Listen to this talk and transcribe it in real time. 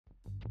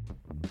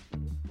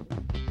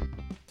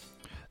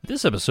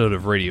This episode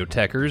of Radio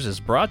Techers is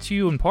brought to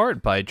you in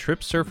part by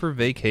Trip Surfer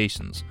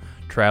Vacations.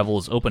 Travel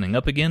is opening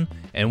up again,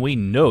 and we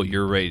know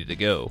you're ready to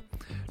go.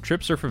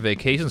 Trip Surfer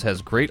Vacations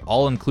has great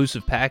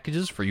all-inclusive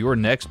packages for your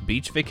next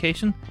beach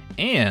vacation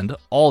and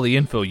all the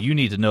info you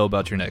need to know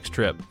about your next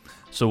trip.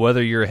 So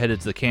whether you're headed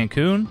to the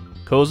Cancun,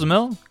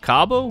 Cozumel,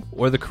 Cabo,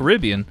 or the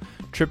Caribbean,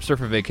 Trip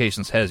Surfer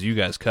Vacations has you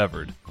guys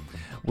covered.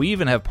 We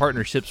even have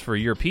partnerships for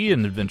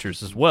European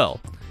adventures as well.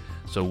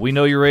 So we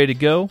know you're ready to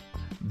go.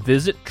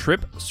 Visit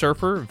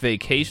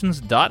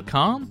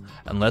TripSurferVacations.com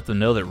and let them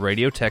know that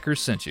Radio Techers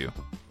sent you.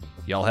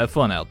 Y'all have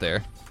fun out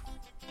there.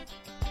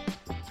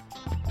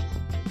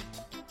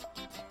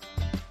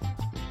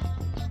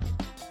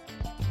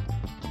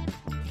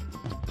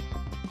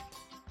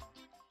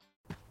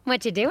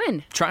 What you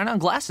doing? Trying on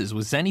glasses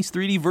with Zenny's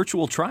 3D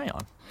virtual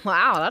try-on.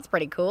 Wow, that's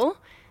pretty cool.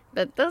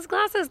 But those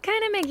glasses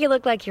kind of make you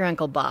look like your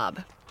Uncle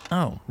Bob.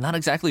 Oh, not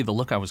exactly the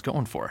look I was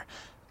going for.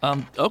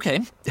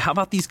 Okay, how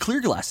about these clear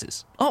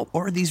glasses? Oh,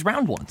 or these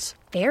round ones.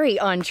 Very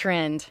on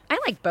trend. I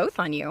like both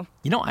on you.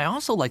 You know, I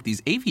also like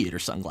these aviator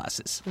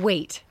sunglasses.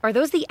 Wait, are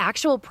those the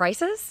actual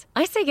prices?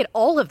 I say get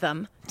all of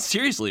them.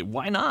 Seriously,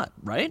 why not,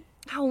 right?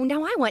 Oh,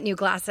 now I want new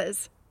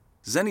glasses.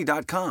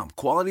 Zenni.com.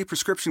 Quality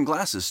prescription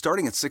glasses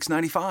starting at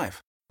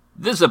 $6.95.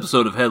 This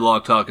episode of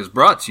Headlock Talk is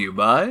brought to you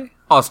by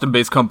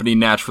Austin-based company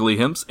Naturally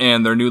Hemp's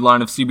and their new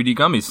line of CBD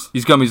gummies.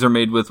 These gummies are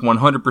made with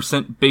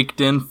 100%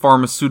 baked-in,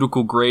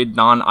 pharmaceutical-grade,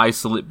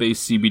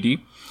 non-isolate-based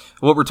CBD.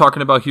 What we're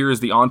talking about here is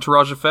the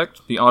entourage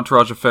effect. The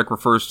entourage effect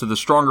refers to the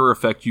stronger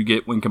effect you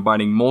get when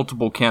combining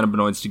multiple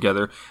cannabinoids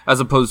together, as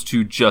opposed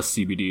to just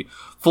CBD.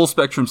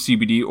 Full-spectrum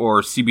CBD,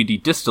 or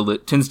CBD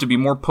distillate, tends to be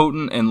more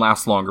potent and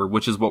last longer,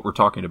 which is what we're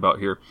talking about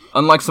here.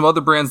 Unlike some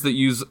other brands that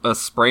use a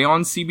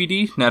spray-on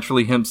CBD,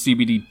 Naturally Hemp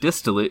CBD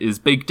distillate is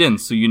baked in,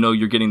 so you know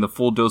you're getting the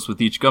full dose with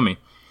each gummy.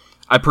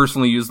 I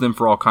personally use them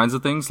for all kinds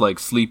of things, like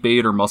sleep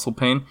aid or muscle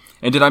pain.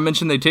 And did I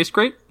mention they taste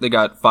great? They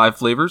got 5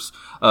 flavors,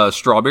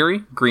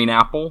 strawberry, green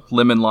apple,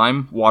 lemon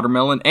lime,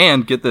 watermelon,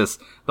 and get this,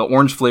 the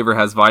orange flavor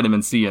has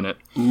vitamin C in it.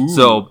 Ooh.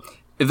 So,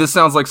 if this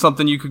sounds like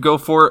something you could go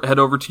for, head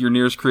over to your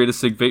nearest Create a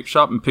Sig vape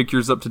shop and pick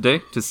yours up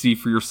today to see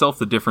for yourself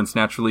the difference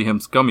Naturally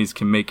Hemp's gummies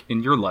can make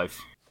in your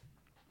life.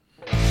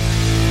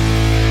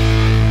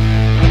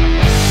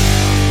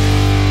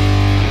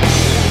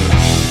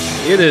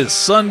 It is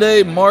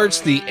Sunday,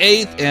 March the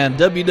 8th, and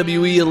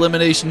WWE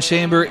Elimination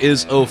Chamber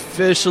is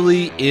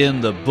officially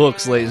in the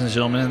books, ladies and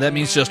gentlemen. And that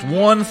means just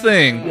one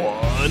thing.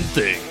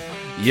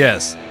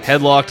 Yes,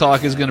 Headlock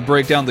Talk is going to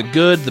break down the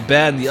good, the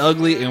bad, and the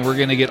ugly, and we're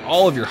going to get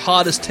all of your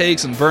hottest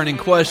takes and burning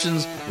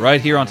questions right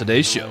here on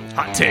today's show.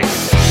 Hot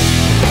takes.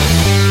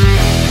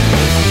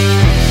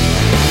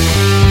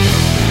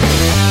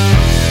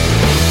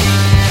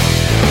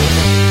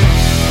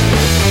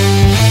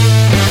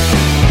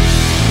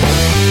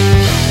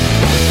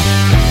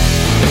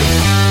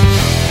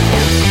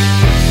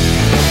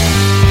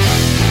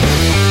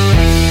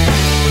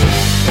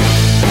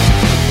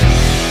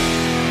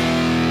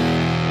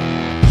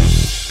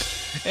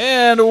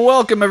 And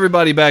welcome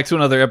everybody back to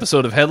another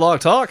episode of Headlock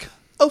Talk.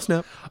 Oh,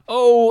 snap.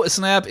 Oh,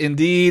 snap,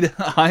 indeed.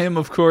 I am,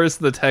 of course,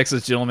 the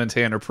Texas gentleman,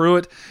 Tanner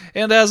Pruitt.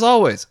 And as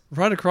always,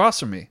 right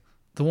across from me,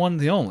 the one,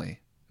 the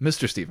only,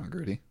 Mr. Stephen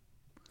Grudy.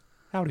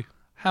 Howdy.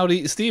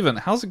 Howdy, Stephen.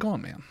 How's it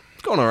going, man?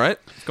 It's going all right.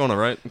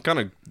 Kind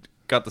of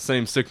got the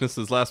same sickness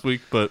as last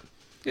week, but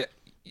Yeah,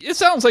 it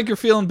sounds like you're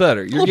feeling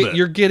better. bit.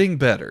 You're getting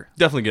better.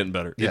 definitely getting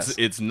better. Yes.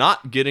 It's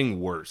not getting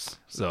worse.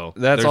 So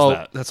That's there's all.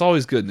 that. That's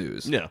always good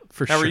news. Yeah.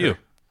 for How sure. are you?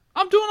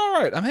 I'm doing all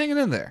right. I'm hanging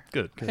in there.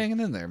 Good. Hanging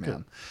in there,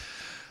 man.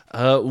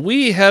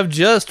 We have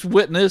just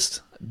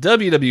witnessed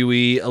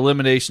WWE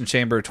Elimination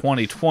Chamber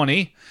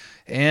 2020,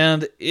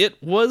 and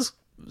it was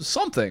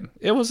something.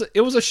 It was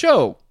a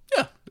show.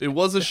 Yeah, it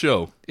was a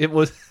show. It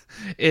was.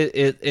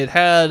 It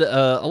had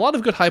a lot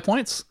of good high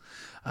points,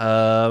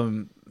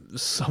 some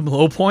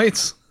low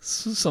points,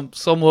 some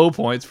low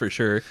points for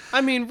sure.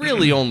 I mean,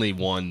 really only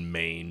one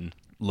main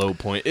low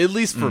point, at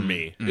least for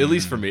me. At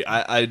least for me.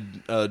 I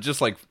just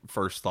like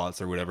first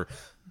thoughts or whatever.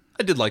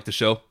 I did like the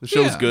show. The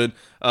show's Yeah. good.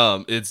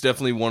 It's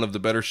definitely one of the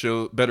better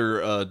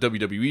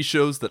WWE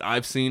shows that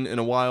I've seen in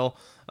a while.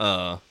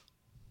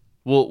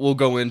 We'll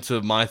go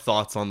into my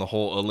thoughts on the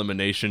whole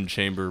Elimination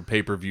Chamber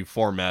pay-per-view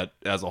format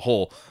as a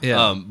whole.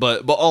 Yeah.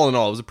 But all in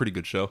all, it was a pretty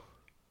good show.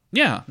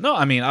 Yeah, no,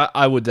 I mean,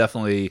 I would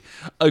definitely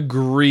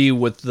agree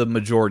with the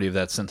majority of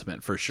that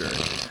sentiment for sure.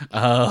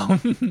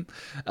 Elimination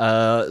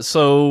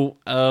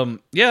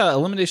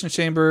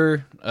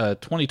Chamber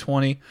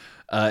 2020,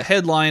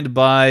 headlined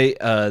by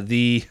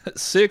the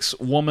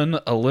 6-woman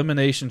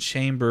Elimination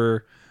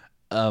Chamber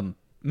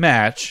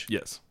match.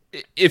 Yes.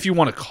 If you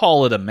want to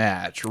call it a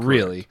match,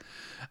 really.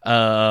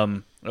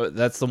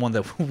 That's the one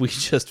that we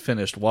just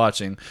finished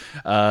watching.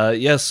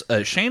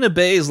 Shayna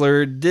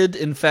Baszler did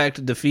in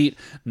fact defeat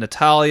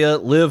Natalya,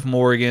 Liv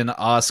Morgan,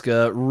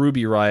 Asuka,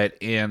 Ruby Riott,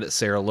 and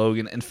Sarah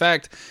Logan. In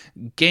fact,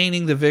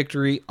 gaining the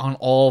victory on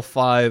all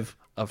 5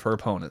 of her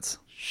opponents.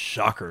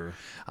 Shocker.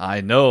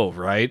 I know,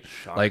 right?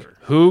 Shocker. Like,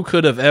 who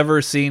could have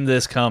ever seen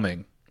this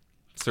coming?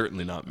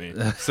 Certainly not me.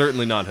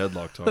 Certainly not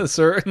Headlock Talk.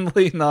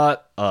 Certainly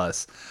not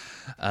us.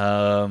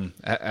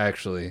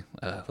 Actually,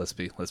 let's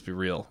be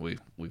real.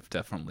 We've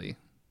definitely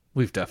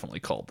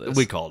called this.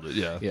 We called it,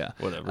 yeah. Yeah.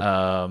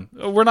 Whatever.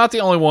 We're not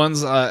the only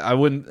ones. I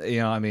wouldn't,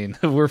 I mean,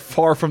 we're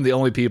far from the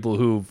only people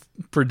who've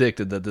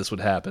predicted that this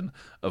would happen,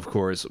 of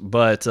course.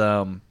 But,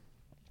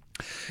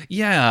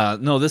 yeah,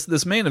 no,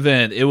 this main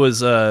event, it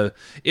was, I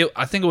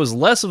think it was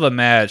less of a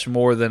match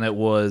more than it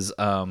was,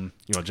 You want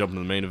to jump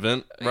into the main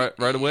event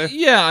right away?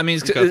 yeah, I mean,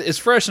 it's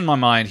fresh in my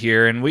mind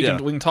here, and we Yeah.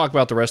 can talk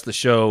about the rest of the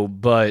show,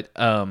 but,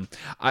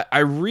 I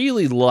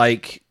really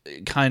like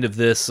kind of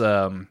this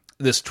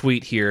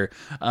tweet here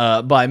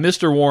by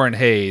Mr. Warren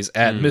Hayes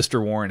at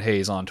Mr. Warren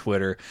Hayes on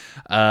Twitter.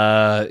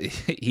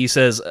 He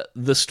says,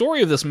 the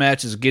story of this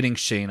match is getting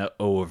Shayna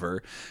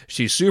over.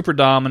 She's super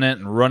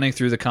dominant and running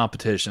through the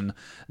competition.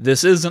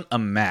 This isn't a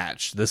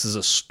match. This is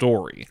a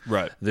story.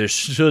 Right. This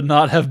should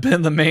not have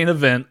been the main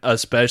event,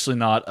 especially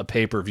not a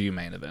pay-per-view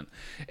main event.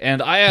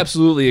 And I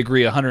absolutely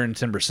agree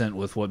 110%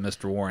 with what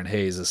Mr. Warren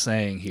Hayes is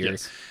saying here.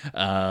 Yes.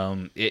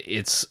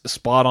 It's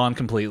spot on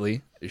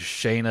completely.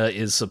 Shayna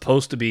is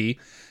supposed to be,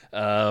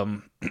 for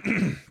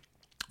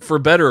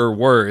better or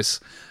worse,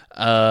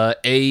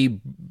 a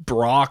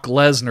Brock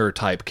Lesnar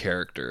type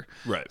character.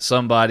 Right.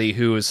 Somebody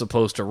who is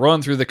supposed to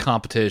run through the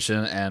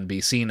competition and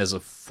be seen as a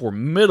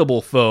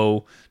formidable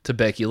foe to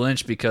Becky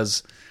Lynch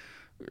because,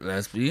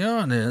 let's be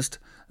honest,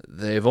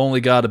 they've only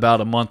got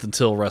about a month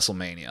until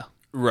WrestleMania.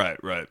 Right.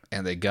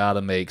 And they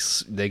gotta make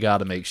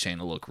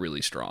Shayna look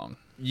really strong.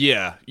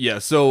 Yeah.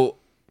 So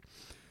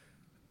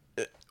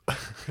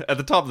at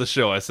the top of the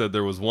show, I said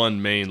there was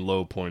one main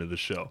low point of the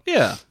show.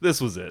 Yeah. This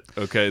was it.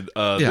 Okay.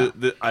 Yeah.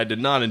 I did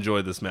not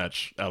enjoy this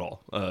match at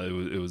all.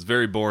 It was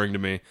very boring to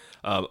me.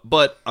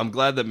 But I'm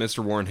glad that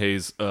Mr. Warren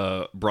Hayes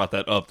brought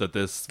that up, that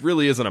this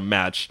really isn't a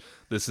match.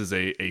 This is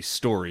a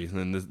story,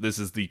 and this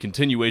is the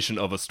continuation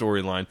of a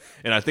storyline.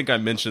 And I think I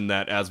mentioned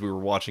that as we were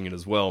watching it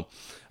as well.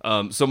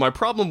 So my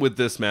problem with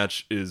this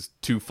match is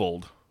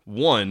twofold.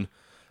 One,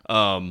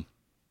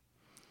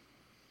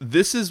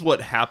 this is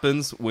what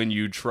happens when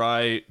you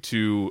try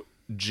to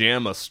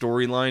jam a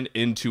storyline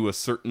into a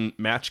certain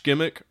match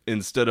gimmick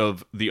instead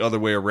of the other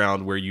way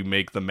around, where you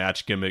make the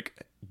match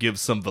gimmick give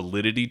some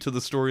validity to the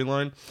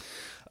storyline.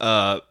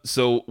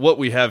 So what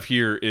we have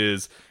here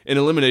is an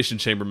Elimination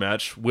Chamber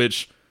match,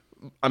 which,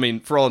 I mean,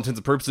 for all intents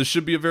and purposes,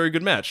 should be a very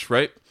good match,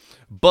 right?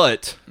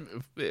 But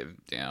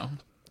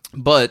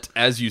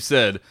as you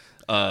said,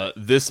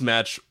 this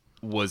match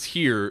was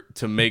here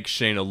to make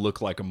Shayna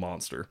look like a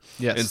monster.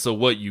 Yes. And so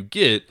what you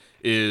get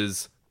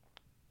is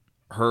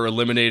her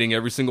eliminating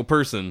every single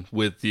person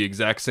with the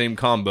exact same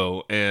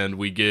combo, and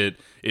we get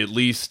at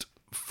least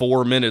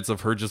 4 minutes of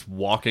her just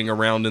walking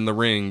around in the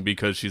ring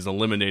because she's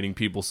eliminating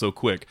people so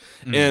quick.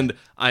 And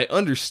I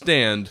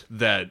understand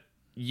that,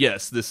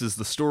 yes, this is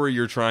the story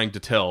you're trying to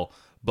tell,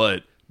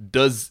 but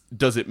does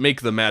it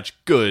make the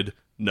match good?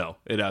 No,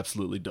 it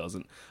absolutely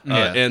doesn't.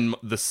 Yeah. And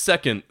the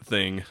second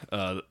thing,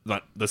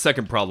 the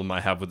second problem I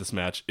have with this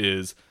match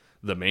is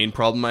the main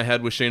problem I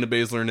had with Shayna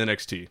Baszler in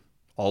NXT.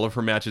 All of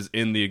her matches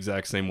in the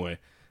exact same way.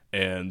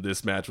 And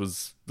this match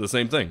was the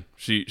same thing.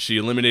 She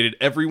eliminated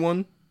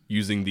everyone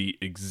using the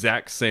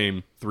exact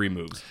same 3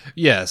 moves.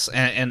 Yes,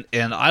 and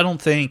I don't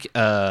think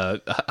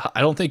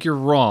you're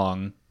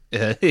wrong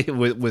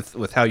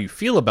with how you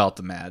feel about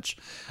the match,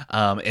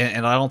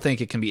 and I don't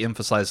think it can be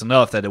emphasized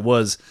enough that it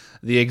was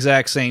the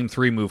exact same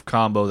 3-move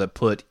combo that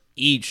put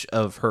each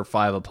of her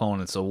 5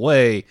 opponents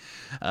away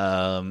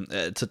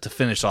to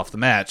finish off the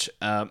match.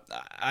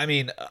 I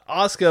mean,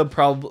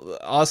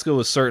 Asuka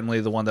was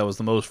certainly the one that was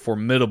the most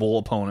formidable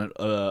opponent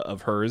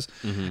of hers,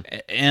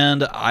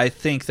 and I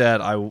think that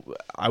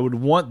I would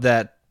want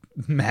that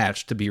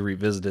match to be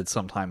revisited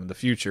sometime in the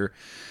future.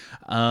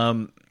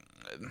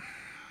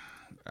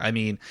 I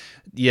mean,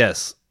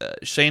 yes,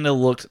 Shayna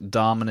looked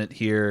dominant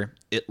here.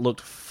 It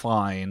looked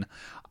fine.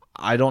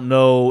 I don't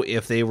know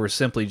if they were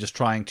simply just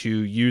trying to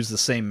use the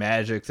same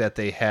magic that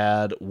they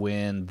had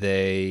when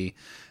they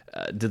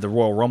did the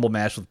Royal Rumble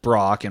match with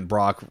Brock, and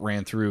Brock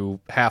ran through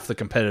half the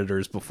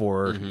competitors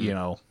before,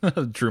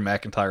 Drew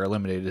McIntyre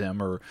eliminated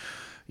him, or,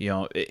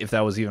 if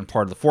that was even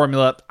part of the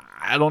formula.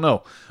 I don't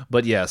know.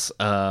 But yes,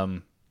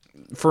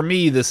 for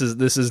me, this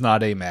is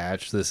not a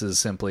match. This is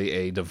simply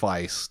a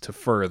device to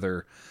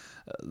further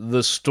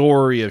the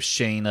story of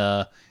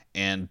Shayna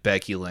and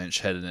Becky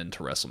Lynch headed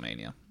into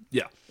WrestleMania.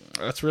 Yeah.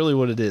 That's really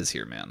what it is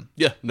here, man.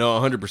 Yeah, no,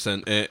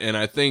 100%. And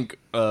I think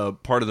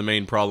part of the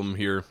main problem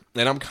here,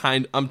 and I'm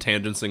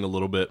tangenting a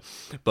little bit,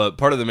 but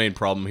part of the main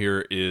problem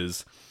here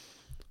is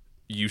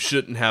you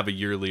shouldn't have a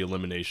yearly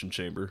Elimination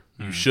Chamber.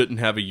 You shouldn't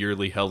have a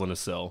yearly Hell in a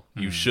Cell.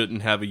 You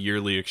shouldn't have a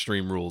yearly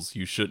Extreme Rules.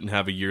 You shouldn't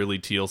have a yearly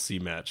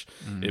TLC match.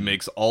 It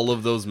makes all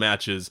of those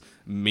matches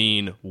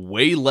mean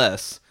way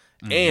less.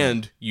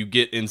 And you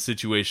get in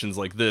situations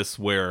like this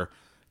where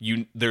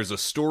there's a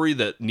story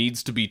that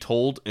needs to be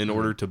told in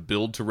order to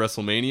build to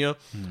WrestleMania,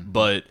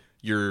 but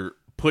you're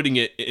putting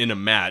it in a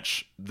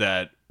match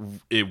that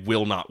it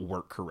will not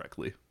work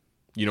correctly.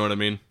 You know what I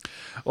mean?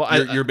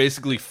 Well, You're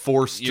basically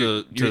forced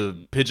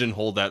to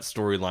pigeonhole that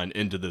storyline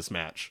into this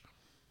match.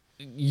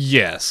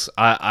 Yes,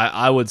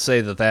 I would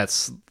say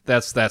that's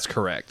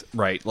correct,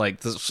 right? Like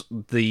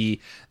the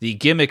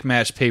gimmick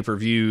match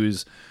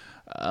pay-per-views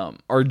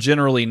are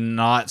generally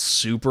not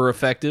super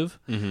effective,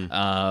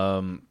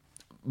 but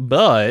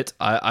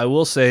I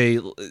will say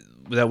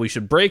that we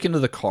should break into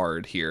the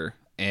card here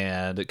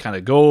and kind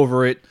of go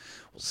over it,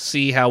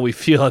 see how we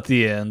feel at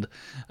the end.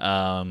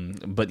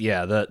 But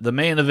yeah, the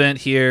main event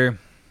here.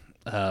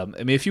 I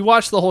mean, if you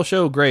watch the whole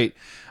show, great.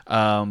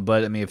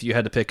 But I mean, if you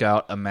had to pick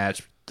out a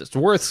match that's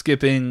worth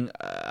skipping,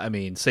 I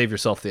mean, save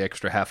yourself the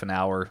extra half an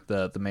hour.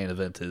 The main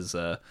event is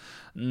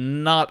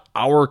not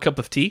our cup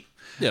of tea.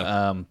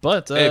 Yeah.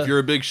 But Hey, if you're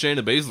a big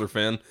Shayna Baszler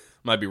fan,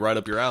 might be right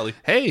up your alley.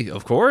 hey,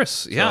 of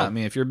course, yeah. So- I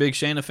mean, if you're a big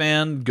Shayna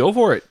fan, go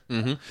for it.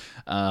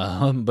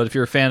 But if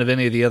you're a fan of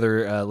any of the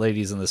other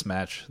ladies in this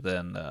match,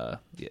 then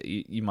yeah,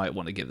 you might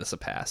want to give this a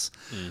pass.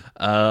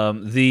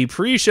 The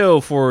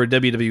pre-show for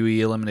WWE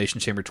Elimination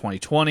Chamber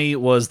 2020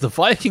 was the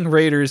Viking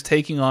Raiders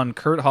taking on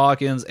Kurt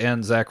Hawkins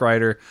and Zack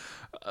Ryder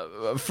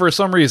for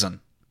some reason.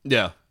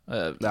 Yeah.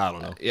 I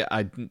don't know. Yeah,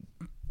 I think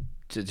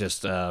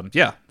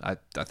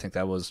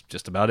that was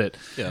just about it.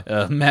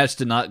 Yeah. Match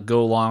did not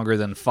go longer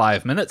than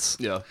 5 minutes.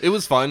 Yeah, it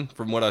was fine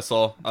from what I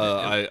saw.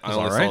 I was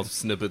only alright. saw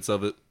snippets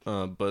of it,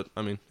 but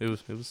I mean, it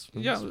was It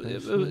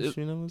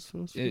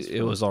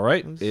was all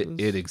right.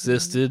 It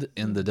existed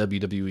in the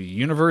WWE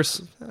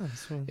universe.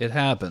 It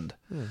happened.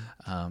 It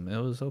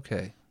was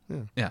okay.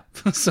 Yeah.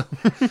 So,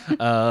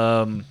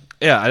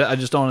 I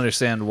just don't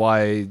understand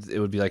why it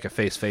would be like a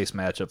face-to-face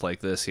matchup like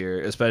this here,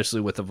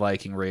 especially with the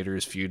Viking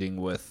Raiders feuding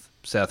with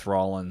Seth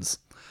Rollins'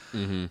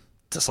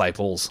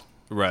 disciples.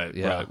 right.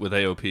 Yeah. Right with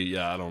AOP.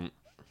 Yeah, I don't.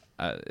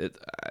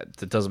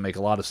 It doesn't make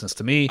a lot of sense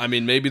to me. I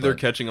mean, maybe they're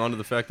catching on to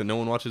the fact that no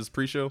one watches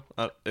pre-show,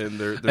 and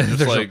they're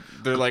just like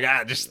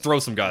just throw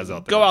some guys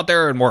out there. Go out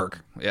there and work.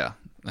 Yeah.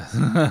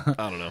 I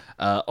don't know.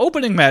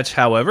 Opening match,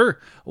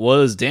 however,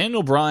 was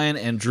Daniel Bryan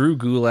and Drew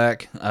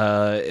Gulak,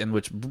 in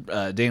which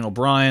Daniel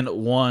Bryan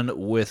won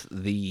with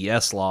the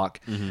Yes Lock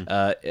in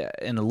a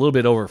little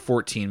bit over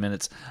 14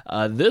 minutes.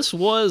 This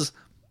was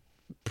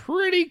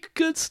pretty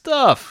good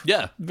stuff.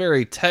 Yeah.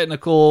 Very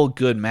technical,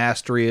 good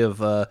mastery of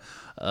the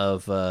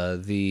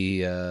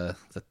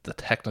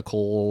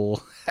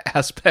technical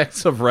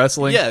aspects of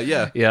wrestling.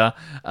 Yeah.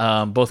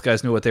 Both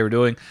guys knew what they were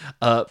doing.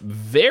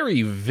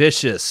 Very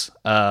vicious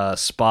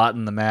spot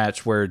in the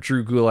match where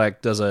Drew Gulak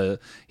does a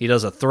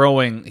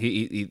throwing.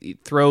 He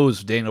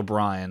throws Daniel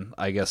Bryan,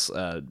 I guess,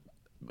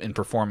 in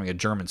performing a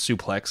German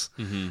suplex.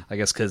 I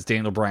guess because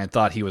Daniel Bryan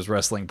thought he was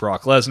wrestling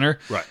Brock Lesnar.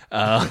 Right.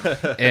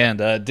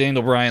 And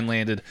Daniel Bryan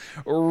landed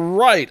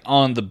right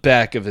on the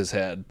back of his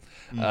head.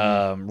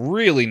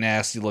 Really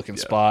nasty looking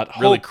spot.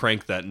 Really Hope,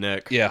 crank that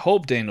neck. yeah,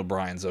 hope Daniel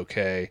Bryan's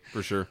okay.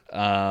 For sure.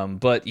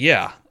 But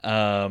yeah,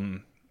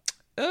 it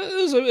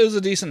was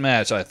a decent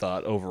match, I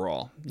thought,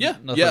 overall. Yeah,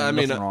 Nothing, I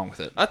mean, nothing wrong with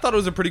it. I thought it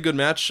was a pretty good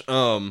match.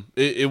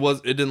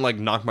 It didn't like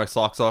knock my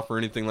socks off or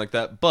anything like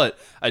that, but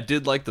I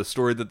did like the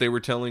story that they were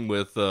telling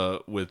with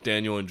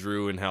Daniel and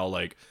Drew, and how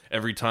like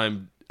every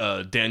time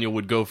Daniel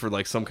would go for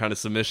like some kind of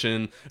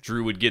submission,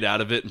 Drew would get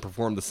out of it and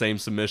perform the same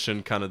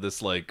submission, kind of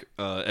this like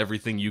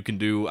everything you can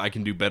do, I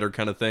can do better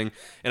kind of thing.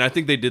 And I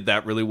think they did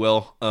that really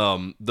well.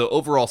 The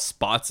overall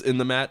spots in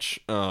the match,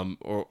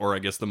 or I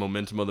guess the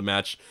momentum of the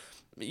match,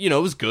 you know,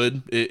 it was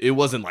good. It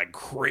wasn't like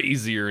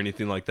crazy or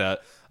anything like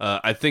that.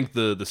 I think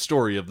the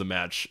story of the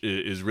match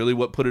is really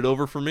what put it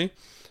over for me.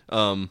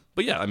 But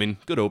yeah, I mean,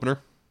 good opener.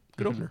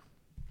 Good opener.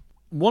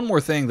 One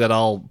more thing that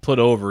I'll put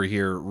over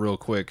here real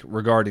quick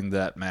regarding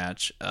that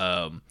match.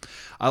 I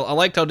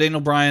liked how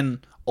Daniel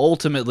Bryan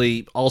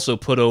ultimately also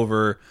put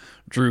over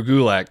Drew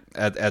Gulak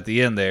at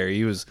the end there.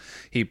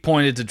 He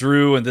pointed to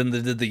Drew and then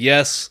they did the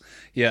yes.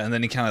 Yeah, and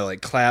then he kind of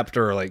like clapped,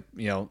 or like,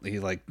 you know, he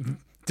like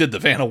did the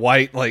Vanna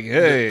White, like,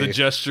 hey. The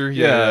gesture,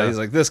 yeah. He's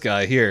like, this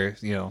guy here,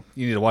 you know,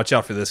 you need to watch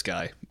out for this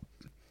guy.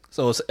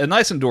 So it's a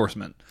nice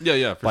endorsement.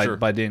 Yeah, for sure.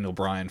 By Daniel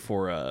Bryan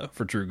for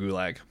Drew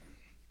Gulak.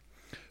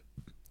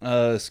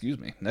 Excuse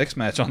me. Next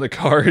match on the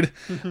card,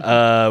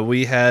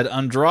 we had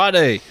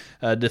Andrade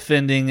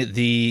defending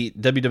the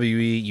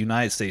WWE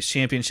United States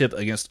Championship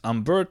against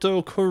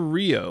Humberto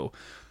Carrillo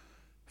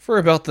for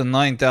about the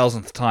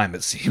 9,000th time,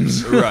 it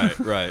seems.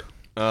 Right.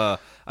 I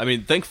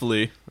mean,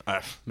 thankfully,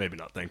 maybe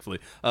not thankfully,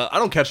 I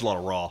don't catch a lot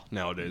of Raw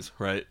nowadays,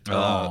 right?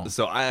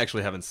 So I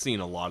actually haven't seen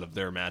a lot of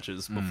their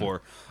matches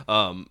before.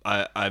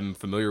 I'm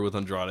familiar with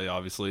Andrade,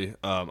 obviously.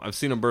 I've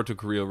seen Humberto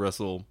Carrillo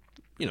wrestle,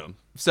 you know,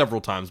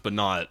 several times, but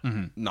not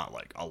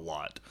like a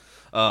lot.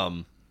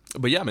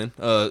 But yeah, man,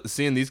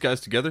 seeing these guys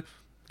together,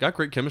 got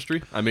great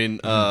chemistry. I mean,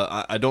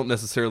 I don't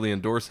necessarily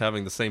endorse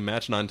having the same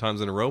match 9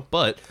 times in a row,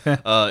 but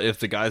if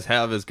the guys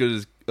have as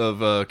good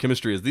of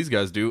chemistry as these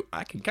guys do,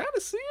 I can kind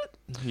of see it,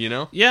 you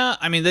know? Yeah,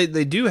 I mean,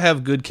 they do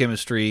have good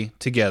chemistry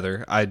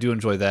together. I do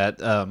enjoy that.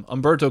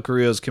 Humberto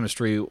Carrillo's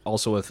chemistry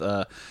also with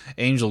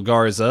Angel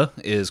Garza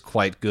is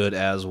quite good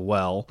as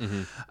well.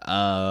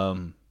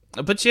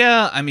 But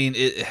yeah, I mean,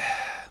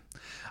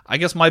 I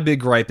guess my big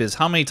gripe is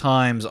how many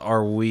times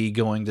are we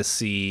going to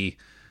see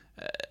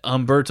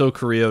Humberto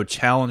Carrillo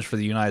challenge for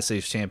the United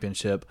States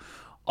Championship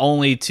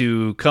only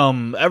to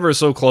come ever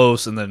so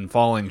close and then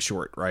falling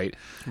short, right?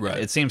 Right.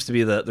 It seems to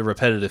be the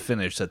repetitive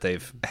finish that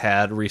they've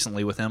had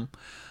recently with him,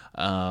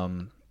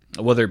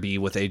 whether it be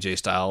with AJ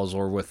Styles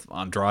or with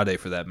Andrade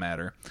for that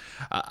matter.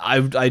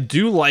 I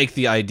do like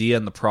the idea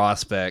and the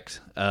prospect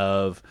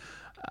of,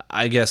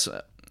 I guess,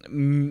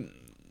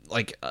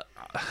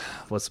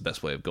 what's the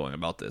best way of going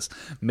about this?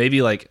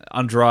 Maybe like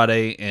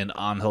Andrade and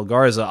Angel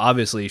Garza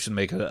obviously should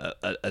make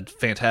a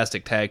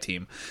fantastic tag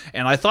team.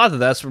 And I thought that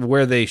that's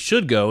where they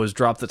should go, is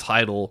drop the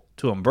title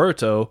to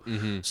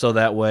Humberto, so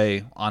that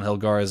way Angel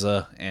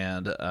Garza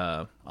and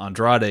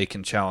Andrade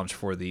can challenge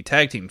for the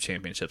tag team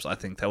championships. I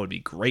think that would be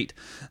great.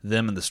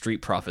 Them and the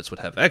Street Profits would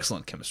have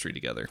excellent chemistry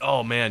together.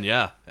 Oh, man,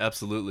 yeah,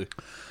 absolutely.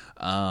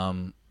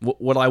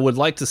 What I would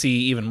like to see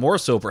even more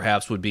so,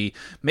 perhaps, would be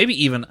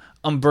maybe even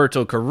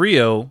Humberto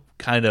Carrillo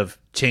kind of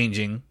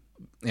changing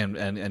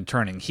and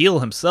turning heel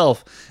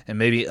himself, and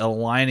maybe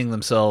aligning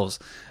themselves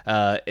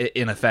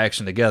in a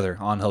faction together.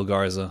 Angel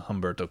Garza,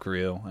 Humberto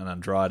Carrillo, and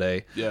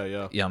Andrade.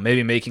 Yeah.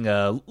 Maybe making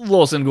a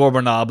Los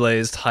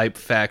Ingobernables type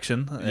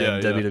faction in Yeah.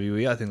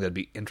 WWE. I think that'd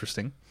be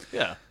interesting.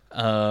 Yeah.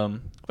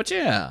 But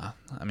yeah,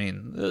 I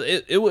mean,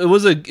 it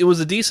was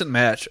a decent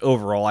match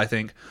overall, I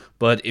think.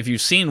 But if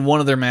you've seen one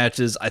of their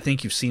matches, I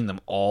think you've seen them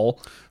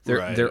all.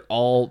 They've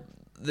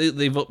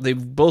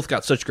both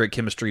got such great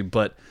chemistry,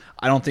 but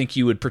I don't think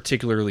you would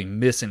particularly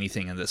miss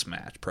anything in this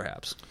match,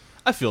 perhaps.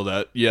 I feel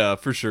that, yeah,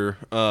 for sure.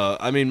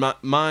 I mean,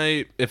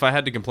 my if I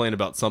had to complain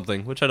about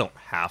something, which I don't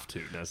have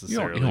to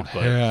necessarily, You don't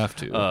have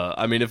to.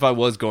 I mean, if I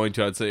was going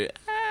to, I'd say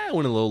I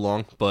went a little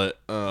long, but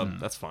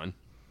that's fine.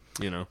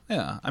 You know.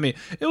 Yeah, I mean,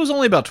 it was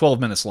only about 12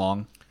 minutes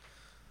long,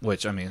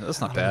 which, I mean,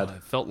 that's not bad.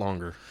 It felt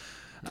longer.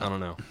 I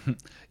don't know.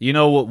 You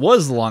know what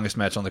was the longest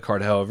match on the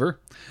card, however?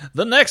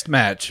 The next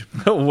match,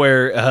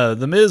 where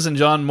The Miz and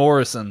John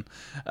Morrison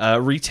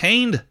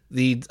retained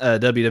the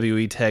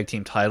WWE Tag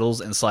Team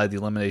titles inside the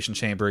Elimination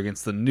Chamber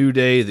against the New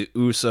Day, the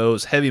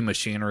Usos, Heavy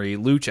Machinery,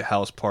 Lucha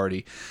House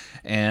Party,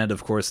 and,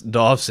 of course,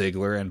 Dolph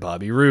Ziggler and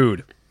Bobby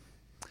Roode.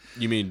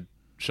 You mean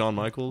Shawn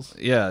Michaels?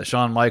 Yeah,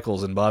 Shawn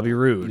Michaels and Bobby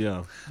Roode.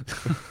 Yeah.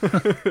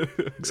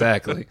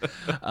 Exactly.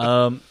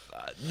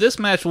 This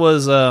match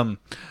was...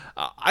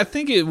 I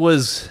think it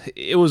was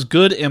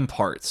good in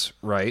parts,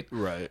 right?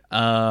 Right.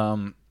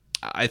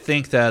 I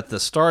think that the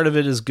start of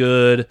it is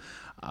good.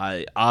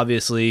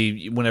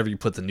 Obviously, whenever you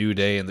put the New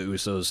Day and the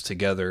Usos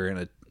together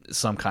in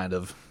some kind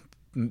of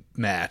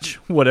match,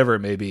 whatever it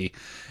may be,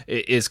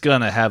 it's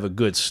gonna have a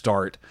good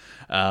start,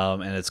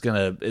 and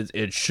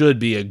it should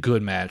be a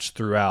good match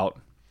throughout.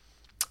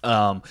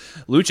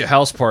 Lucha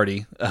House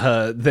Party,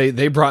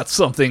 they brought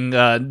something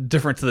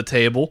different to the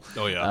table.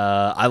 Oh,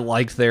 yeah. I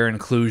liked their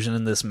inclusion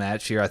in this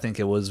match here. I think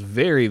it was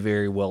very,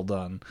 very well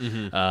done,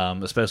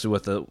 especially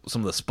with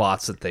some of the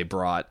spots that they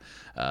brought.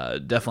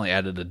 Definitely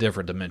added a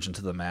different dimension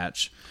to the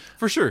match.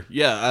 For sure,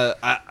 yeah.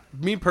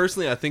 Me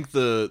personally, I think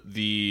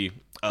the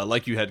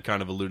like you had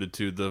kind of alluded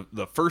to,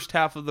 the first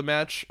half of the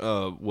match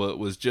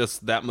was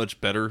just that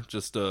much better,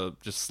 just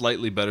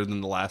slightly better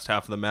than the last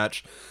half of the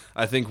match.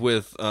 I think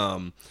with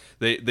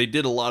they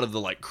did a lot of the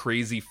like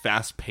crazy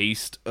fast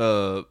paced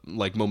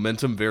like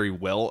momentum very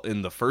well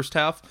in the first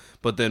half,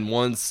 but then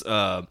once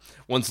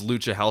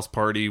Lucha House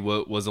Party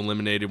was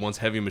eliminated, once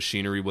Heavy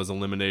Machinery was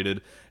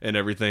eliminated and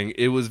everything,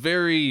 it was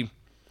very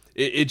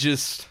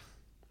and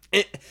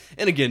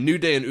again, New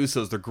Day and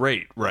Usos, they're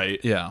great, right?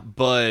 Yeah.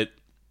 But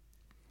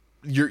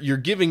you're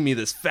giving me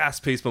this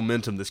fast-paced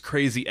momentum, this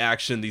crazy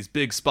action, these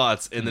big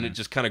spots, and then it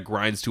just kind of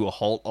grinds to a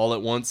halt all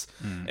at once.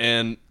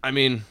 And, I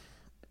mean,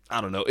 I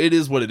don't know. It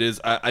is what it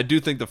is. I do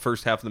think the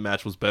first half of the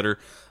match was better.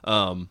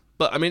 But,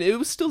 I mean, it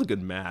was still a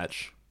good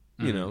match.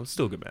 You know,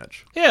 still a good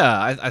match.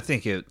 Yeah, I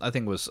think it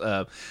was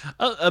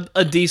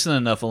a decent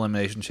enough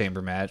Elimination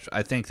Chamber match.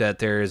 I think that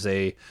there is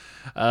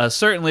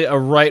certainly a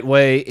right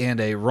way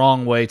and a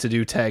wrong way to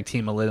do tag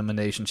team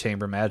Elimination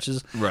Chamber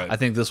matches. Right. I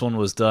think this one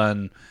was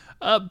done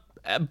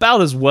about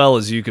as well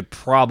as you could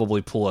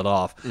probably pull it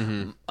off.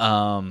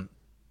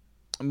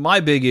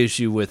 My big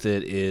issue with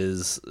it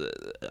is,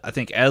 I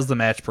think as the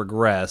match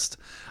progressed,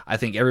 I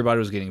think everybody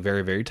was getting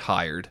very, very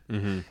tired,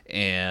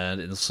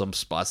 and in some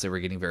spots they were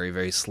getting very,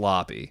 very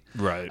sloppy.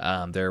 Right.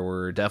 There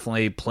were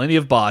definitely plenty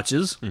of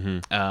botches.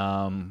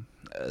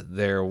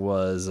 There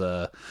was,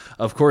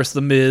 of course,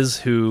 The Miz,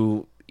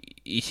 who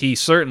he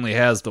certainly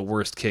has the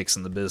worst kicks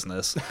in the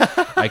business.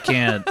 I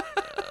can't.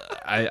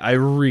 I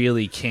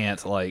really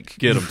can't like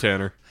Get him,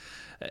 Tanner.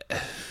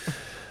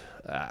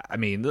 I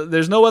mean,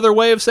 there's no other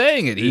way of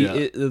saying it.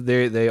 Yeah.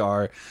 They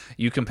are.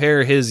 You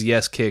compare his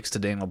yes kicks to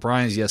Daniel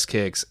Bryan's yes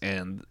kicks,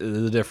 and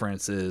the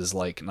difference is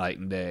like night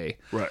and day.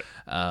 Right.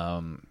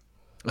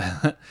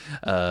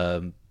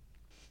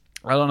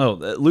 I don't know.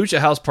 Lucha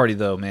House Party,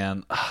 though,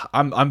 man,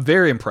 I'm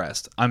very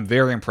impressed. I'm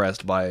very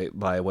impressed by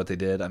what they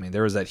did. I mean,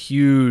 there was that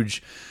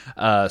huge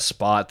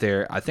spot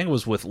there. I think it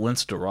was with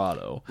Lince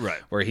Dorado,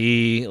 right? Where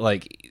he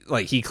like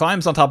he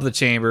climbs on top of the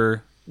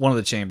chamber one of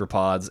the chamber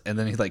pods, and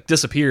then he like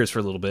disappears for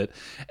a little bit,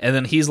 and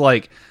then he's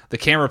like the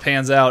camera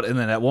pans out, and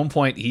then at one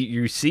point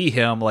you see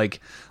him like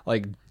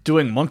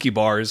doing monkey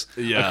bars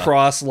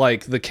across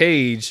like the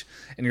cage,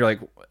 and you're like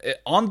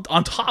on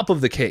top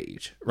of the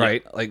cage,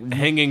 right? Like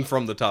hanging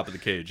from the top of the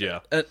cage.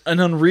 Yeah,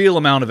 an unreal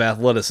amount of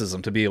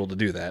athleticism to be able to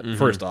do that.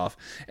 First off,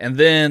 and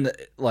then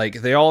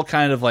like they all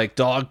kind of like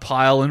dog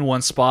pile in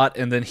one spot,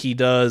 and then he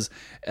does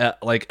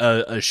like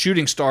a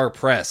shooting star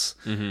press,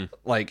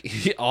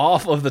 like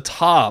off of the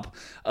top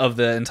of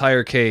the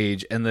entire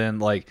cage, and then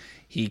like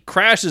he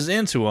crashes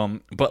into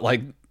him, but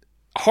like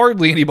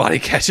hardly anybody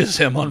catches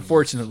him,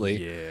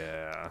 unfortunately.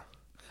 Yeah.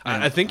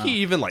 I think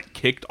he even like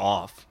kicked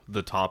off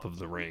the top of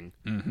the ring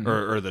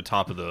or the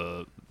top of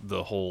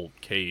the whole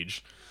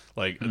cage.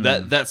 Like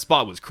that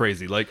spot was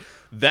crazy. Like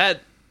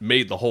that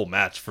made the whole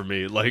match for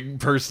me. Like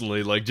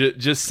personally, like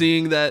just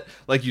seeing that,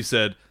 like you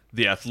said,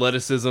 the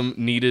athleticism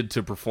needed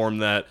to perform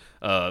that.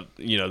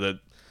 That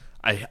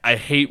I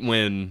hate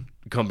when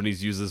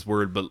companies use this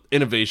word, but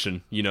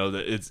innovation.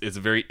 That it's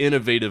a very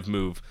innovative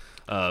move.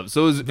 So it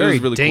was Very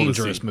really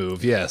dangerous cool to see.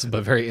 move, yes,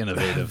 but very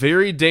innovative.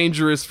 Very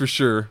dangerous for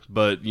sure,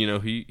 but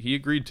he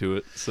agreed to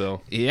it.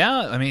 So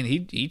Yeah, I mean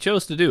he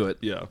chose to do it.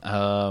 yeah,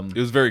 it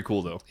was very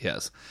cool though.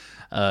 Yes.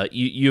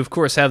 You of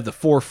course have the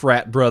four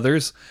frat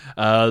brothers,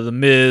 The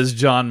Miz,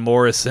 John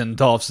Morrison,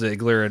 Dolph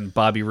Ziggler, and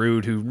Bobby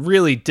Roode, who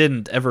really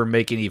didn't ever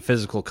make any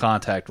physical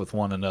contact with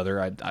one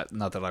another.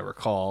 Not that I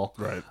recall.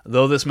 Right.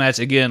 Though this match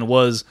again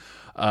was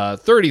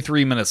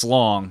 33 minutes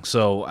long,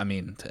 so I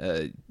mean,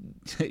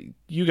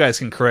 you guys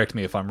can correct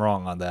me if I'm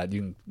wrong on that.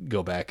 You can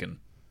go back and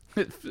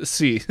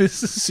see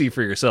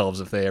for yourselves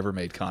if they ever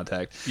made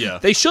contact. Yeah.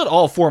 They should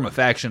all form a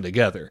faction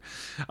together.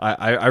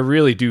 I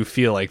really do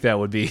feel like that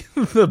would be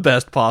the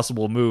best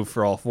possible move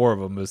for all four of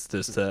them, is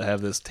just to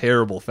have this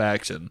terrible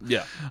faction.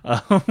 Yeah,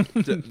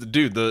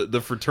 dude,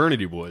 the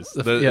fraternity boys.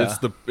 Yeah.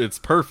 It's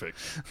perfect.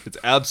 It's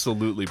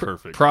absolutely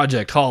perfect.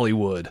 Project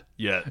Hollywood.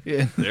 Yeah,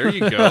 there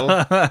you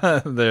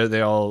go.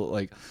 They all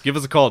like, Give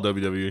us a call,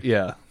 WWE.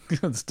 yeah,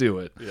 let's do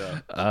it. Yeah,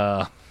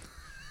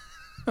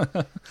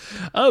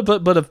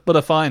 But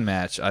a fine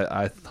match,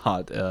 I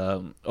thought,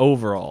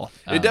 overall.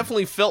 it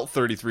definitely felt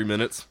 33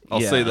 minutes.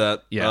 I'll yeah, say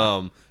that.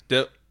 yeah.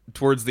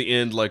 Towards the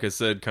end, like I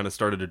said, kind of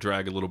started to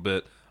drag a little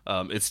bit.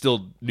 It's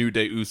still New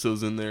Day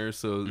Usos in there,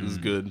 so it was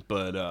good.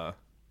 But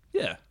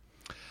yeah,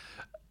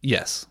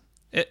 Yes,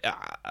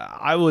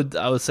 I would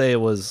say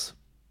it was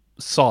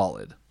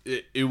solid.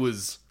 it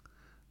was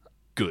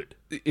good.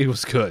 It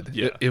was good.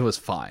 Yeah. It was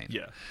fine.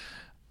 Yeah,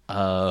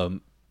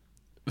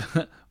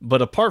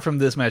 But apart from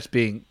this match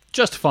being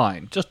just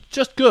fine,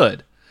 just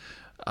good,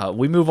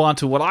 we move on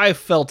to what I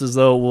felt as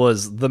though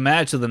was the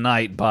match of the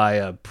night by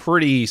a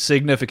pretty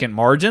significant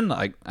margin.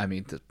 I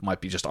mean, this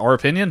might be just our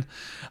opinion,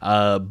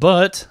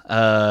 but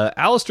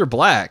Aleister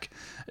Black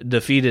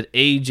defeated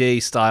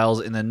AJ Styles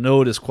in a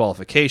no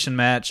disqualification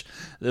match.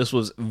 This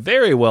was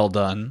very well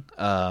done.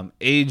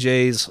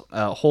 AJ's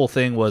whole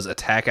thing was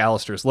attack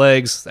Aleister's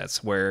legs.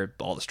 That's where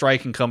all the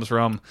striking comes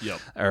from, Yep.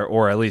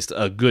 or at least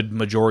a good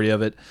majority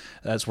of it.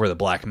 That's where the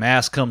black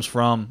mass comes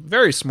from.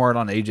 Very smart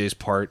on AJ's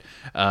part.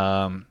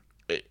 I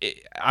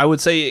would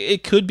say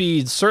it could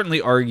be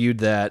certainly argued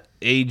that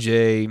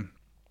AJ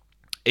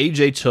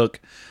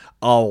took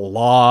a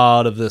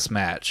lot of this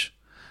match.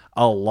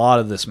 And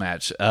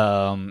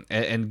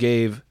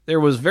gave, there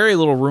was very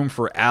little room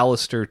for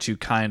Aleister to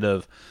kind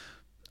of,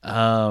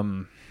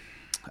 I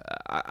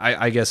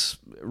guess,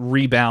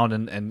 rebound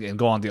and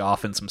go on the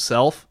offense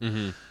himself.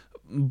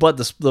 But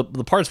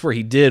the parts where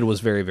he did was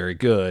very, very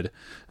good.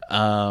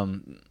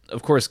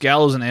 Of course,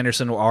 Gallows and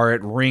Anderson are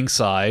at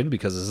ringside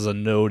because this is a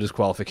no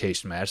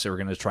disqualification match. They were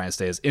going to try and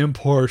stay as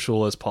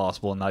impartial as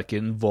possible and not get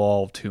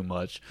involved too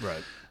much.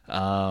 right.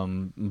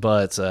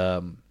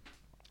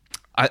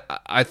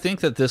 I think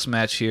that this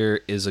match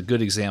here is a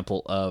good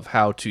example of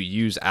how to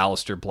use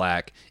Aleister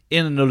Black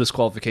in a no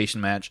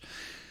disqualification match.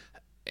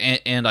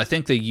 And I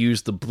think they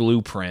used the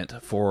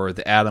blueprint for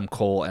the Adam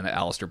Cole and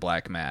Aleister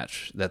Black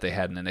match that they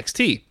had in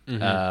NXT.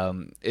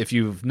 If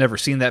you've never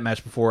seen that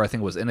match before, I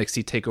think it was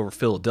NXT TakeOver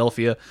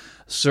Philadelphia.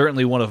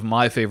 Certainly one of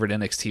my favorite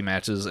NXT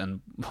matches, and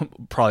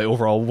probably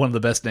overall one of the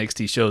best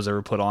NXT shows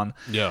ever put on.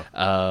 Yeah.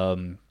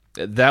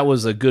 That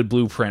was a good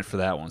blueprint for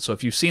that one. So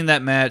if you've seen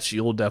that match,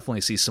 you'll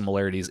definitely see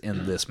similarities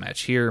in this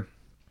match here.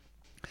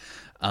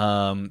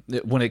 When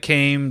it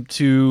came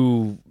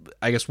to,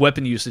 I guess,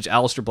 weapon usage,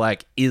 Aleister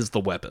Black is the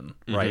weapon,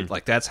 right?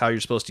 Like, that's how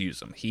you're supposed to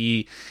use him.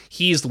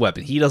 He's the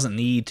weapon. He doesn't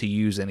need to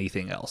use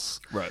anything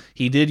else. Right.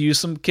 He He did use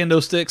some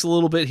kendo sticks a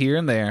little bit here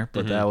and there,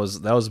 but that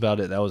was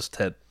about it. That was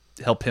to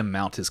help him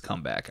mount his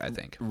comeback, I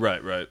think.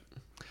 Right. Right.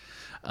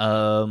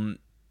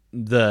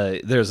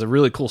 There's a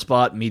really cool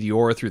spot,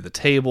 Meteora through the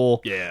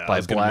table. Yeah. by I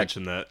was going to Black.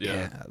 mention that.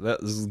 Yeah.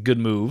 That was a good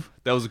move.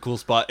 That was a cool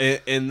spot,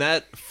 and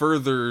that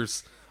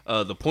furthers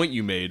the point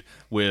you made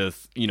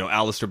with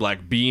Aleister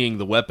Black being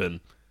the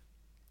weapon.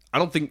 I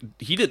don't think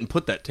he didn't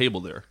put that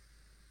table there.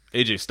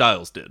 AJ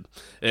Styles did,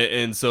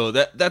 and so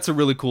that's a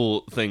really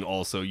cool thing.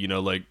 Also,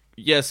 like,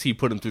 yes, he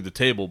put him through the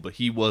table, but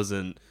he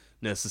wasn't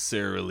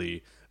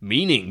necessarily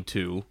meaning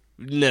to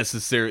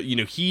necessarily,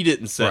 he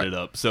didn't set it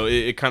up. So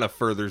it kind of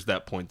furthers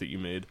that point that you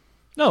made.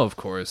 No, of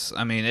course.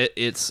 I mean,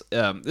 it's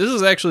this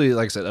is actually,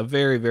 like I said, a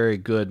very, very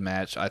good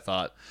match, I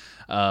thought.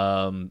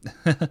 Yeah,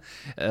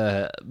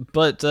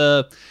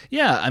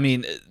 I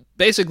mean,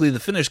 basically the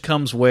finish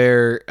comes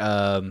where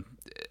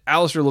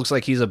Aleister looks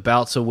like he's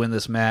about to win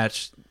this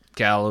match.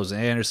 Gallows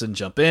and Anderson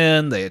jump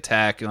in, they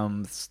attack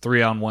him. It's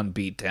 3-on-1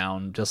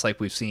 beatdown, just like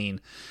we've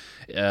seen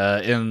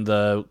in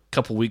the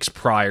couple weeks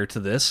prior to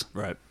this.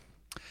 Right.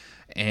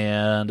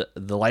 And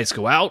the lights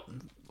go out.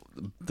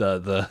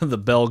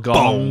 The bell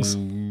gongs.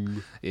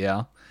 Boom.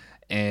 Yeah.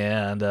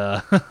 And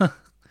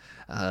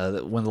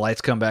when the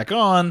lights come back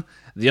on,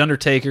 the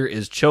Undertaker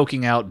is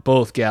choking out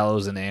both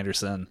Gallows and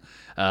Anderson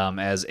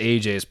as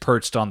AJ is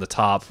perched on the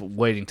top,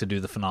 waiting to do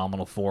the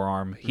phenomenal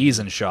forearm. He's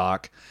in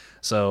shock.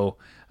 So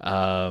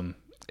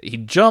he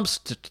jumps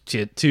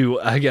to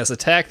I guess,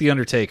 attack the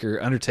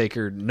Undertaker.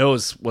 Undertaker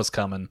knows what's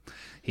coming.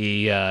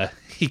 He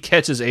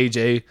catches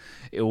AJ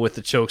with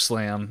the choke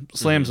slam,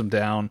 slams him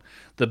down.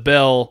 The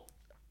bell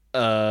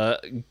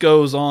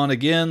goes on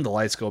again. The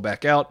lights go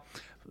back out.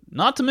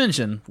 Not to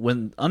mention,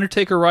 when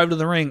Undertaker arrived in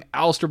the ring,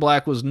 Aleister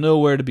Black was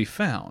nowhere to be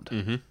found.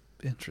 Mm-hmm.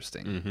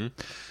 Interesting. Mm-hmm.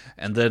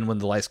 And then when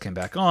the lights came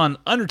back on,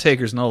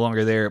 Undertaker's no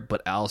longer there,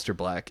 but Aleister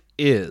Black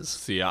is.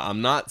 See,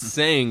 I'm not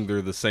saying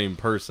they're the same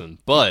person,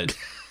 but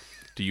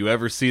do you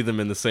ever see them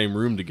in the same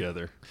room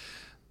together?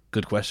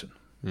 Good question.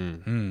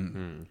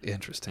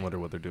 Interesting. Wonder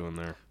what they're doing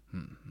there.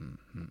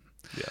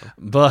 Yeah.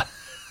 But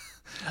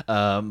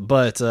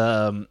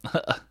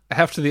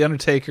after the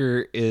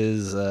Undertaker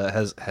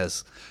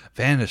has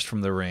vanished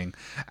from the ring,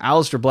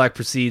 Aleister Black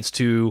proceeds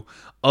to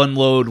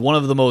unload one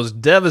of the most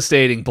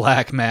devastating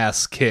Black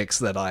Mass kicks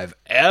that I've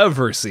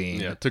ever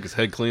seen. Yeah, took his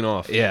head clean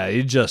off. Yeah,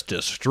 he just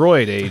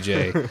destroyed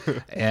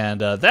AJ.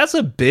 And that's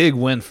a big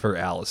win for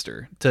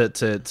Aleister.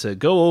 To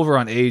go over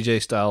on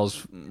AJ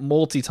Styles,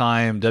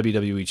 multi-time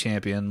WWE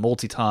champion,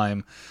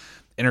 multi-time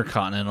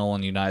Intercontinental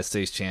and United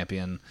States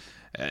champion.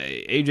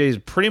 AJ's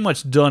pretty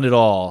much done it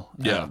all.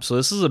 Yeah. So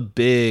this is a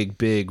big,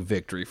 big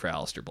victory for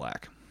Aleister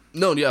Black.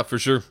 No, yeah, for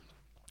sure.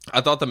 I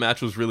thought the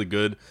match was really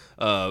good,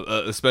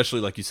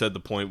 especially, like you said, the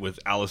point with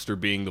Aleister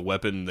being the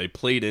weapon. They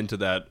played into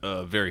that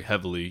very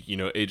heavily.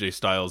 AJ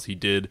Styles, he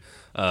did.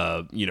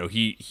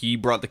 He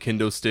brought the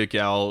kendo stick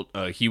out.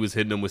 He was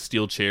hitting him with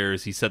steel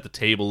chairs. He set the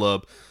table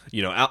up.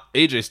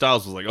 AJ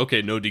Styles was like,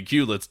 okay, no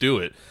DQ, let's do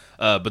it.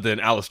 But then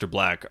Aleister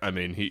Black, I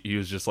mean, he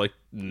was just like,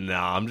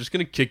 nah, I'm just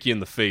going to kick you in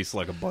the face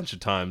like a bunch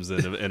of times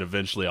and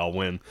eventually I'll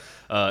win.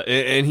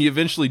 And he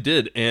eventually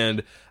did.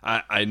 And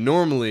I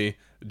normally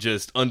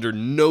just under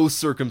no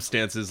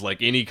circumstances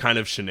like any kind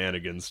of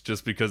shenanigans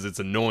just because it's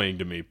annoying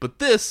to me. But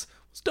this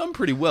was done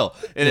pretty well.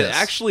 And It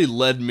actually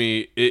led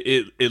me,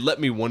 it let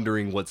me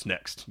wondering what's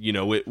next,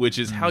 which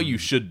is how you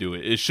should do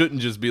it. It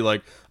shouldn't just be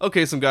like,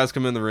 okay, some guys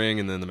come in the ring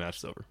and then the match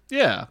is over.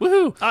 Yeah.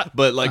 Woohoo!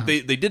 But like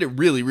they did it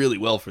really, really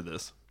well for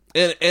this.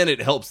 And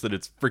it helps that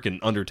it's freaking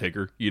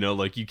Undertaker,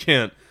 like you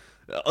can't,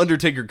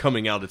 Undertaker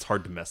coming out, it's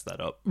hard to mess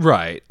that up.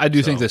 Right. I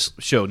do think this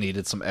show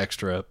needed some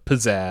extra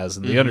pizzazz,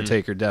 and The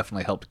Undertaker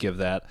definitely helped give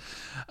that.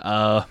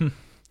 The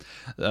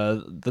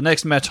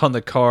next match on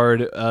the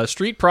card,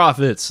 Street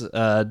Profits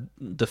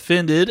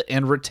defended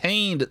and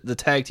retained the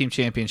tag team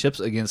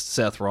championships against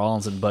Seth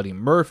Rollins and Buddy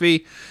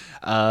Murphy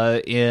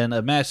in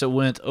a match that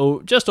went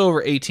just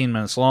over 18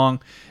 minutes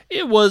long.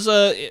 It was,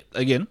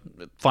 again,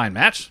 fine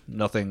match.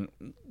 Nothing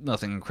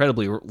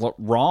incredibly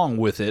wrong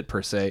with it,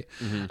 per se.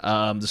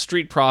 The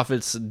Street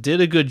Profits did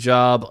a good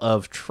job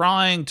of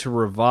trying to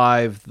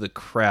revive the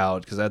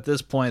crowd, because at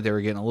this point they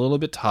were getting a little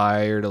bit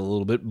tired, a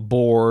little bit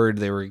bored.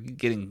 They were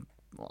getting,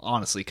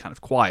 honestly, kind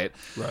of quiet.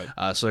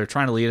 Right. So they're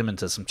trying to lead them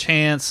into some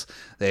chants.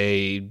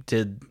 They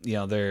did,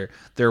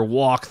 their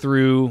walk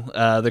through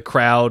the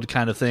crowd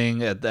kind of thing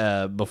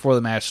before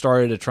the match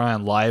started to try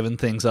and liven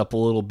things up a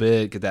little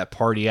bit, get that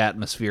party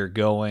atmosphere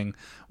going,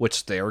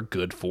 which they are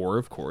good for,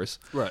 of course.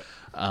 Right.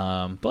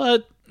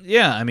 But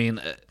yeah, I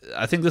mean,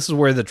 I think this is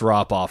where the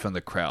drop off in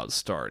the crowd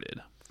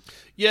started.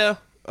 Yeah.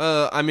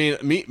 I mean,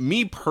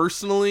 me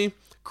personally,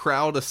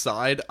 crowd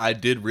aside, I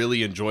did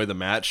really enjoy the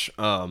match.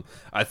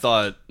 I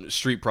thought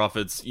Street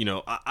Profits,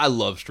 I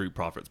love Street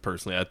Profits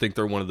personally. I think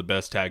they're one of the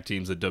best tag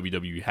teams that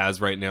WWE has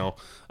right now.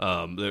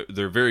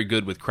 They're very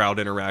good with crowd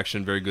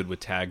interaction, very good with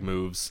tag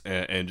moves,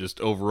 and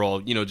just overall,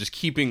 just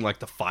keeping like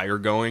the fire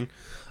going.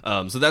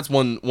 So that's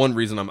one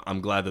reason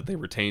I'm glad that they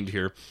retained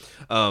here.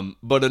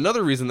 But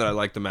another reason that I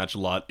like the match a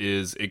lot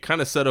is it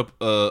kind of set up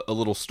a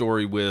little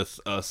story with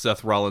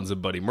Seth Rollins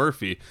and Buddy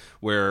Murphy,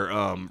 where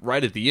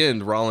right at the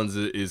end, Rollins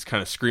is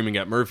kind of screaming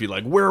at Murphy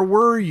like, "Where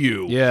were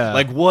you? Yeah,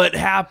 like what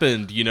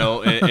happened?"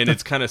 And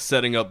it's kind of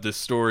setting up this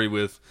story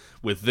with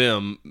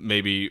them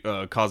maybe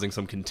causing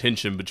some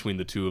contention between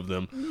the two of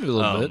them a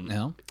little bit.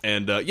 Yeah,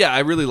 and I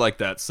really like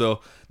that. So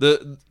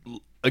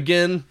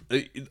Again,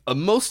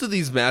 most of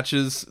these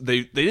matches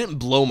they didn't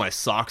blow my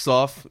socks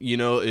off.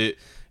 It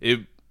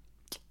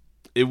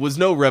was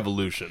no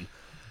revolution,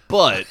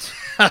 but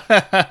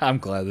I'm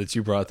glad that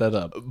you brought that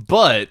up.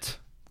 But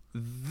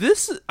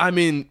this, I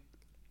mean,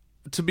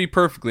 to be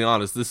perfectly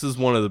honest, this is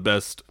one of the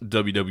best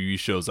WWE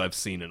shows I've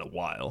seen in a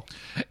while.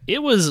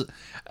 It was,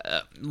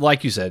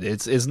 like you said,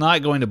 it's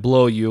not going to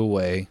blow you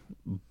away,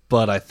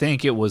 but I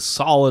think it was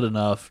solid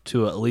enough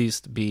to at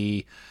least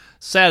be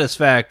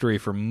satisfactory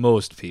for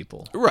most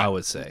people, I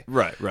would say.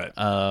 Right.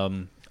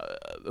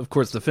 Of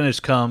course, the finish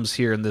comes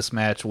here in this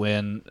match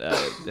when,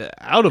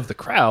 out of the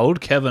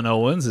crowd, Kevin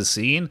Owens is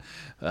seen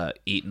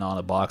eating on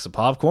a box of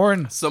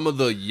popcorn. Some of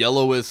the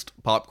yellowest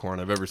popcorn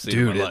I've ever seen in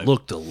Dude, my it life.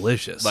 Looked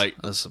delicious. Like,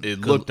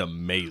 it looked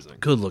amazing.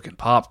 Good-looking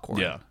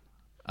popcorn. Yeah.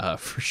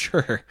 For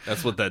sure.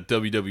 That's what that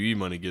WWE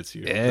money gets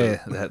you.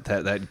 Yeah,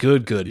 that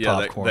good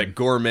popcorn. That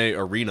gourmet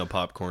arena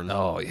popcorn.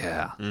 Oh,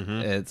 yeah.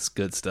 It's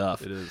good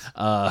stuff. It is.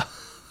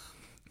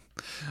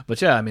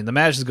 But yeah, I mean, the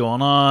match is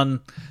going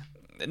on.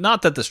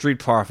 Not that the Street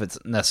Profits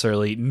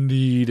necessarily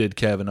needed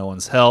Kevin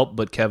Owens' help,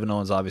 but Kevin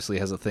Owens obviously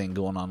has a thing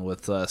going on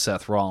with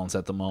Seth Rollins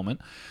at the moment.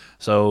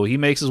 So he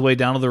makes his way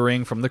down to the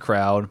ring from the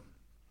crowd,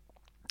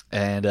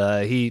 and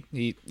he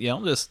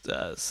just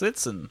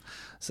sits on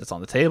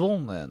the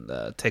table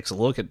and takes a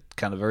look at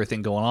kind of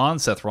everything going on.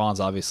 Seth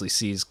Rollins obviously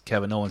sees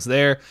Kevin Owens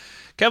there.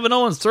 Kevin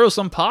Owens throws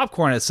some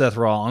popcorn at Seth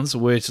Rollins,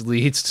 which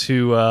leads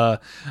to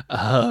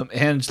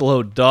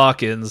Angelo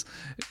Dawkins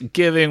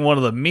giving one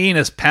of the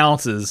meanest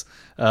pounces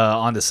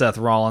onto Seth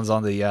Rollins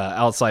on the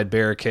outside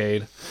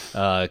barricade.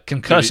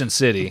 Concussion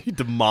City. He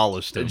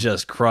demolished him.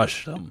 Just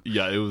crushed him.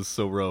 Yeah, it was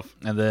so rough.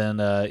 And then,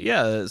 I'll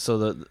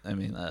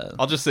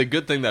just say,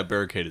 good thing that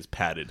barricade is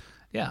padded.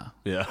 Yeah.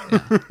 Yeah.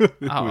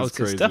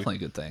 It's definitely a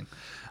good thing.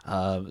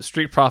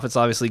 Street Profits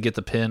obviously get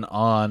the pin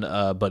on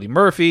Buddy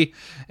Murphy,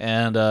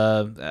 and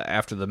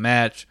after the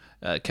match,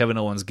 Kevin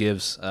Owens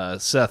gives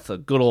Seth a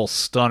good old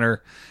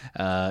stunner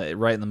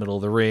right in the middle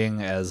of the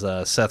ring as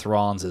Seth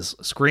Rollins is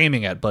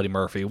screaming at Buddy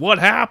Murphy, "What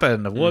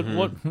happened?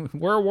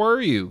 Where were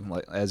you?"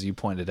 Like, as you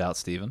pointed out,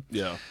 Steven.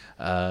 Yeah.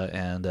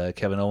 And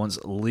Kevin Owens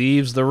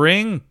leaves the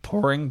ring,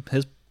 pouring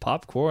his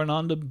popcorn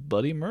onto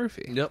Buddy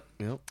Murphy. Yep.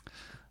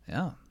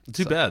 Yeah.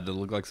 Too bad. That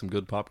looked like some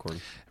good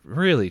popcorn.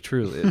 Really,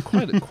 truly,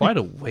 quite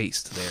a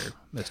waste there,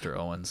 Mr.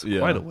 Owens. Yeah.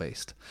 Quite a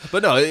waste.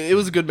 But no, it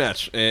was a good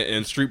match,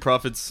 and Street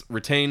Profits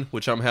retain,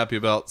 which I'm happy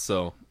about.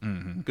 So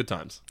good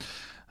times.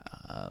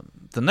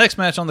 The next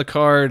match on the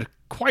card,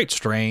 quite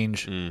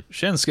strange.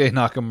 Shinsuke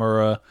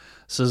Nakamura,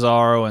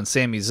 Cesaro, and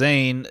Sami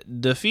Zayn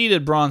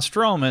defeated Braun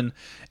Strowman,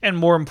 and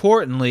more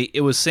importantly,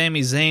 it was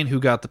Sami Zayn who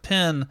got the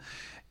pin.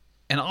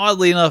 And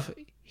oddly enough,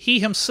 he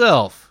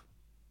himself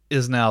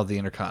is now the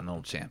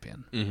Intercontinental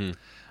Champion.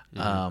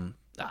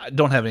 I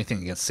don't have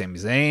anything against Sami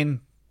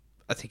Zayn.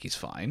 I think he's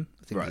fine.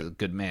 I think he's a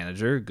good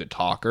manager, good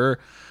talker.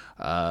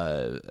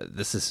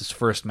 This is his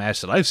first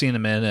match that I've seen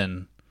him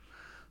in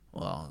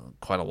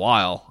quite a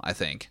while, I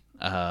think.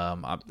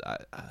 I'll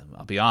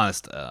be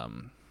honest,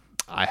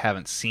 I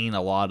haven't seen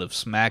a lot of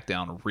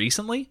SmackDown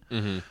recently.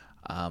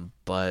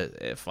 But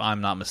if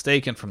I'm not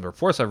mistaken, from the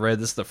reports I've read,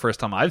 this is the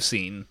first time I've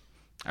seen,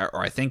 or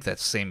I think that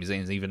Sami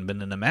Zayn's even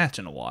been in a match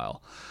in a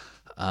while.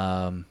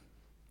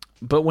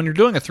 But when you're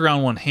doing a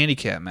 3-on-1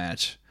 handicap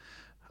match,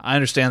 I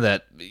understand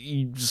that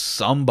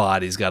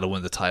somebody's got to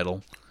win the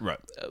title. Right.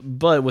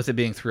 But with it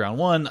being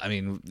 3-on-1, I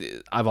mean,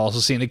 I've also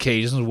seen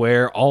occasions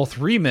where all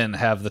three men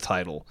have the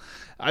title.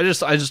 I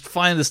just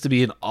find this to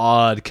be an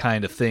odd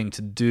kind of thing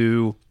to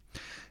do,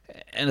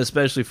 and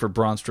especially for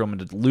Braun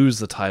Strowman to lose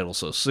the title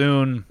so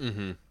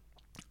soon.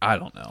 I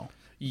don't know.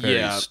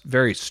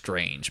 Very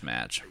strange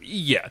match.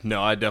 Yeah,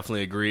 no, I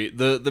definitely agree.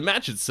 The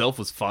match itself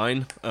was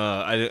fine.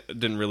 I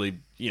didn't really,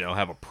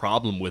 have a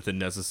problem with it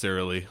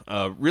necessarily.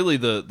 Really,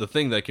 the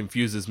thing that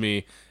confuses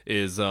me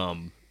is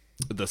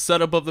the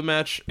setup of the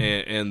match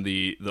and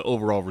the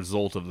overall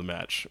result of the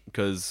match,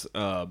 because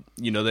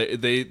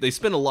they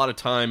spend a lot of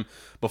time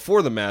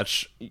before the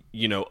match,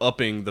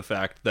 upping the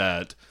fact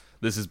that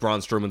this is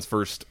Braun Strowman's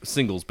first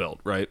singles belt,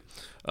 right?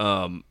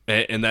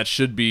 And that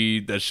should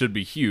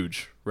be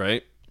huge,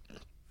 right?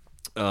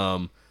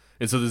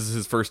 And so this is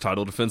his first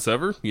title defense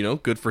ever.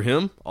 Good for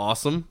him.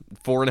 Awesome.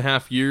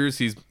 4.5 years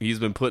he's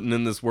been putting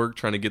in this work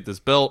trying to get this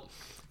belt.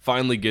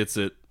 Finally gets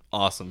it.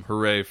 Awesome.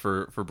 Hooray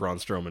for Braun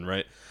Strowman,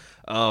 right?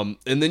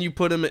 And then you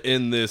put him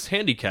in this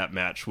handicap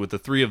match with the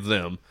three of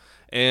them.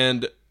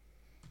 And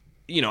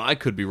I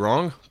could be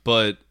wrong,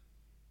 but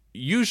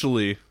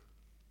usually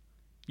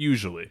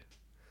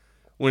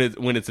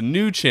when it's a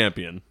new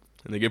champion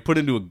and they get put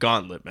into a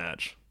gauntlet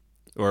match,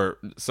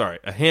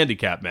 a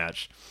handicap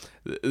match,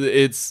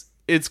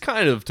 it's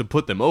kind of to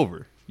put them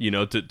over,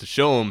 to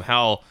show them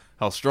how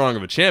strong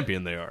of a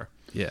champion they are.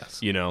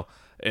 Yes.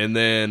 And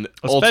then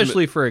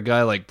especially for a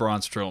guy like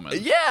Braun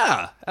Strowman.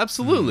 Yeah,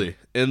 absolutely.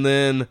 And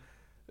then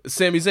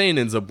Sami Zayn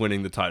ends up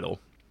winning the title.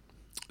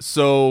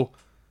 So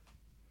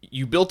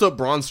you built up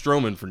Braun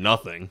Strowman for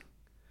nothing.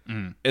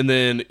 And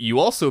then you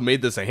also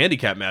made this a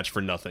handicap match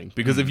for nothing.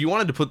 Because if you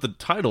wanted to put the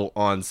title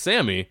on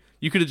Sami,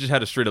 you could have just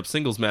had a straight up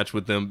singles match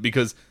with them,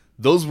 because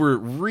those were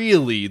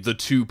really the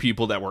two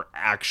people that were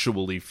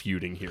actually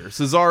feuding here.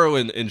 Cesaro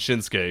and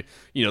Shinsuke,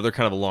 they're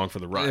kind of along for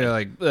the ride.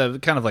 Yeah,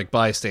 kind of like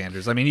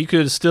bystanders. I mean, you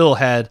could have still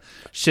had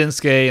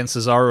Shinsuke and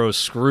Cesaro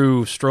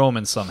screw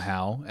Strowman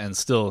somehow and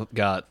still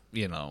got,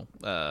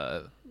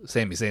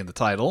 Sami Zayn the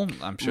title.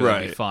 I'm sure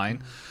that'd be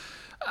fine.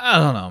 I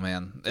don't know,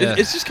 man.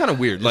 It's just kind of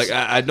weird. Like,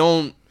 I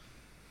don't...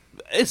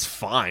 It's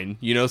fine.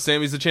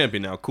 Sammy's the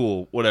champion now.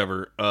 Cool.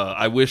 Whatever.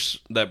 I wish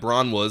that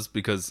Braun was,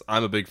 because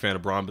I'm a big fan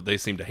of Braun, but they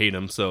seem to hate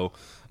him. So,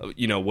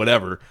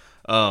 whatever.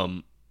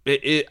 My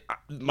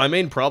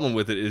main problem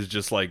with it is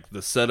just like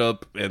the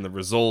setup and the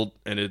result,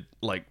 and it,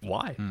 like,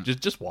 why?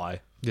 Just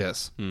why?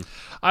 Yes.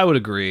 I would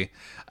agree.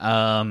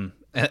 And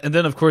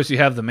then, of course, you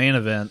have the main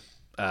event.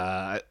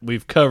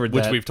 We've covered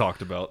Which that. we've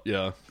talked about.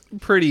 Yeah.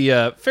 Pretty,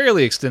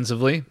 fairly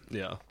extensively.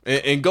 Yeah.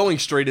 And going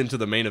straight into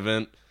the main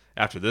event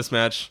after this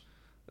match...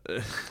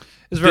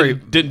 It's very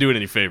didn't do it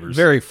any favors.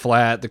 Very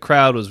flat. The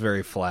crowd was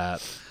very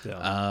flat,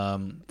 Yeah.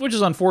 Which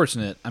is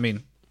unfortunate. I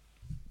mean,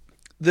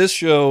 this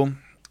show,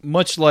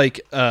 much like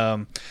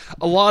a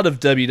lot of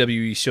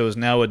WWE shows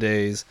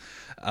nowadays,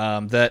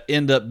 that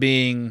end up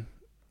being,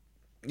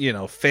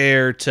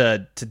 fair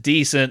to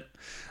decent.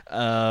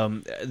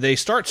 They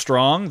start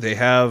strong. They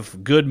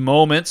have good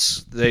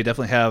moments. They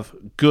definitely have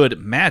good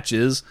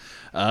matches.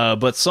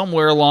 But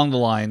somewhere along the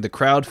line, the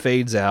crowd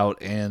fades out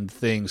and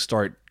things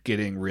start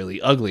getting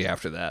really ugly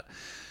after that.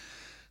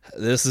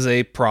 This is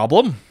a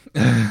problem.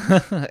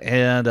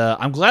 And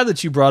I'm glad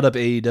that you brought up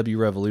AEW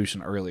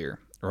Revolution earlier,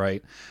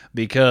 right?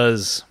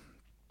 Because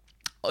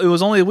it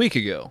was only a week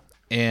ago.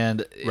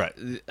 And right.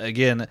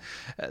 Again,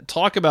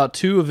 talk about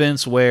two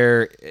events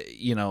where,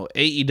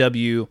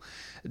 AEW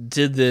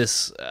did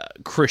this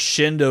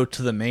crescendo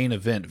to the main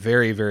event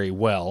very, very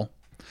well,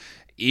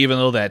 even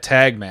though that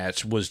tag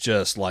match was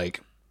just like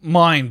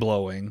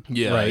mind-blowing.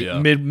 Yeah, right? yeah.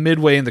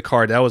 Midway in the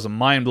card, that was a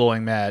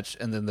mind-blowing match,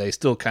 and then they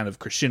still kind of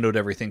crescendoed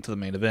everything to the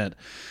main event.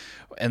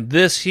 And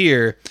this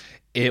here,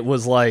 it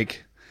was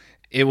like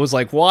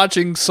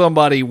watching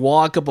somebody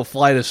walk up a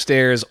flight of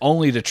stairs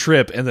only to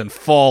trip and then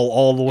fall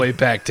all the way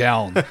back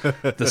down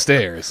the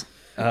stairs.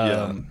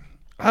 I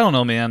don't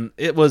know, man.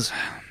 It was...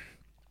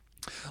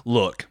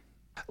 Look,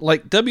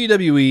 like,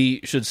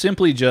 WWE should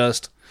simply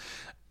just...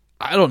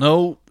 I don't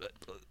know...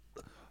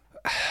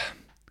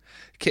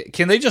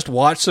 Can they just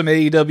watch some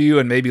AEW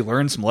and maybe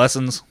learn some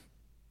lessons?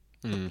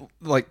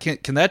 Like,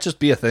 can that just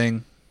be a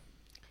thing?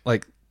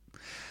 Like,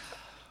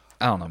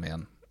 I don't know,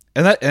 man.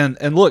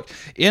 And look,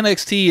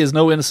 NXT is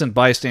no innocent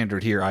bystander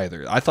here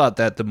either. I thought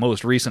that the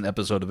most recent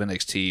episode of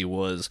NXT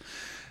was,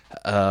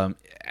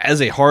 as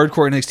a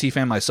hardcore NXT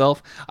fan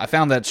myself, I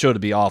found that show to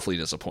be awfully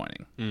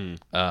disappointing.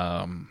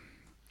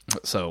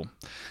 So,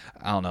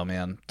 I don't know,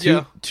 man.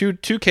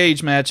 Two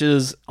cage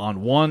matches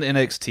on one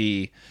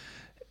NXT,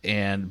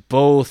 and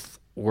both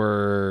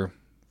were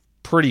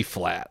pretty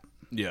flat.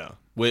 Yeah,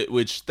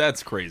 which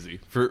that's crazy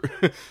for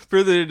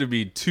there to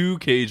be two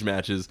cage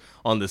matches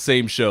on the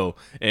same show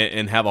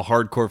and have a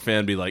hardcore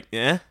fan be like,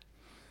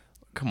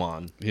 come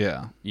on,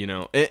 Yeah,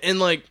 and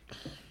like,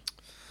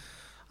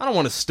 I don't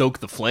want to stoke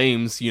the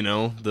flames,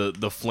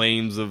 the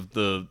flames of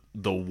the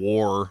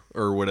war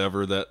or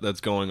whatever that's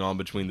going on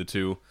between the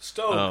two.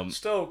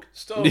 Stoke.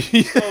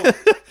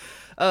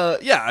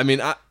 Yeah, I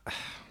mean,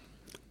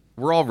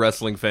 we're all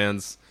wrestling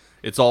fans.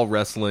 It's all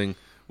wrestling.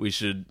 We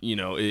should,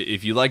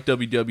 if you like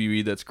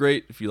WWE, that's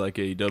great. If you like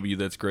AEW,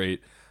 that's great.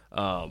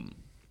 I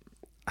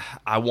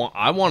want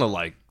to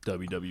like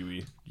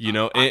WWE,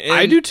 and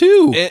I do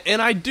too. And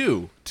I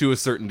do to a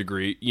certain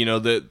degree.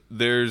 That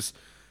there's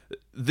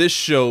this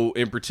show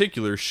in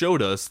particular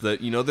showed us that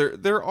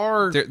there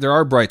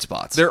are bright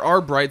spots. There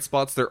are bright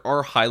spots. There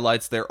are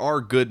highlights. There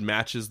are good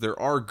matches. There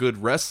are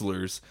good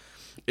wrestlers.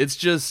 It's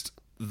just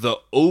the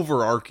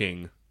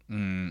overarching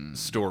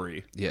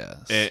story.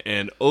 Yes.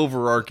 And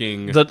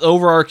overarching... The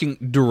overarching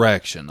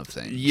direction of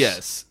things.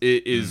 Yes.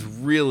 It is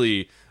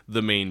really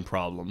the main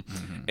problem.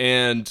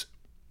 And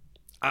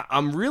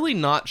I'm really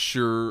not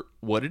sure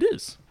what it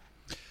is.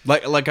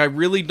 Like I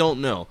really don't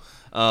know.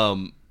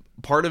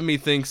 Part of me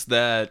thinks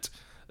that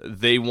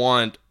they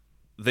want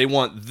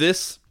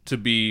this to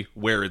be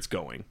where it's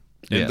going.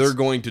 And they're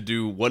going to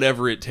do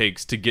whatever it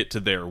takes to get to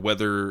there,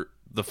 whether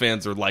the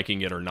fans are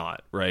liking it or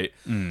not, right?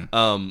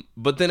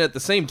 But then at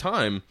the same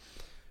time,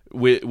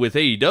 with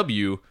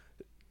AEW,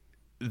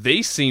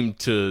 they seem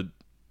to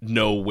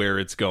know where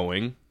it's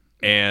going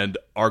and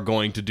are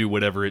going to do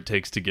whatever it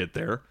takes to get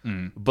there.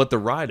 But the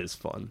ride is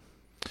fun.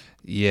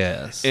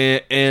 Yes.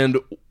 And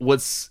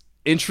what's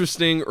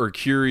interesting or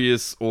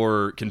curious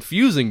or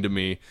confusing to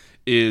me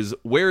is,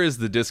 where is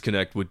the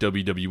disconnect with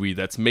WWE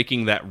that's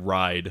making that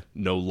ride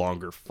no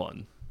longer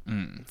fun?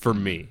 For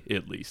me,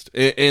 at least.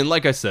 And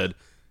like I said,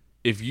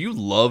 if you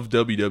love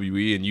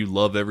WWE and you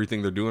love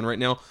everything they're doing right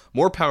now,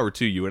 more power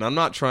to you. And I'm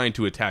not trying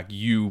to attack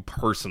you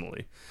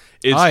personally.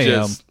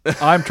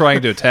 I'm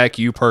trying to attack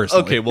you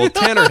personally. Okay, well,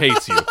 Tanner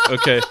hates you.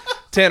 Okay,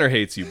 Tanner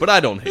hates you, but I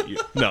don't hate you.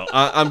 No,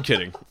 I'm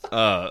kidding.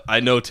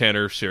 I know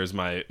Tanner shares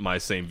my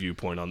same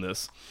viewpoint on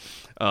this.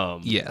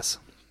 Yes.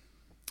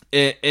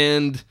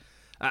 And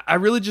I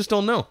really just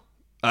don't know.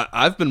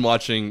 I've been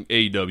watching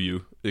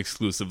AEW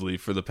exclusively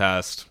for the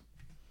past,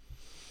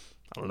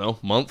 I don't know,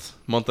 month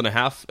and a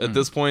half at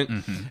this point.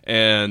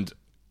 And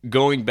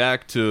going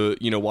back to,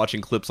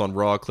 watching clips on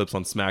Raw, clips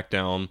on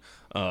SmackDown,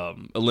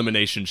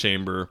 Elimination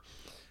Chamber,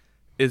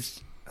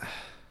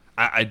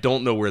 I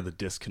don't know where the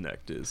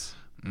disconnect is.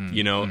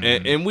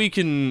 And we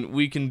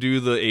can do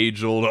the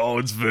age old, oh,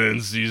 it's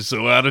Vince, he's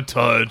so out of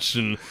touch,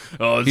 and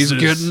He's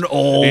getting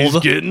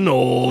old.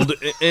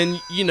 and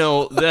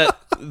that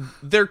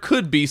there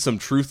could be some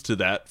truth to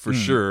that for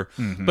sure,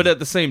 but at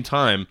the same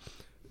time,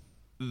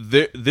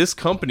 this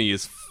company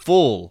is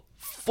full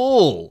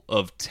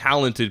of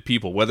talented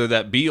people, whether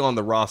that be on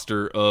the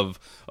roster of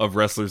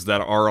wrestlers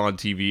that are on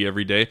TV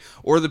every day,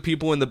 or the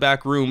people in the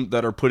back room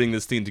that are putting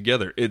this team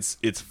together. It's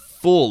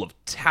full of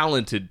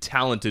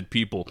talented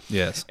people.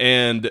 Yes.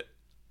 And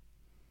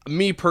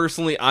me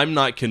personally, I'm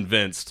not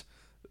convinced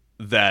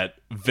that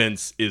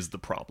Vince is the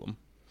problem.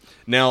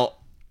 Now,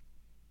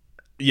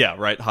 yeah,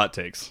 right, hot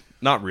takes.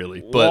 Not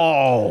really, but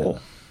Whoa.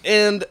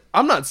 and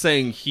I'm not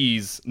saying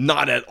he's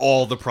not at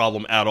all the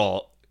problem at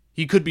all.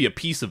 He could be a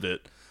piece of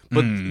it.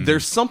 But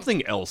there's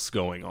something else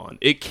going on.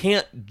 It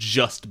can't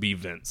just be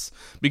Vince.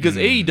 Because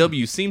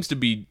AEW seems to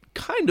be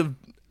kind of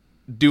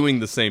doing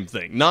the same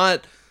thing.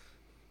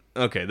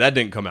 Okay, that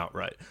didn't come out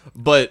right.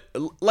 But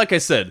like I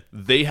said,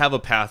 they have a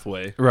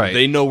pathway. Right.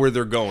 They know where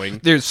they're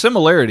going. There's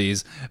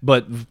similarities,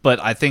 but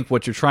I think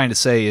what you're trying to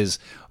say is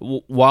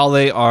while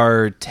they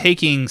are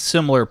taking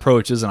similar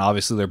approaches, and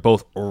obviously they're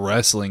both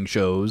wrestling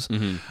shows,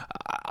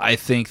 I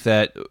think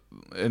that,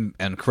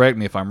 and correct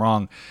me if I'm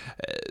wrong,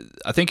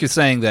 I think you're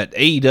saying that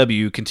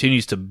AEW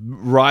continues to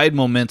ride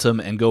momentum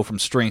and go from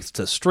strength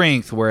to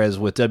strength, whereas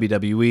with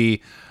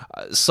WWE,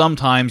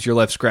 sometimes you're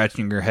left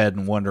scratching your head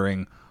and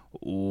wondering,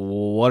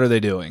 what are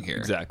they doing here?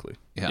 Exactly.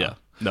 Yeah.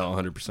 No,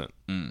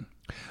 100%.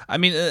 I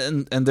mean,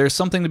 and there's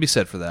something to be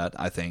said for that,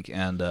 I think.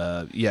 And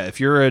if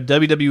you're a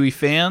WWE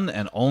fan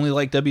and only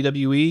like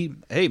WWE,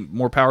 hey,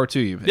 more power to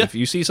you. Yeah. If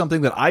you see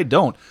something that I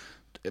don't,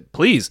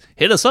 please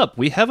hit us up.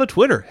 We have a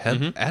Twitter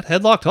at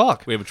Headlock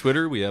Talk. We have a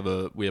Twitter. We have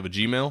a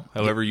Gmail.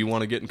 However you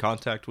want to get in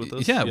contact with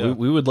us. Yeah,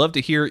 we would love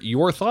to hear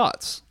your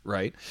thoughts,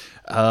 right?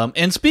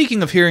 And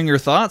speaking of hearing your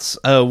thoughts,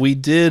 we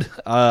did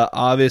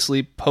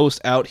obviously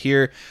post out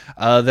here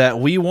that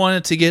we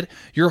wanted to get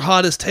your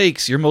hottest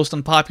takes, your most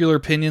unpopular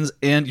opinions,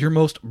 and your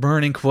most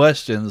burning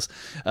questions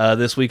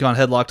this week on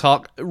Headlock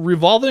Talk,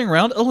 revolving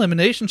around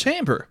Elimination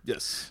Chamber.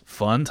 Yes.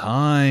 Fun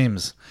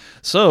times.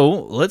 So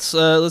let's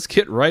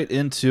get right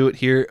into it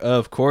here.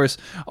 Of course,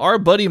 our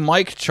buddy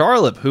Mike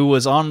Charlip, who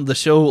was on the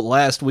show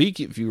last week.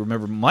 If you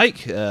remember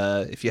Mike,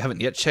 if you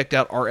haven't yet checked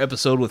out our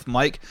episode with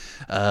Mike,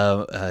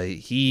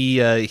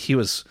 he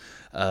was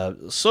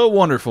so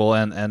wonderful,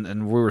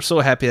 and we were so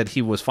happy that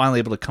he was finally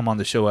able to come on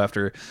the show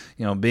after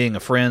being a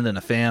friend and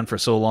a fan for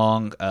so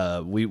long.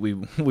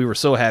 We were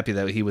so happy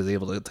that he was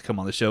able to come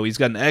on the show. He's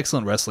got an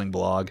excellent wrestling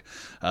blog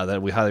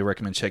that we highly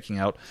recommend checking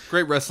out.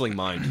 Great wrestling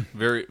mind.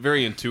 Very,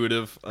 very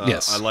intuitive.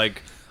 Yes. I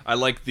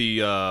like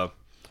the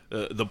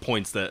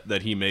points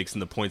that he makes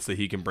and the points that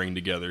he can bring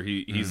together.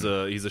 He's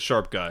a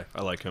sharp guy.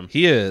 I like him.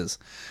 He is.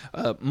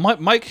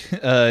 Mike,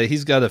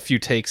 he's got a few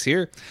takes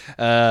here.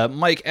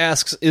 Mike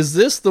asks, is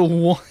this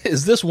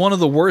one of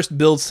the worst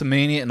builds to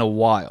Mania in a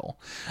while?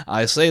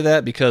 I say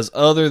that because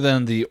other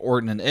than the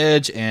Orton and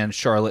Edge and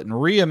Charlotte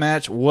and Rhea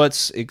match,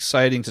 what's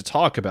exciting to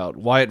talk about?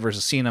 Wyatt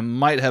versus Cena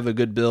might have a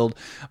good build,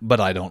 but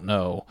I don't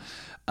know.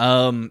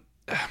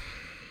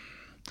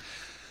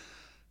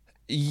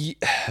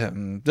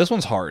 This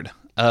one's hard.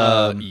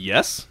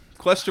 Yes?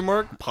 Question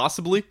mark?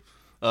 Possibly.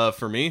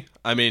 For me,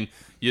 I mean,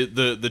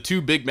 the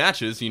two big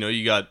matches.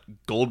 You got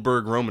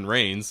Goldberg, Roman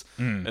Reigns,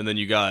 and then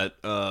you got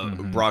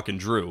Brock and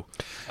Drew.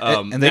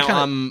 And they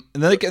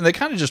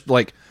kind of just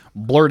like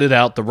blurted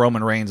out the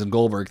Roman Reigns and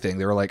Goldberg thing.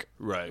 They were like,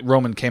 right.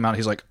 Roman came out, and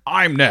he's like,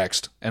 I'm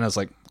next, and I was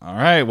like, all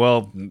right,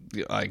 well,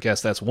 I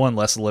guess that's one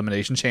less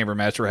Elimination Chamber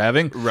match we're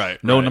having.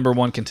 Right. No number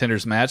one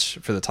contenders match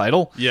for the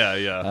title.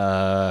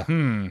 Yeah.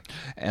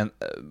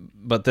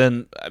 But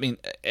then, I mean,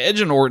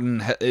 Edge and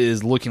Orton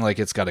is looking like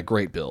it's got a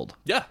great build.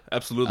 Yeah,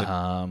 absolutely.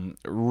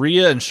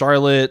 Rhea and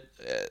Charlotte,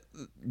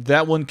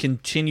 that one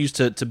continues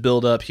to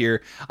build up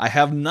here. I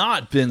have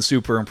not been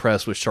super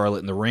impressed with Charlotte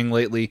in the ring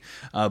lately,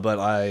 but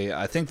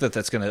I think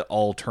that's going to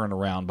all turn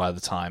around by the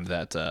time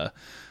that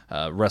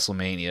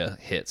WrestleMania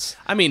hits.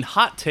 I mean,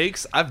 hot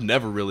takes. I've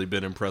never really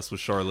been impressed with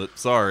Charlotte.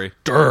 Sorry.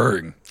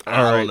 Dang.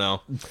 I don't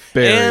know.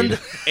 Buried.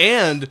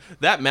 And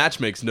that match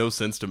makes no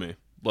sense to me.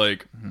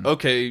 Like,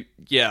 okay,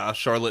 yeah,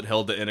 Charlotte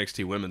held the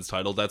NXT Women's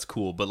title. That's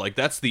cool. But, like,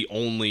 that's the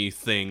only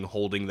thing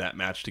holding that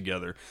match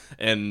together.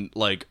 And,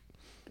 like,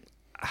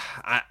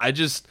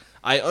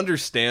 I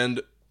understand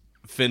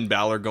Finn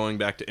Balor going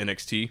back to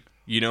NXT,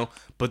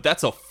 but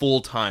that's a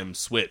full-time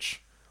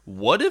switch.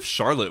 What if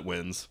Charlotte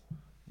wins?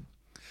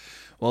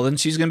 Well, then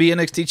she's going to be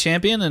NXT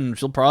champion, and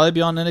she'll probably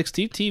be on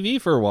NXT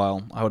TV for a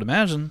while, I would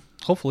imagine.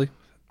 Hopefully.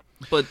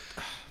 But,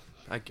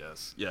 I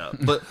guess, yeah.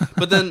 But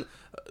then...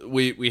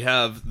 we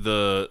have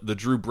the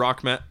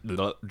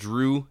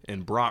Drew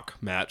and Brock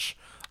match.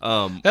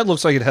 That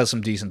looks like it has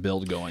some decent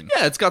build going.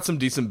 Yeah, it's got some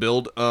decent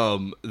build.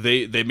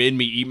 They made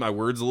me eat my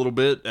words a little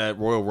bit at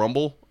Royal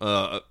Rumble.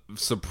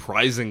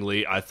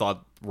 Surprisingly, I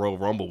thought Royal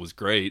Rumble was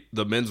great.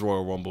 The men's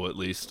Royal Rumble, at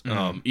least.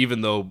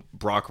 Even though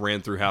Brock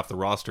ran through half the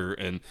roster,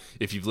 and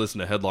if you've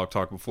listened to Headlock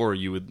Talk before,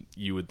 you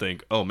would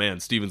think, oh man,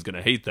 Steven's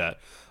gonna hate that.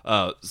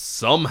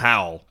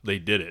 Somehow they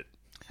did it.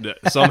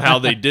 Somehow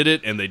they did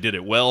it, and they did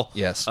it well.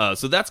 Yes.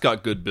 So that's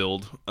got good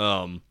build.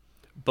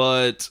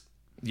 But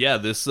yeah,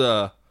 this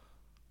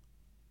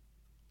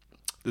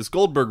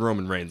Goldberg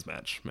Roman Reigns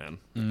match, man.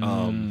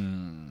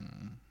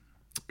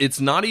 It's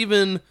not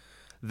even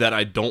that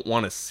I don't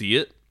want to see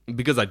it,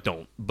 because I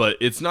don't, but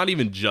it's not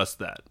even just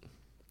that.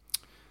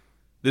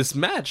 This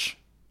match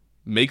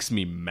makes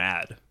me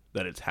mad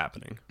that it's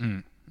happening.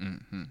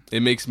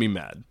 It makes me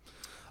mad.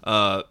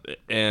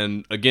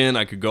 And again,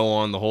 I could go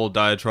on the whole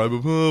diatribe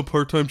of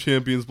part-time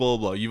champions, blah,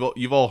 blah, blah.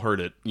 You've all heard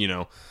it, you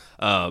know.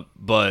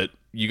 But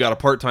you got a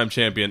part-time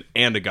champion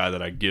and a guy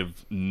that I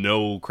give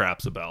no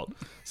craps about.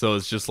 So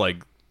it's just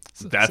like,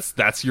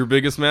 that's your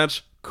biggest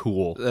match?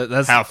 Cool.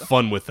 Have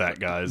fun with that,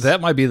 guys.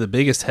 That might be the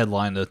biggest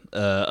headline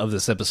of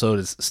this episode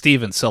is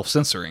Steven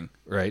self-censoring,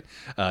 right?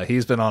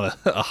 He's been on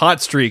a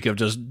hot streak of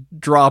just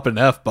dropping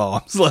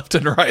F-bombs left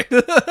and right.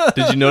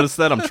 Did you notice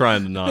that? I'm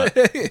trying to not.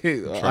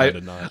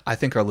 I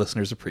think our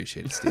listeners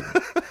appreciate it, Steven.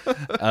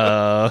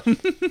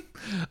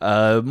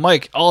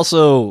 Mike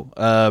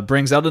also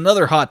brings out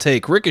another hot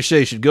take.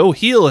 Ricochet should go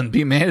heel and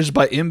be managed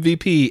by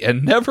MVP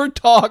and never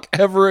talk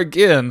ever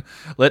again.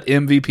 Let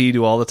MVP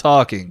do all the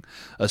talking,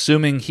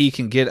 assuming he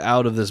can get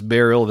out of this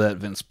burial that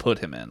Vince put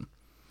him in.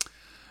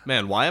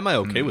 Man, why am I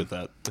okay with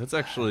that? That's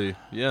actually,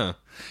 yeah.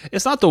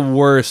 It's not the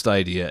worst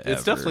idea ever.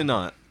 It's definitely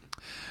not.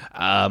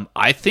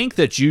 I think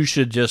that you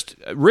should just...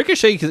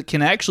 Ricochet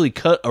can actually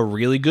cut a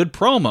really good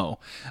promo.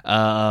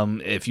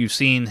 If you've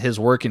seen his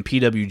work in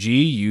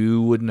PWG,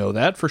 you would know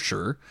that for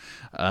sure.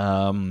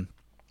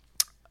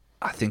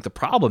 I think the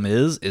problem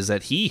is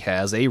that he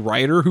has a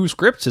writer who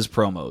scripts his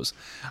promos.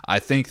 I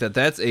think that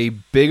that's a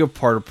bigger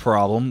part of the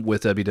problem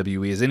with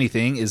WWE as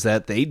anything, is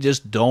that they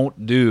just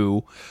don't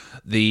do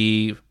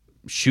the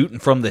shooting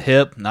from the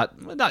hip,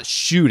 not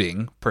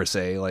shooting per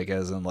se, like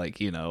as in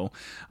like, you know,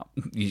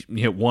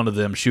 one of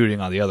them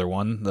shooting on the other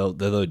one.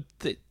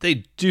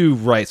 They do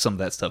write some of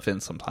that stuff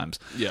in sometimes.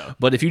 Yeah.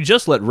 But if you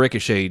just let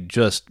Ricochet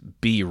just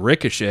be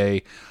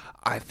Ricochet,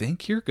 I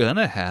think you're going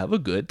to have a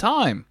good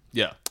time.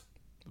 Yeah.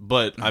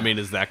 But, I mean,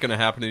 is that going to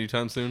happen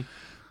anytime soon?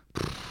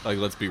 Like,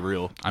 let's be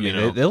real. I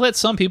mean, they let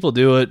some people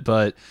do it,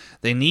 but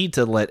they need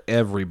to let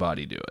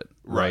everybody do it.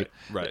 Right.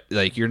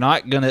 Like, you're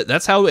not going to...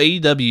 That's how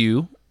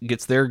AEW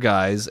gets their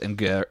guys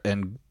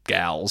and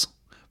gals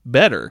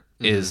better,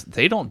 is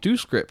they don't do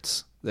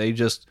scripts. They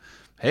just,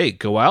 hey,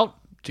 go out,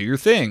 do your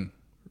thing.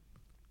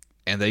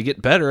 And they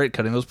get better at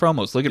cutting those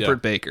promos. Look at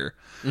Britt Baker.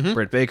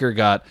 Britt Baker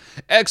got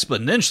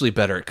exponentially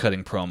better at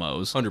cutting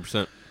promos.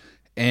 100%.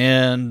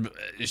 And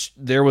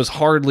there was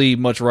hardly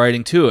much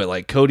writing to it.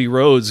 Like Cody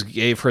Rhodes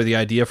gave her the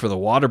idea for the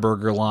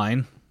Whataburger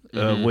line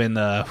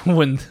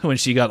when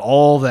she got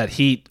all that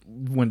heat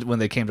when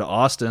they came to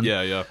Austin.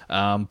 Yeah.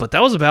 But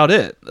that was about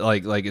it.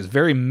 Like it's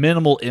very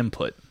minimal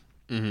input.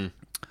 So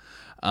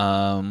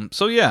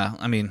yeah,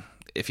 I mean,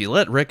 if you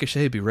let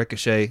Ricochet be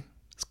Ricochet,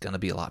 it's gonna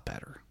be a lot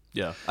better.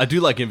 Yeah, I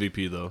do like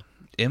MVP though.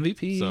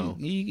 MVP, So.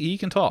 he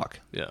can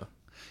talk. Yeah.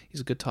 He's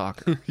a good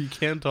talker. He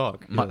can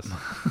talk. Yes.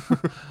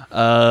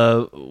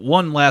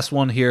 One last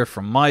one here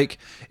from Mike.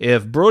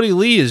 If Brody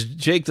Lee is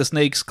Jake the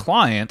Snake's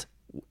client,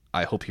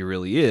 I hope he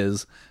really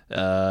is,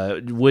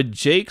 would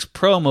Jake's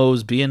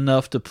promos be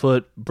enough to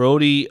put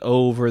Brody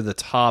over the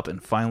top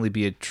and finally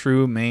be a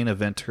true main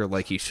eventer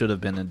like he should have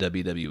been in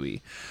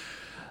WWE?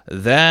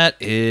 That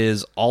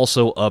is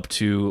also up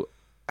to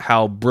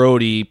how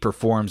Brody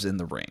performs in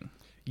the ring.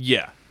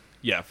 Yeah,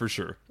 for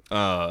sure.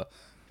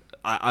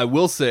 I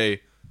will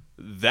say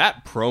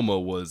that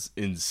promo was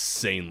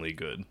insanely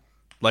good.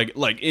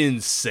 Like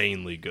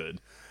insanely good.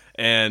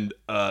 And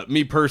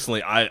me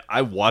personally,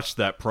 I watched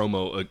that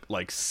promo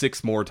like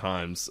 6 more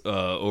times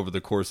over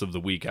the course of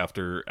the week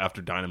after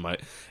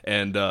Dynamite.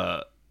 And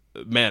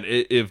man,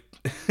 if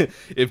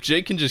if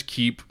Jake can just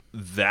keep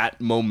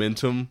that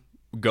momentum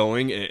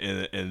going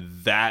and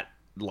that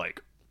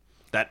like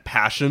that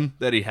passion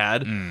that he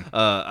had,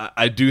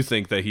 I do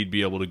think that he'd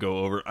be able to go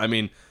over. I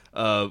mean,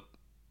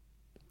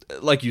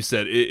 like you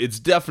said, it's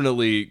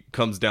definitely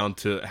comes down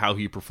to how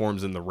he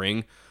performs in the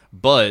ring,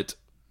 but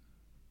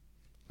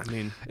I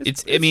mean,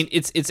 it's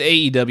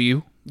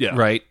AEW, yeah,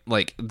 right?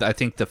 Like I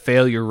think the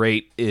failure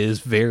rate is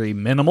very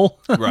minimal,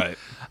 right?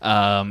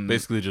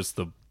 Basically, just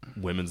the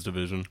women's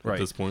division at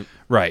this point,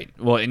 right?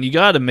 Well, and you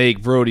got to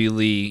make Brody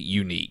Lee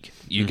unique.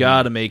 You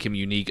got to make him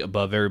unique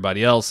above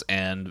everybody else,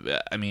 and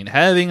I mean,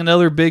 having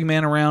another big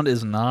man around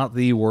is not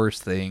the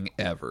worst thing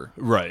ever,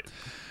 right?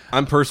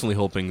 I'm personally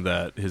hoping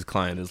that his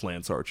client is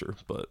Lance Archer,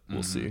 but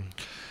we'll see.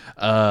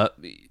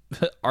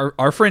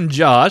 our friend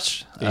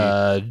Josh,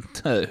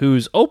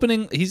 who's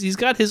opening, he's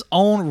got his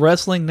own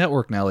wrestling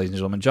network now, ladies and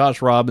gentlemen.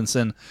 Josh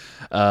Robinson,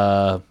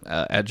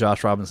 at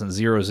Josh Robinson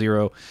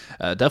 00.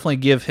 Definitely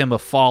give him a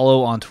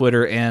follow on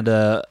Twitter, and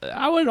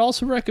I would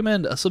also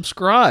recommend a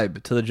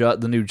subscribe to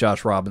the new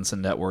Josh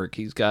Robinson network.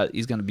 He's going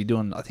to be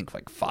doing, I think,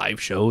 like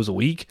 5 shows a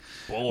week,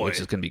 which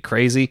is going to be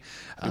crazy.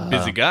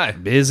 Busy guy.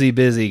 Busy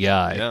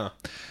guy.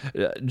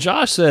 Yeah.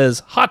 Josh says,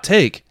 hot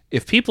take.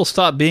 If people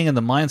stop being in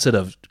the mindset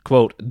of,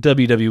 quote,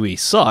 WWE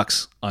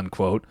sucks,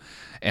 unquote,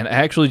 and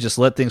actually just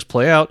let things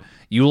play out,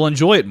 you will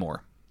enjoy it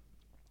more.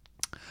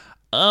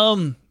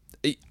 I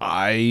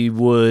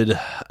would,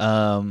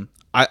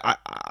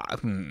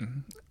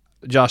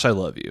 Josh, I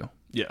love you.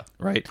 Yeah.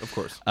 Right? Of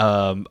course.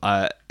 And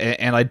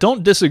I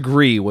don't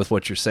disagree with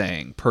what you're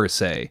saying, per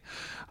se.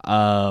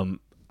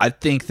 I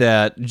think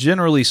that,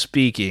 generally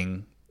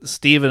speaking,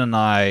 Steven and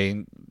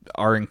I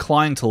are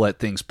inclined to let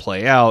things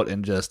play out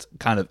and just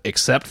kind of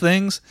accept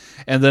things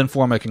and then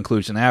form a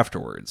conclusion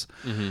afterwards.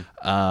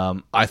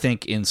 I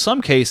think in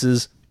some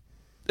cases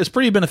it's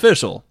pretty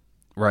beneficial,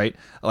 right?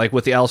 Like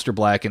with the Aleister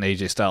Black and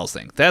AJ Styles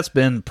thing. That's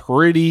been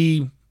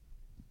pretty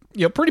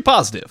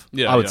positive,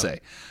 I would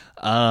say.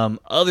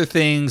 Other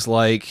things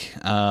like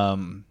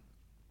the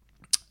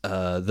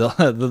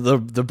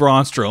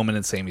Braun Strowman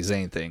and Sami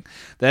Zayn thing,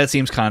 that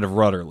seems kind of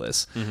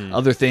rudderless.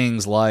 Other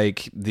things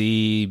like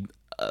the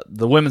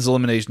Women's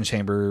Elimination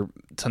Chamber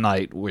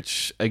tonight,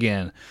 which,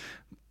 again,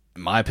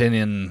 in my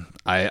opinion,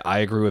 I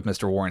agree with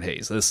Mr. Warren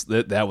Hayes.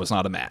 That was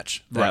not a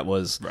match. That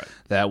was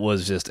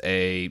just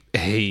a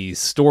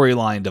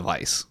storyline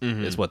device,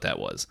 is what that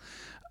was.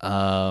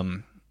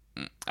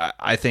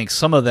 I think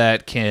some of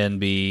that can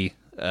be,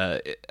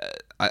 I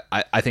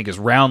think, is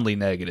roundly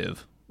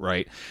negative,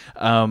 right?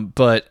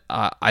 But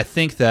I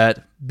think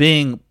that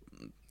being,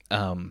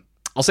 I'll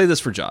say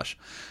this for Josh.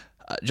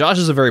 Josh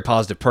is a very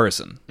positive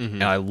person,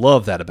 and I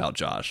love that about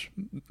Josh,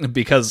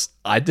 because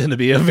I tend to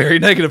be a very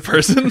negative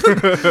person.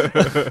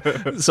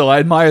 So I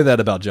admire that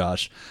about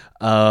Josh.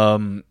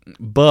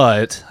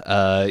 But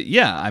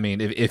I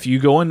mean, if you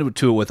go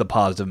into it with a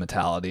positive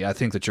mentality, I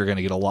think that you're going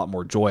to get a lot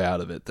more joy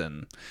out of it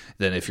than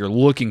if you're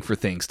looking for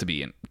things to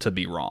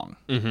be wrong.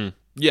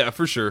 Yeah,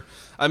 for sure.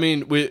 I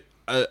mean,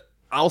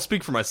 I'll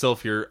speak for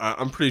myself here.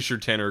 I'm pretty sure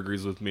Tanner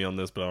agrees with me on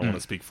this, but I don't want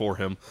to speak for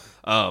him.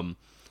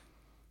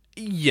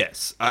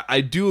 Yes,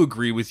 I do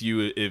agree with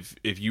you. If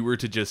you were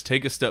to just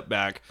take a step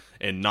back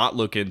and not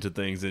look into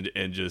things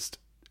and just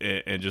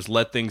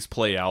let things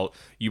play out,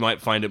 you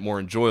might find it more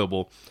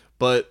enjoyable.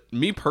 But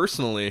me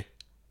personally,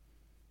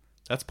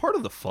 that's part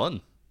of the fun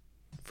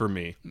for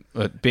me.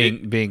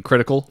 Being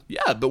critical.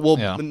 Yeah,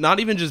 but not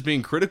even just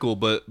being critical,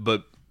 but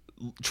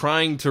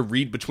trying to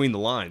read between the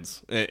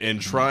lines and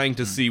trying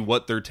to see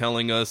what they're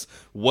telling us,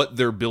 what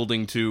they're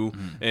building to,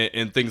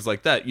 and things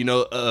like that. You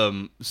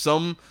know,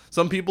 some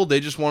people,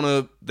 they want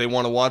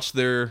to watch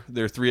their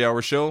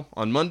 3-hour show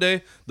on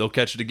Monday. They'll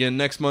catch it again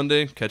next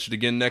Monday,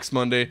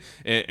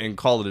 and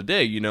call it a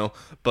day. You know,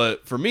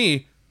 but for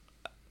me,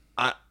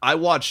 I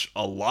watch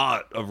a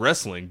lot of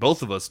wrestling.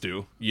 Both of us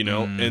do. You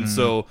know, and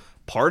so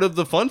part of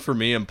the fun for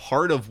me, and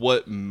part of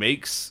what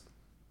makes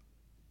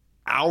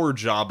our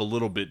job a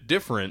little bit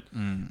different,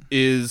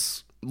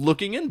 is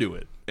looking into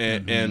it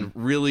and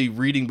really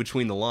reading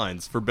between the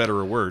lines, for better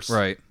or worse.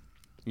 Right.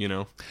 You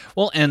know.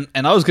 Well, and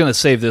I was going to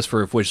save this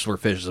for if wishes were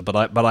fishes, but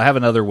I have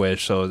another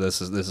wish, so this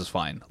is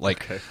fine.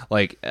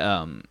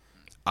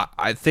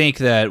 I think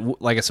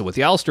that, like I said, with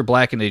the Aleister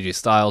Black and AJ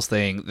Styles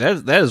thing,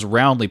 that is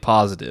roundly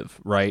positive,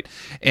 right?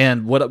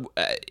 And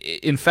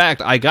in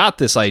fact, I got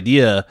this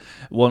idea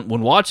when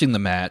watching the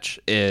match,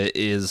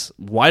 is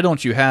why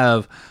don't you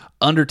have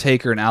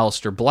Undertaker and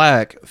Aleister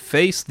Black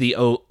face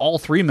all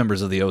 3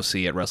 members of the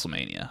OC at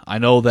WrestleMania? I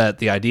know that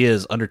the idea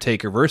is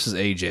Undertaker versus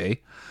AJ,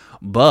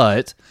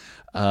 but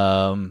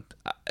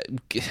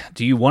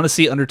do you want to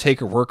see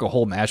Undertaker work a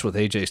whole match with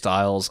AJ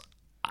Styles?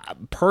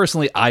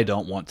 Personally, I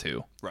don't want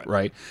to.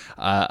 Right?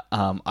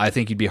 I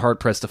think you'd be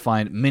hard-pressed to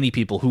find many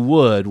people who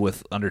would,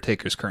 with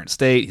Undertaker's current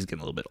state. He's getting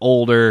a little bit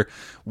older.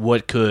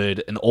 What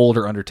could an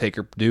older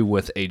Undertaker do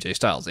with AJ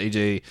Styles?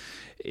 AJ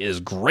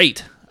is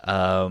great.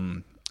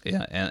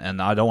 Yeah,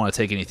 and I don't want to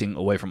take anything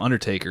away from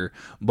Undertaker,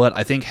 but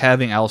I think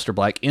having Aleister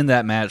Black in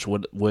that match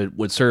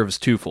would serve as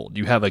twofold.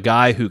 You have a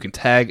guy who can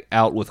tag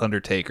out with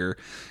Undertaker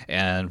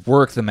and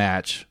work the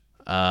match,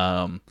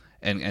 and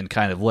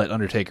kind of let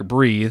Undertaker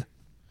breathe.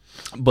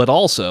 But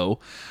also,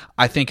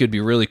 I think it'd be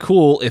really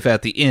cool if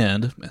at the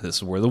end, this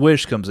is where the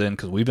wish comes in,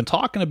 because we've been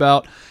talking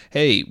about,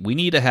 hey, we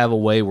need to have a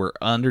way where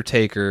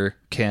Undertaker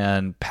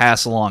can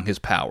pass along his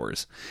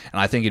powers.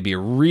 And I think it'd be a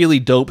really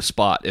dope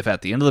spot if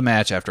at the end of the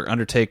match, after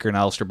Undertaker and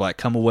Aleister Black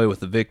come away with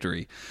the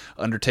victory,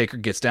 Undertaker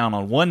gets down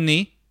on one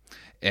knee,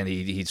 and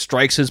he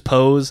strikes his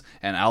pose,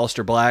 and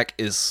Aleister Black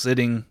is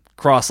sitting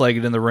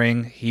cross-legged in the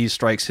ring. He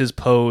strikes his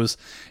pose,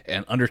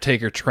 and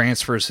Undertaker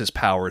transfers his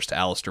powers to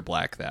Aleister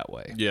Black that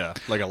way. Yeah,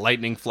 like a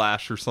lightning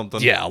flash or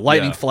something. Yeah,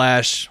 lightning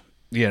flash.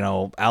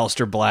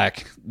 Aleister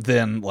Black,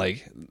 then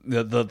like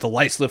the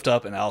lights lift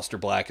up and Aleister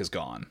Black is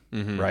gone,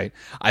 right?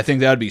 I think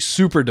that would be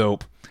super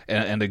dope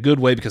and a good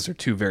way because they're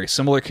two very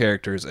similar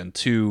characters, and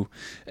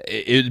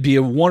it'd be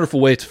a wonderful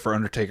way for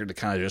Undertaker to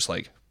kind of just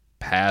like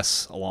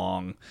pass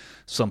along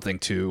something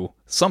to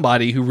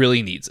somebody who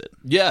really needs it.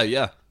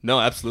 Yeah. No,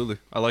 absolutely.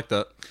 I like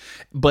that.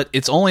 But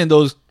it's only in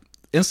those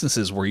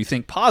instances where you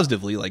think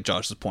positively, like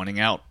Josh is pointing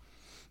out,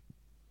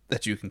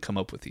 that you can come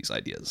up with these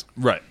ideas.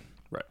 Right.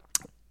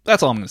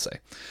 That's all I'm going to say.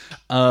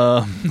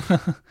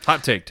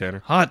 Hot take,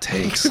 Tanner. Hot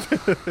takes.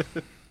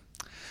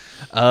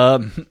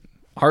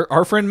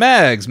 Our friend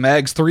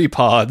Mags 3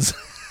 Pods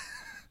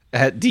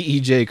at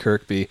DEJ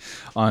Kirkby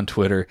on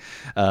Twitter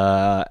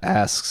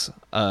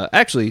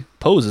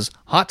poses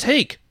hot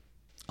take.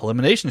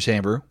 Elimination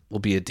Chamber will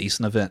be a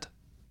decent event.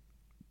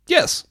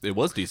 Yes, It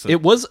was decent.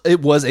 it was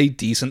a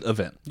decent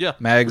event. Yeah,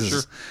 Mags for sure.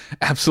 is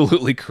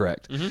absolutely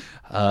correct. There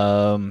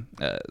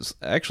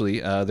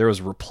was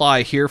a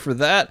reply here for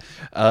that.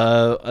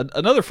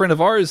 Another friend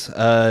of ours,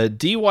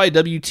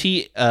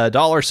 DYWT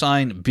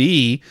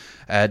 $B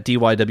at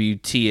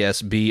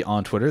DYWTSB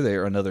on Twitter. They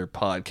are another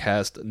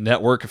podcast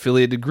network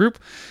affiliated group.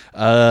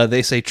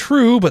 They say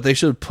true, but they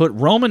should put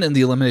Roman in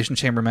the Elimination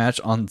Chamber match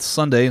on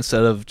Sunday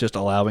instead of just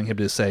allowing him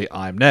to say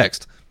I'm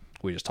next.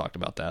 We just talked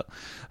about that.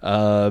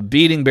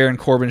 Beating Baron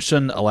Corbin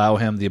shouldn't allow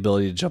him the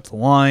ability to jump the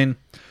line.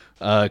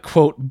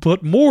 Quote,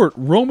 but Mort,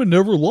 Roman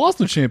never lost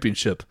the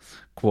championship.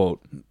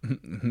 Quote,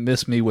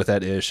 miss me with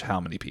that ish.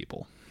 How many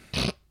people?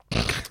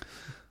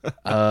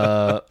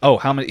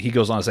 How many? He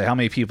goes on to say, how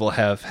many people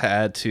have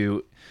had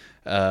to,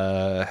 in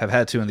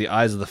the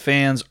eyes of the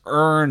fans,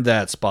 earn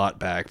that spot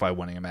back by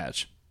winning a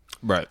match?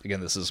 Right.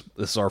 Again, this is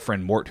our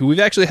friend Mort, who we've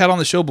actually had on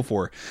the show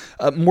before.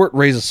 Mort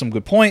raises some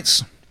good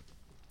points.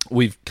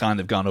 We've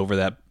kind of gone over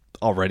that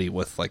already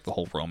with like the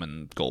whole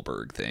Roman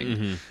Goldberg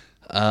thing.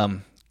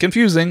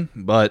 Confusing,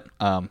 but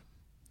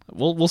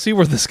we'll see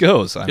where this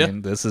goes. I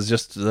mean, this is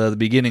just the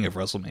beginning of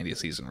WrestleMania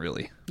season,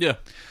 really. Yeah.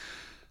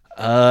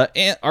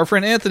 And our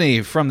friend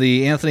Anthony from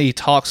the Anthony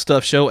Talk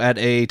Stuff show at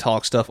A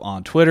Talk Stuff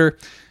on Twitter.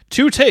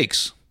 2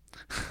 takes.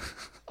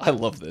 I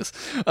love this.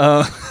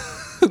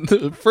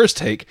 The first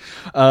take.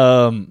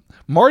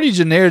 Marty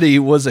Jannetty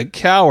was a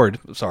coward.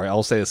 Sorry,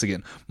 I'll say this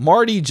again.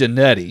 Marty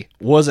Jannetty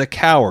was a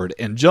coward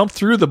and jumped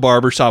through the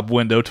barbershop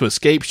window to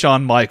escape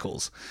Shawn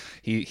Michaels.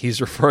 He's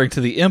referring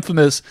to the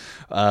infamous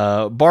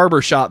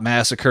barbershop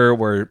massacre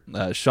where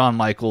Shawn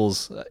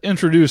Michaels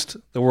introduced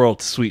the world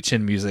to Sweet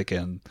Chin Music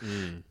and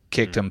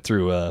kicked him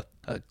through a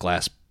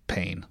glass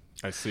pane.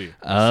 I see.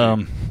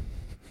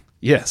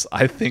 Yes,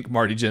 I think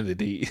Marty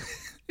Jannetty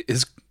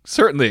is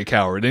certainly a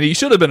coward, and he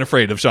should have been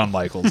afraid of Shawn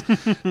Michaels.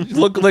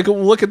 Look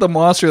at the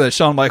monster that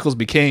Shawn Michaels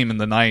became in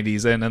the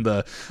 90s and in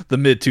the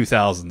mid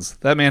 2000s.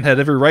 That man had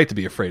every right to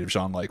be afraid of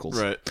Shawn Michaels.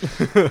 Right.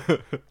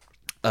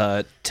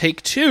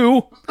 Take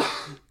 2.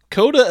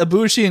 Kota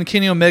Ibushi and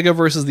Kenny Omega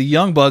versus the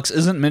Young Bucks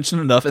isn't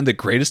mentioned enough in the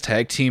greatest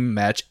tag team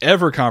match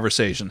ever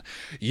conversation.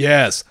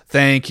 Yes,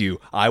 thank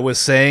you. I was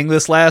saying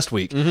this last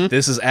week.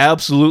 This is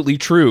absolutely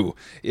true.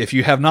 If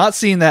you have not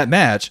seen that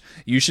match,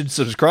 you should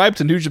subscribe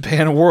to New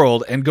Japan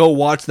World and go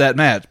watch that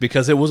match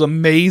because it was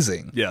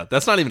amazing. Yeah,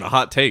 that's not even a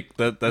hot take.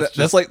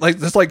 That's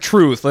like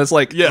truth. That's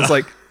like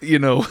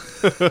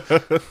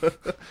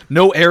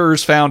no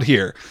errors found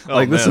here.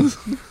 This is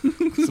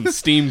some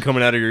steam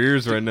coming out of your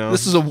ears right now.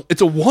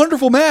 It's a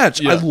wonderful match.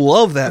 Yeah. I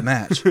love that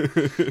match.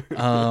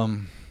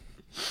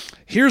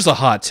 Here's a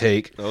hot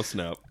take. Oh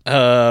snap.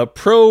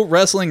 Pro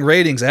Wrestling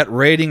Ratings at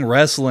Rating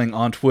Wrestling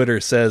on Twitter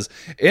says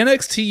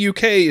NXT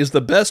UK is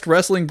the best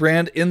wrestling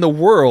brand in the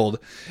world.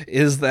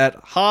 Is that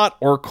hot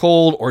or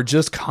cold or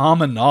just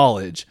common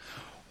knowledge?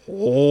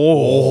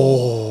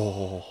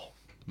 Oh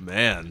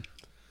man.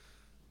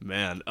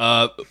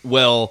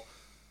 Well,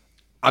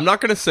 I'm not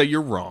gonna say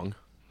you're wrong.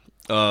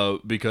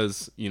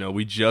 Because,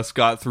 we just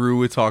got through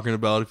with talking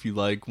about if you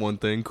like one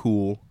thing,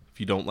 cool. If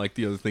you don't like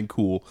the other thing,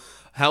 cool.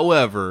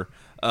 However,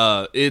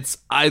 it's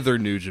either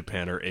New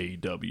Japan or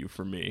AEW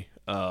for me.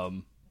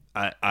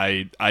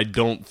 I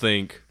don't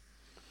think...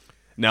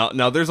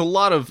 Now, there's a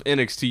lot of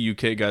NXT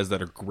UK guys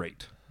that are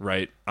great,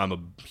 right? I'm a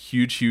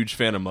huge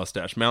fan of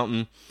Mustache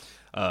Mountain.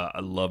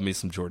 I love me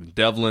some Jordan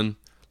Devlin.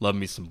 Love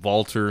me some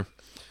Walter.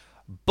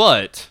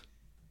 But,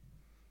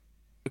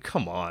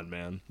 come on,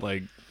 man.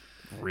 Like...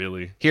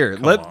 Really? Here,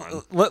 let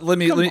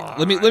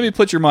me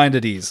put your mind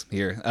at ease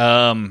here.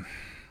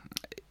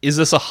 Is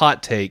this a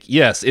hot take?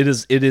 Yes, it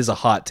is. It is a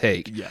hot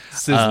take. Yeah,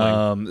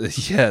 sizzling.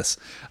 Yes.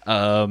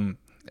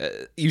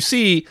 You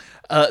see,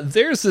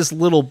 there's this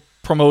little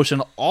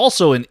promotion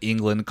also in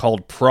England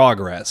called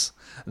Progress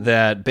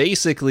that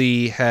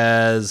basically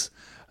has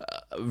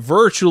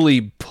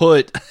virtually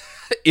put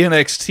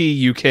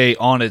NXT UK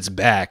on its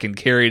back and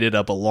carried it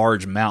up a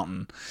large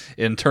mountain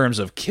in terms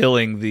of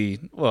killing the,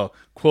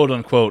 quote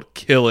unquote,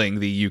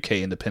 killing the UK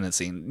independent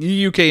scene.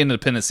 The UK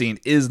independent scene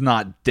is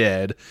not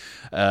dead.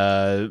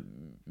 But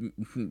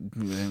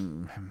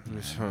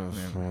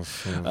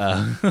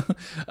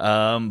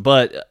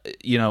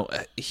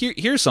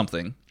here's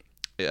something.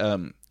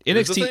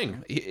 Here's the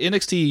thing.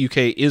 NXT UK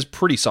is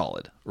pretty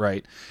solid,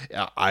 right?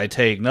 I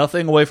take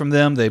nothing away from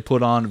them. They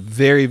put on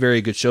very,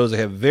 very good shows. They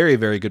have very,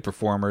 very good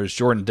performers.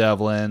 Jordan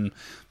Devlin,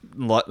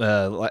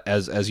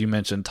 as you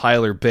mentioned,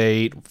 Tyler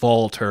Bate,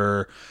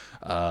 Walter.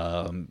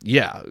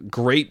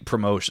 Great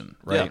promotion,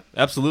 right? Yeah,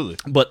 absolutely.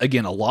 But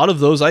again, a lot of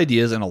those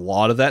ideas and a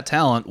lot of that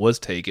talent was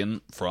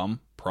taken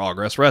from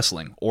Progress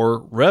Wrestling or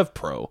Rev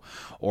Pro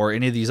or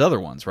any of these other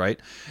ones, right?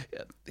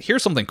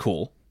 Here's something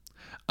cool.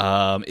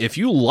 If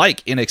you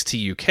like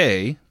NXT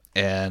UK,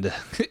 and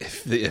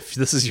if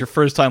this is your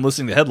first time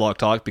listening to Headlock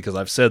Talk, because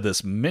I've said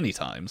this many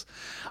times,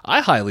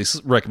 I highly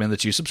recommend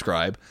that you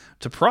subscribe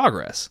to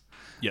Progress.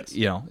 Yes.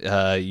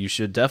 You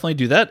should definitely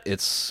do that.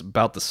 It's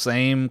about the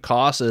same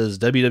cost as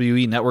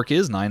WWE Network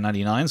is,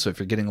 $9.99. So if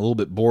you're getting a little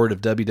bit bored of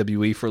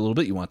WWE for a little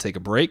bit, you want to take a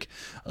break,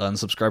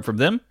 unsubscribe from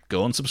them,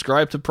 go and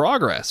subscribe to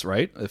Progress,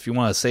 right? If you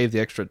want to save the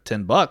extra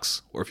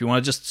 $10, or if you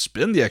want to just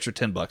spend the extra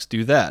 $10,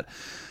 do that.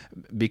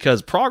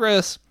 Because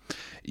Progress,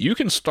 you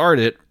can start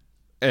it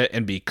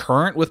and be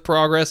current with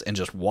Progress and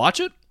just watch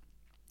it,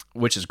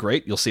 which is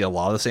great. You'll see a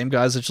lot of the same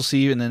guys that you'll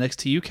see in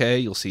NXT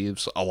UK. You'll see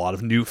a lot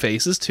of new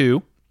faces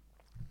too.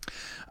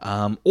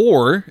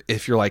 Or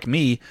if you're like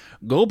me,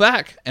 go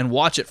back and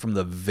watch it from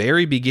the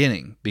very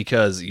beginning,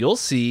 because you'll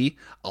see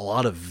a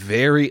lot of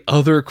very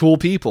other cool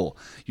people.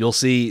 You'll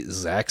see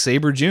Zack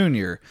Sabre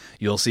Jr.,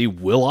 you'll see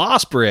Will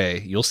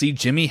Ospreay, you'll see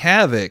Jimmy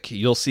Havoc,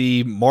 you'll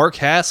see Mark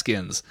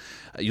Haskins,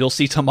 you'll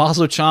see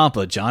Tommaso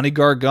Ciampa, Johnny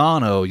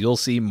Gargano, you'll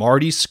see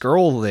Marty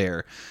Scurll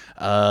there.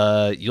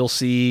 You'll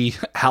see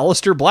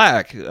Aleister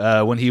Black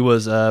when he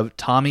was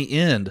Tommy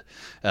End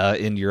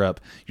in Europe.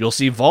 You'll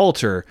see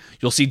Walter.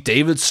 You'll see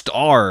David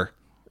Starr,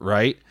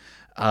 right?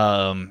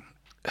 I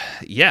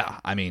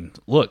mean,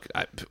 look,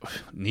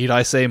 need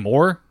I say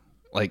more?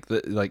 Like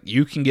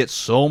you can get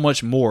so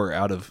much more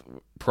out of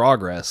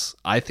Progress,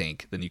 I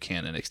think, than you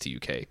can in NXT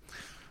UK.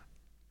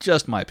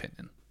 Just my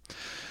opinion.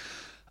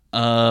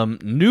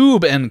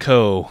 Noob &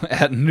 Co.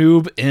 at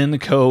Noob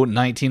 & Co.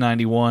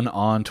 1991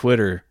 on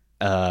Twitter.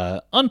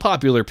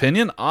 Unpopular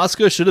opinion,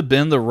 Asuka should have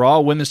been the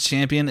Raw Women's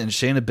Champion and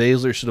Shayna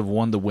Baszler should have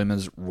won the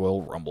Women's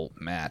Royal Rumble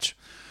match.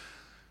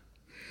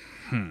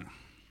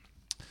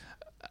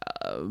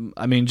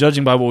 I mean,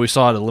 judging by what we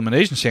saw at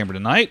Elimination Chamber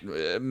tonight,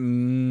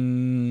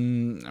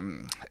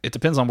 it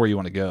depends on where you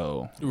want to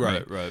go.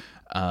 Right.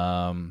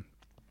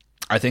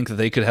 I think that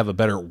they could have a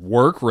better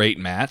work rate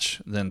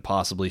match than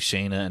possibly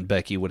Shayna and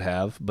Becky would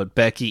have, but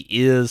Becky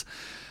is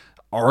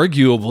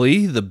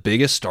arguably the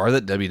biggest star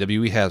that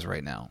WWE has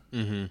right now.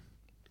 Mm-hmm.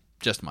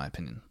 Just my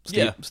opinion.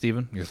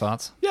 Steven, your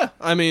thoughts? Yeah,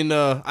 I mean,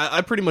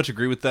 I pretty much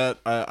agree with that.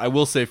 I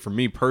will say, for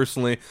me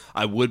personally,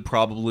 I would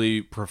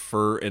probably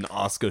prefer an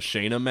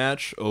Asuka-Shayna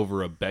match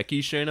over a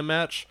Becky-Shayna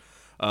match.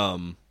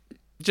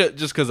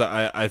 Just because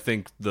I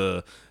think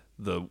the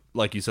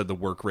like you said, the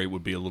work rate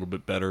would be a little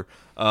bit better.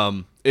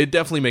 It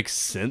definitely makes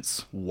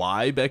sense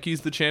why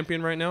Becky's the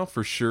champion right now,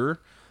 for sure.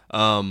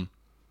 I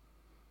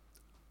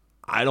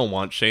don't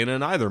want Shayna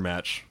in either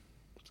match.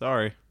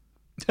 Sorry.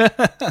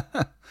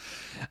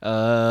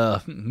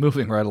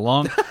 Moving right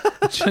along.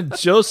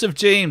 Joseph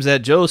James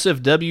at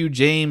Joseph W.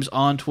 James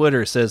on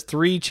Twitter says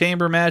 3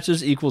 chamber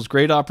matches equals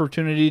great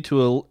opportunity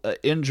to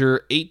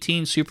injure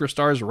 18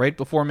 superstars right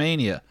before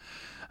Mania.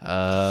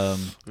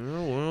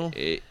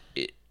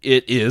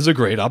 It is a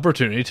great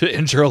opportunity to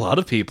injure a lot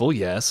of people,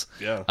 yes.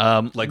 Yeah.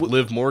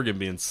 Liv Morgan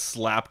being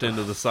slapped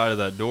into the side of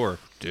that door.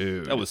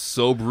 Dude. That was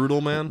so brutal,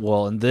 man.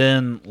 Well, and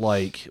then,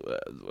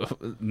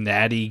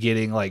 Natty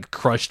getting,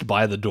 crushed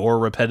by the door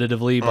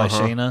repetitively by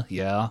Shayna.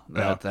 Yeah,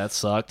 that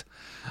sucked.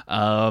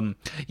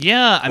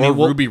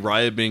 Ruby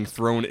Riott being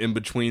thrown in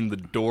between the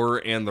door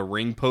and the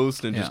ring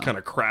post and just kind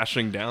of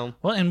crashing down.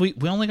 Well, and we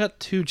only got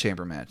 2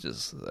 chamber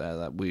matches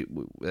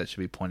that should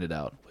be pointed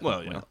out.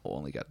 Well, yeah. We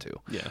only got 2.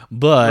 Yeah.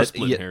 But,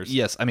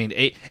 yes, I mean,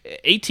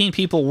 18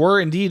 people were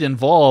indeed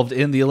involved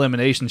in the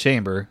Elimination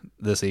Chamber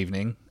this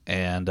evening,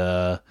 and,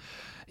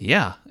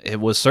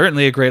 it was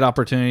certainly a great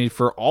opportunity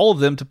for all of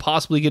them to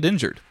possibly get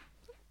injured.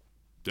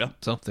 Yeah.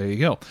 So, there you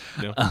go.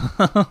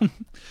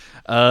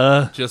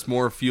 Yeah. Just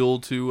more fuel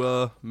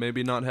to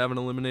maybe not have an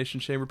Elimination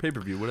Chamber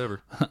pay-per-view,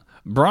 whatever.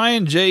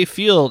 Brian J.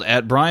 Field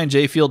at Brian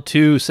J. Field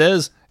 2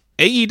 says,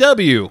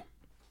 AEW.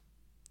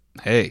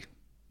 Hey,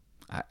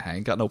 I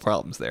ain't got no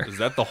problems there. Is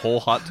that the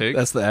whole hot take?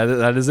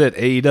 That is it,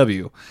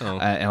 AEW. Oh.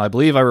 And I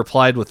believe I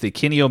replied with the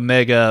Kenny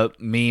Omega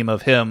meme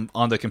of him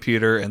on the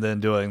computer and then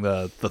doing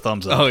the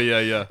thumbs up. Oh,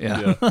 yeah.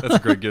 That's a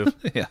great gif.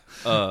 Yeah.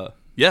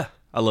 Yeah,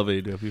 I love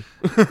AEW.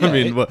 I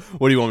mean, what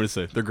do you want me to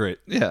say? They're great.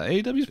 Yeah,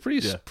 AEW's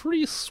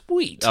pretty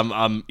sweet.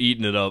 I'm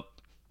eating it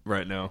up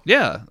right now.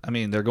 Yeah, I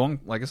mean, they're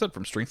going, like I said,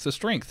 from strength to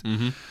strength.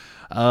 Mm-hmm.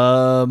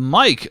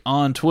 Mike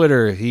on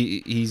Twitter,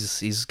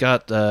 he's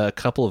got a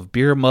couple of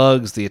beer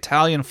mugs, the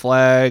Italian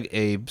flag,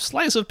 a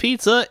slice of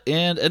pizza,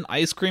 and an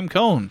ice cream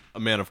cone. A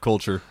man of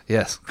culture.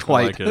 Yes,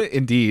 quite like it.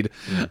 indeed.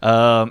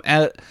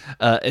 At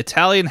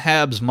Italian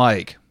Habs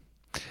Mike,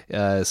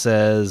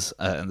 says,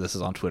 and this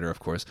is on Twitter, of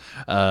course,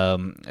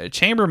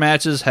 chamber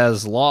matches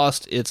has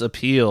lost its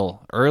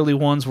appeal. Early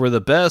ones were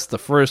the best. The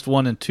first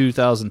one in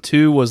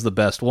 2002 was the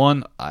best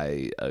one.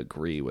 I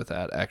agree with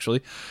that,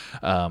 actually,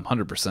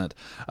 100%.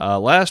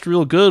 Last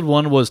real good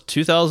one was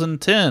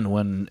 2010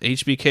 when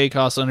HBK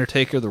cost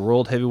Undertaker the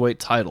World Heavyweight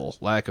title.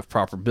 Lack of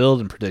proper build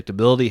and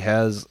predictability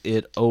has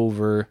it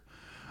over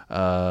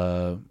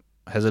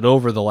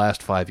the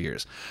last 5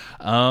 years.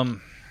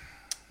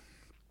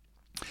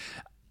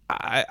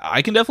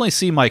 I can definitely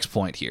see Mike's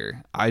point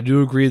here. I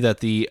do agree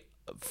that the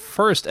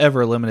first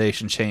ever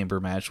Elimination Chamber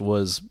match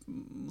was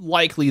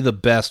likely the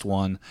best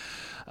one.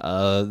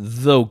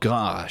 Though,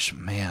 gosh,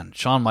 man,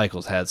 Shawn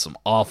Michaels had some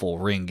awful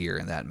ring gear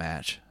in that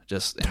match.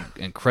 Just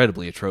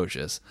incredibly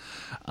atrocious.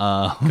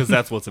 Because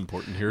that's what's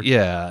important here.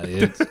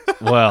 Yeah.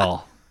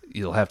 Well,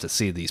 you'll have to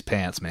see these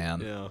pants,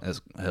 man. Yeah.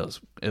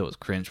 It was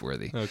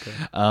cringeworthy. Okay.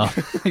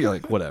 You're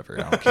like,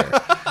 whatever, I don't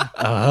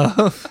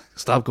care.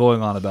 Stop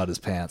going on about his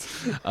pants.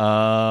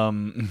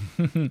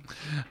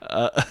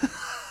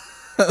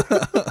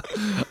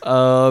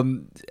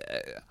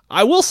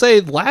 I will say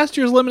last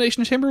year's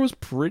Elimination Chamber was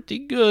pretty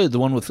good. The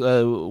one with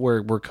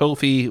where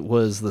Kofi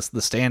was the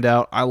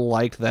standout. I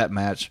liked that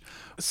match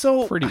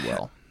pretty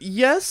well.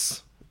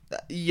 Yes,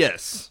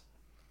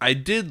 I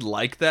did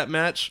like that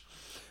match,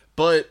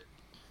 but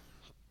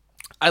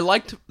I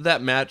liked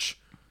that match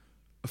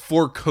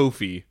for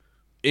Kofi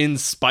in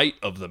spite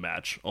of the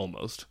match,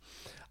 almost.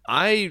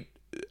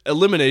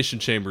 Elimination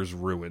Chamber's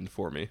ruined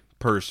for me,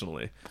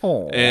 personally.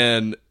 Aww.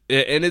 And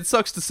it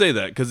sucks to say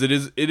that, because it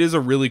is a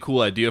really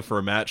cool idea for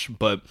a match,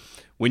 but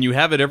when you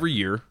have it every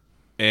year,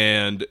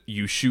 and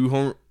you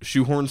shoehorn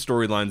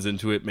storylines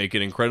into it, make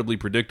it incredibly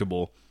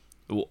predictable,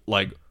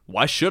 like,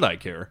 why should I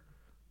care?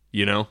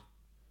 You know?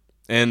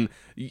 And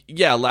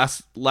yeah,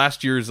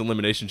 last year's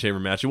Elimination Chamber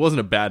match, it wasn't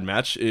a bad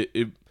match.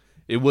 It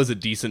was a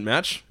decent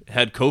match. It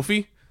had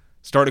Kofi,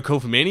 started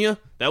Kofi Mania.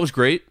 That was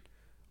great.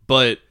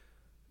 But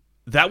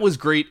that was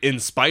great in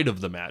spite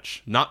of the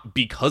match, not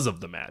because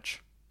of the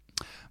match,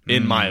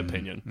 in my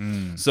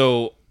opinion.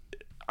 So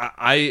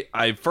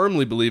I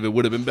firmly believe it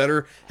would have been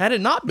better had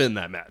it not been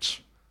that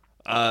match.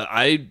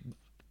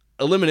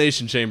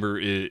 Elimination Chamber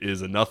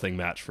is a nothing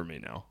match for me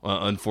now,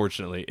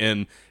 unfortunately.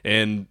 And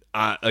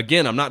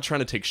again, I'm not trying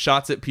to take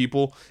shots at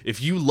people.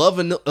 If you love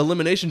an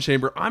Elimination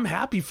Chamber, I'm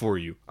happy for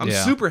you. I'm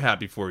super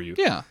happy for you.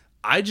 Yeah.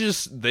 I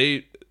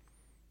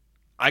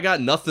got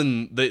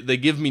nothing. They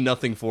give me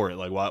nothing for it.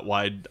 Like,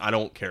 why? I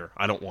don't care.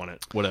 I don't want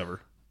it.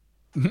 Whatever.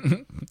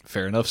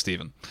 Fair enough,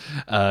 Steven.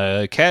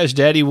 Cash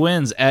Daddy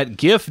wins at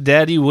GIF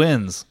Daddy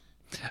wins.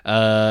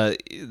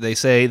 They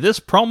say this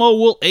promo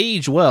will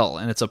age well,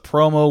 and it's a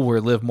promo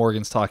where Liv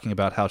Morgan's talking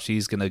about how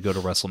she's going to go to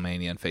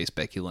WrestleMania and face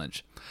Becky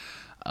Lynch.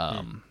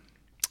 I'd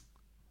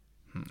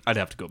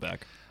have to go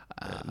back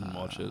and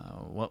watch it.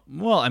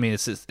 Well, I mean,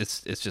 it's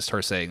just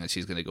her saying that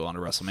she's going to go on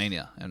to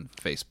WrestleMania and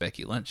face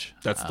Becky Lynch.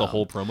 That's the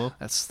whole promo.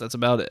 That's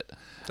about it.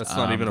 That's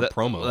not even a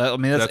promo. I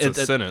mean, that's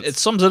a sentence. It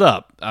sums it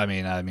up. I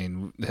mean,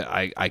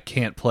 I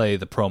can't play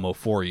the promo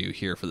for you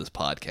here for this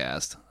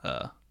podcast.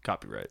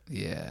 Copyright.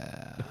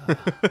 Yeah.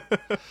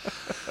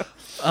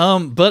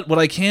 But what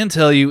I can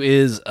tell you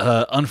is,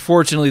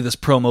 unfortunately, this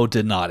promo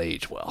did not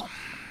age well.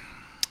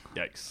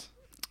 Yikes.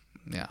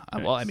 Yeah.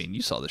 Well, I mean,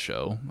 you saw the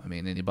show. I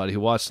mean, anybody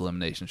who watched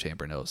Elimination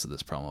Chamber knows that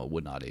this promo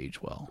would not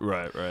age well.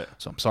 Right.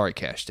 So I'm sorry,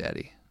 Cash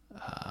Daddy.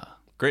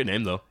 Great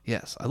name, though.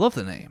 Yes, I love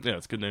the name. Yeah,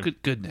 it's a good name.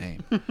 Good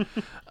name.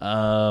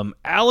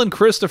 Alan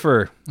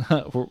Christopher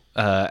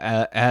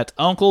at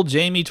Uncle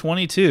Jamie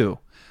 22.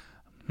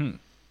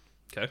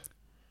 Okay.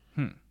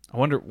 I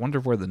wonder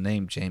where the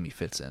name Jamie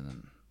fits in.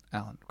 And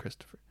Alan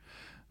Christopher.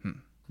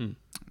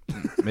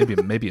 Maybe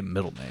a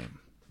middle name.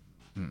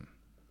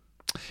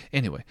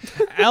 Anyway,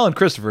 Alan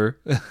Christopher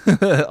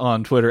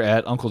on Twitter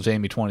at Uncle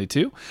Jamie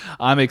 22.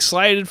 I'm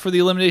excited for the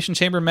Elimination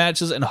Chamber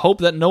matches and hope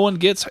that no one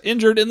gets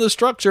injured in the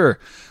structure.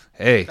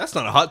 Hey, that's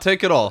not a hot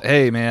take at all.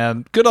 Hey,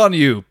 man, good on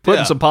you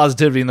putting some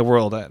positivity in the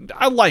world.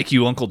 I like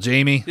you, Uncle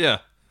Jamie. Yeah.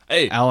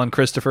 Hey, Alan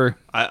Christopher.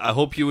 I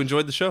hope you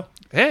enjoyed the show.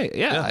 Hey,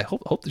 yeah. I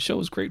hope the show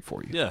was great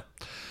for you. Yeah.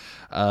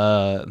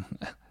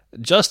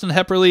 Justin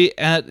Hepperly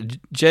at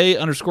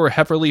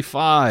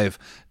J_Hepperly5.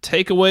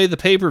 Take away the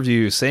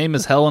pay-per-view, same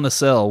as Hell in a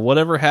Cell.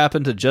 Whatever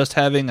happened to just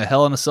having a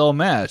Hell in a Cell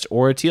match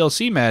or a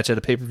TLC match at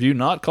a pay-per-view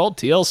not called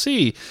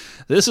TLC?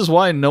 This is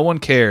why no one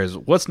cares.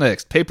 What's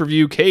next?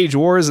 Pay-per-view Cage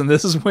Wars, and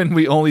this is when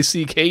we only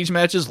see cage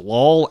matches?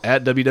 LOL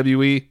at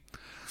WWE.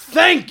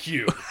 Thank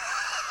you.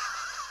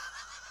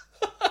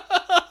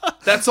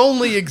 That's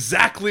only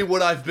exactly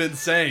what I've been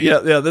saying. Yeah,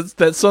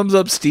 that sums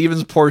up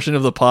Steven's portion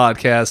of the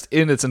podcast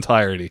in its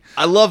entirety.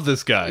 I love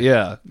this guy.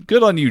 Yeah,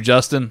 good on you,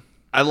 Justin.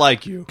 I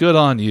like you. Good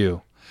on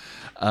you.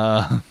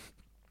 And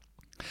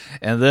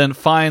then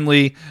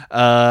finally,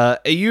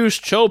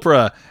 Ayush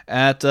Chopra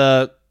at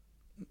Kolbul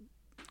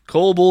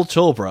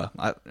Chopra,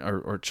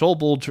 or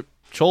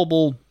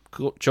Cholbul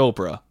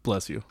Chopra.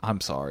 Bless you.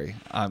 I'm sorry.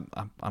 I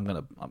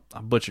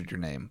butchered your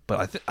name,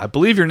 but I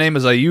believe your name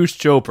is Ayush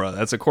Chopra.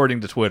 That's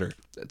according to Twitter.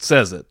 It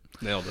says it.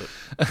 Nailed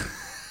it.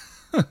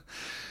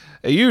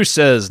 Ayush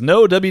says,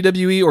 no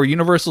WWE or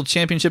Universal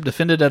Championship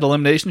defended at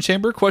Elimination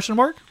Chamber? ?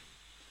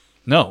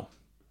 No.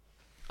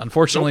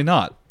 Unfortunately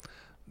not.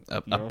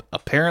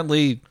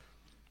 Apparently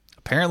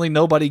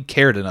nobody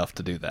cared enough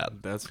to do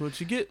that. That's what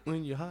you get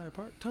when you hire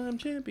part-time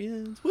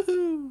champions.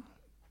 Woohoo!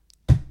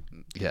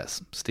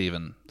 Yes,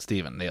 Steven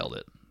nailed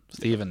it.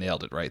 Steven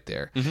nailed it right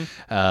there.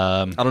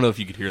 I don't know if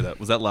you could hear that.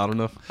 Was that loud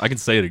enough? I can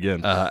say it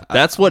again.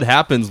 That's what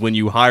happens when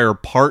you hire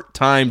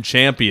part-time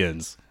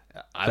champions.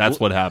 That's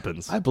what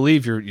happens. I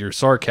believe your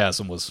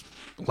sarcasm was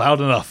loud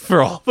enough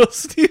for all of us,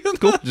 Steven.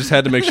 Cool. Just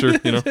had to make sure,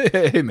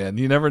 Hey, man,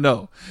 you never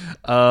know.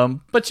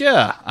 But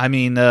yeah, I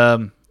mean,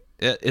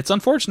 it's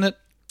unfortunate.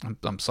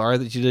 I'm sorry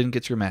that you didn't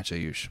get your match,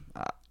 Ayush.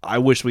 I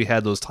wish we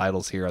had those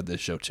titles here on this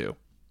show, too.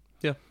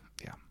 Yeah.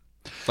 Yeah.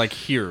 Like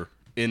here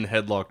in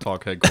Headlock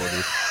Talk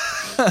headquarters.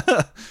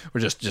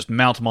 We're just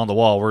mount them on the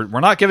wall. We're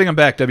not giving them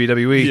back,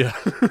 WWE. Yeah.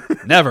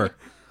 Never.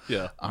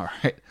 Yeah. All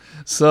right.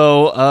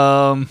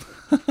 So,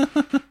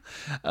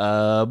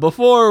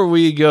 before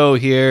we go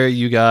here,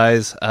 you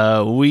guys,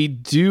 we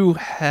do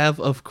have,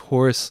 of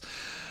course,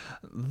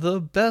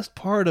 the best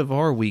part of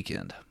our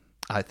weekend,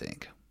 I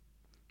think,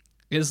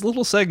 is a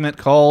little segment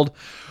called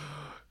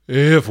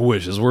If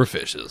Wishes Were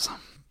Fishes.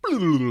 It's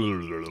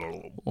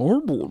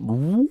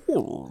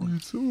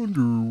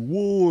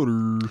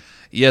underwater.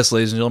 Yes,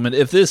 ladies and gentlemen,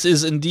 if this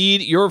is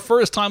indeed your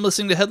first time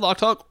listening to Headlock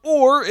Talk,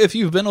 or if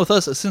you've been with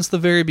us since the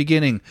very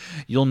beginning,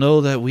 you'll know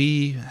that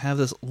we have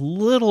this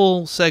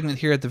little segment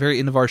here at the very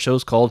end of our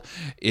shows called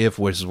If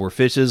Wishes Were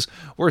Fishes,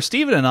 where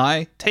Steven and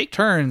I take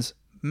turns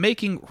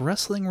making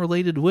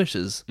wrestling-related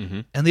wishes,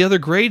 and the other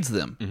grades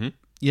them.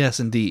 Yes,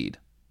 indeed,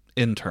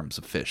 in terms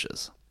of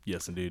fishes.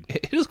 Yes, indeed.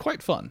 It is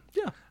quite fun.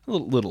 Yeah. A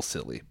little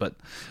silly, but...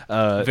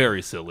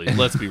 very silly,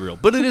 let's be real.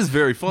 But it is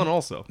very fun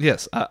also.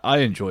 Yes, I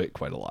enjoy it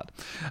quite a lot.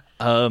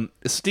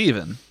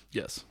 Steven,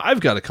 Yes.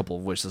 I've got a couple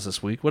of wishes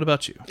this week. What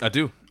about you? I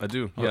do.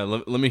 Yeah,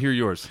 let me hear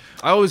yours.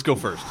 I always go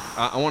first.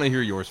 I want to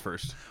hear yours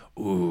first.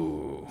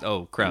 Ooh.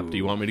 Oh, crap. Do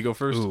you want me to go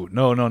first? Ooh,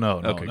 no.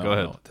 Okay, go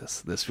ahead. No.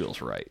 This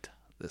feels right.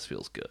 This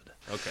feels good.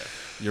 Okay.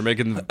 You're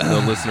making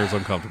the listeners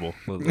uncomfortable.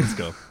 Let's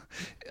go.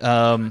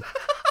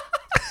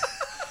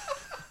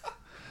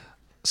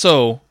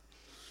 So,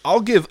 I'll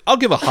give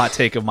a hot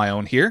take of my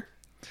own here.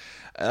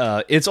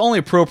 It's only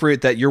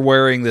appropriate that you're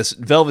wearing this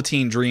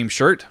Velveteen Dream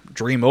shirt,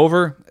 Dream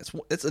Over.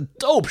 It's a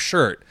dope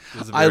shirt.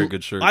 It's a very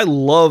good shirt. I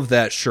love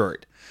that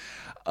shirt.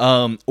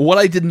 What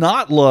I did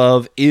not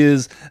love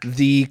is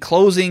the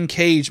closing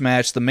cage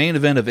match, the main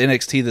event of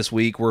NXT this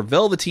week, where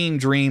Velveteen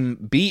Dream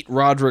beat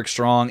Roderick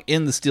Strong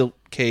in the steel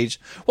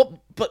cage. Well,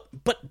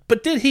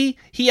 but did he?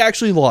 He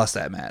actually lost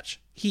that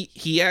match.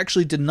 He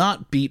actually did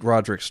not beat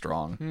Roderick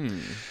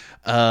Strong.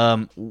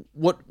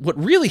 What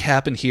really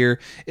happened here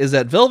is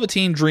that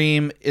Velveteen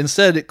Dream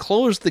instead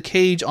closed the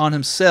cage on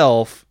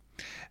himself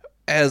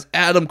as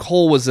Adam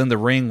Cole was in the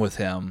ring with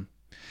him,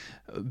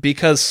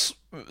 because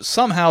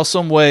somehow,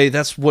 some way,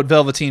 that's what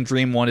Velveteen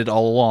Dream wanted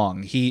all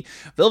along.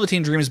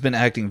 Velveteen Dream has been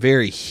acting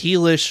very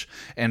heelish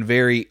and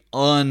very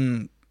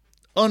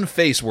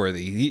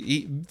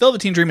unface-worthy.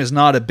 Velveteen Dream is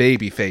not a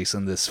baby face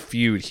in this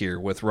feud here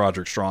with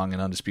Roderick Strong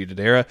and Undisputed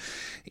Era.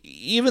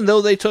 Even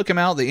though they took him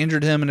out, they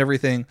injured him and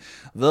everything,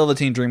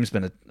 Velveteen Dream's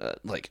been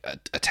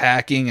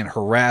attacking and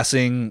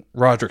harassing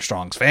Roderick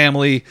Strong's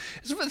family.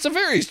 It's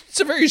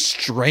a very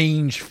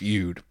strange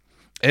feud.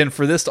 And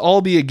for this to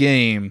all be a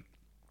game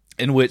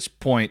in which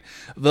point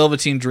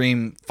Velveteen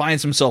Dream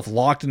finds himself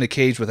locked in a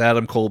cage with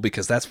Adam Cole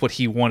because that's what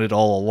he wanted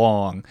all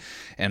along,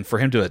 and for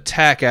him to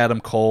attack Adam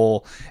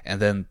Cole and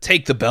then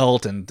take the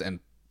belt and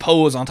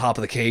pose on top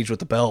of the cage with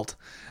the belt,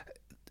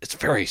 it's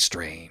very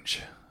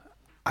strange.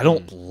 I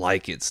don't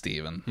like it,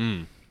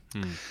 Steven.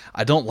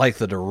 I don't like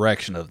the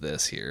direction of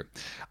this here.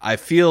 I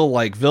feel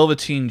like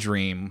Velveteen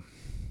Dream...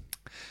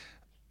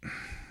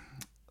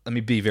 Let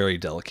me be very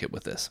delicate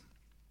with this.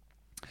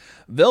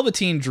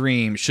 Velveteen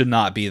Dream should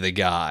not be the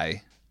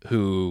guy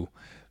who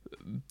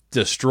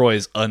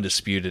destroys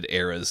Undisputed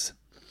Era's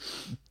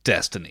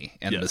destiny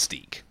and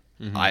mystique.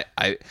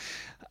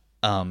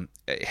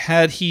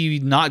 Had he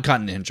not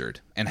gotten injured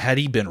and had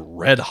he been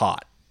red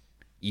hot,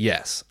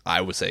 yes,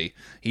 I would say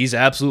he's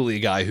absolutely a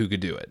guy who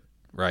could do it,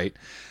 right?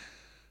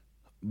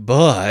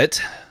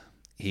 But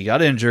he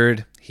got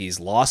injured. He's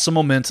lost some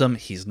momentum.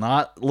 He's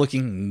not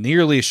looking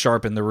nearly as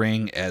sharp in the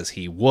ring as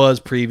he was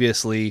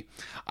previously.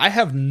 I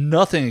have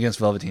nothing against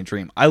Velveteen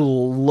Dream. I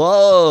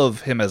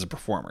love him as a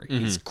performer.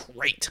 He's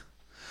great.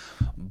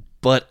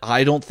 But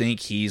I don't think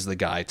he's the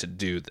guy to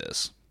do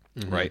this,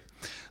 right?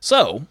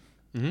 So,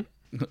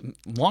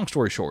 long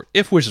story short,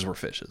 if wishes were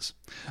fishes,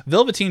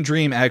 Velveteen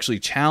Dream actually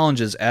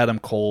challenges Adam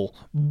Cole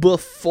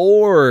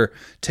before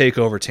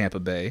TakeOver Tampa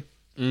Bay.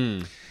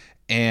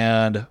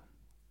 And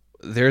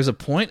there's a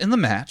point in the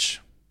match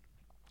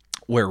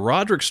where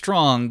Roderick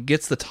Strong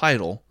gets the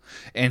title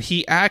and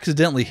he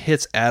accidentally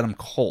hits Adam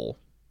Cole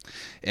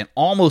and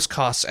almost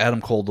costs Adam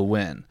Cole the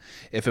win.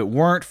 If it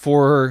weren't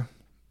for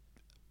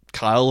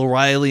Kyle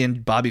O'Reilly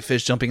and Bobby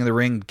Fish jumping in the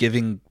ring,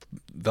 giving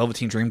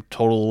Velveteen Dream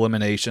total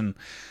elimination,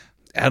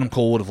 Adam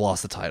Cole would have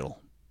lost the title.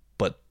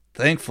 But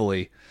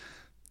thankfully,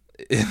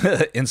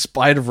 in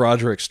spite of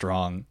Roderick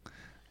Strong,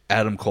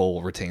 Adam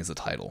Cole retains the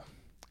title.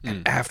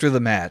 And after the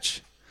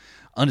match,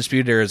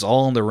 Undisputed Era is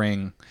all in the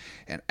ring,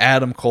 and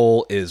Adam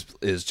Cole is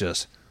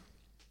just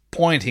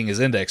pointing his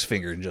index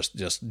finger and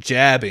just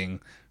jabbing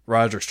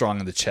Roderick Strong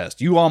in the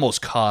chest. You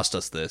almost cost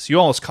us this. You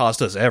almost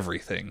cost us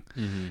everything.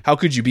 How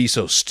could you be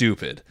so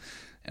stupid?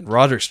 And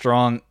Roderick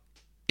Strong,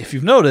 if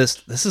you've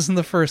noticed, this isn't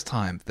the first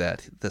time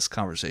that this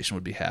conversation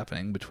would be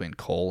happening between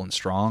Cole and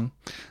Strong.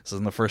 This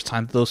isn't the first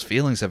time that those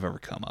feelings have ever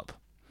come up.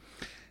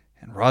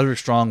 And Roderick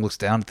Strong looks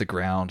down at the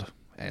ground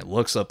and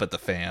looks up at the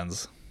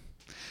fans.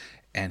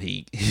 And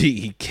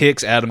he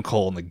kicks Adam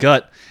Cole in the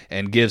gut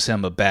and gives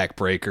him a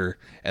backbreaker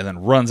and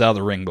then runs out of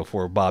the ring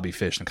before Bobby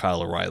Fish and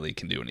Kyle O'Reilly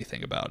can do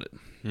anything about it.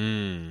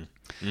 And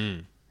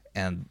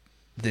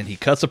then he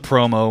cuts a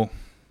promo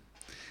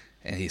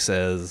and he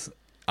says,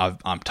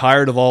 I'm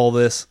tired of all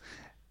this.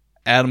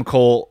 Adam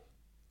Cole,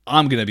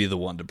 I'm going to be the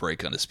one to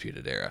break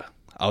Undisputed Era.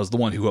 I was the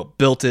one who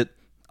built it.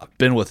 I've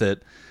been with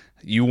it.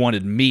 You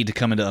wanted me to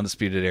come into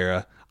Undisputed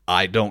Era.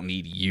 I don't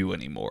need you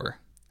anymore.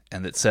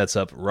 And it sets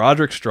up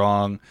Roderick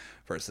Strong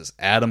versus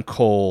Adam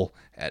Cole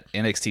at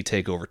NXT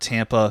TakeOver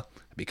Tampa,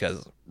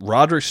 because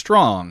Roderick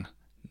Strong,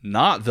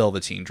 not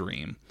Velveteen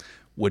Dream,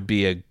 would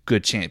be a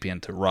good champion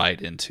to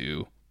ride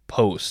into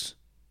post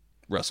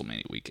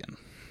WrestleMania weekend.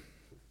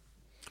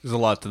 There's a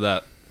lot to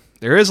that.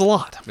 There is a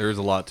lot. There is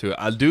a lot to it.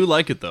 I do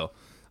like it, though.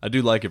 I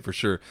do like it for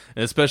sure.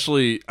 And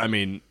especially, I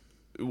mean,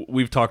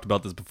 we've talked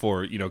about this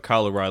before, you know,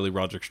 Kyle O'Reilly,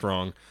 Roderick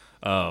Strong,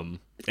 and,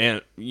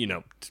 you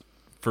know,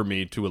 for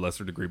me, to a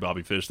lesser degree,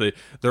 Bobby Fish.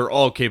 They're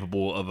all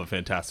capable of a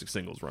fantastic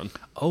singles run.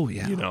 Oh,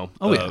 yeah. You know?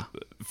 Yeah.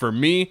 For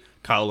me,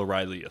 Kyle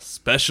O'Reilly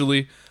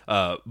especially,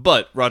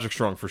 but Roderick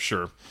Strong for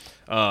sure.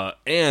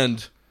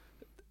 And,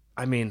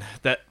 I mean,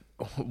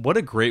 what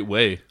a great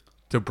way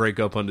to break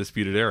up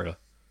Undisputed Era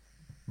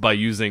by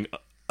using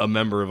a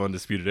member of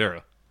Undisputed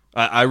Era.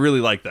 I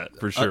really like that,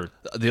 for sure.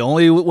 The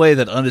only way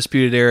that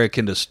Undisputed Era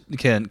can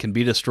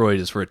be destroyed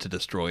is for it to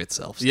destroy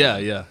itself. So.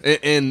 Yeah.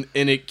 And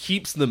it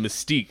keeps the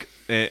mystique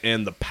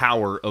and the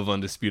power of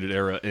Undisputed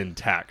Era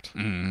intact,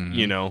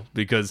 you know,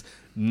 because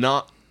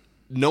no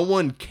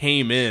one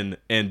came in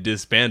and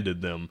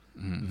disbanded them.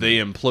 They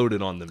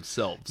imploded on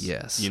themselves.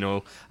 Yes. You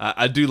know,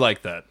 I do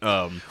like that.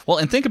 Well,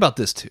 and think about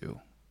this,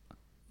 too.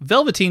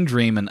 Velveteen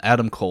Dream and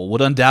Adam Cole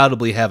would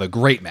undoubtedly have a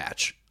great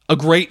match. A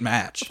great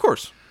match. Of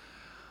course.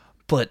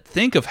 But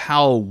think of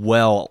how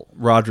well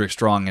Roderick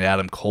Strong and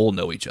Adam Cole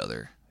know each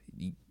other.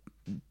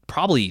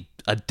 Probably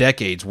a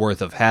decade's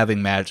worth of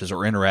having matches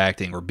or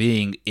interacting or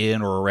being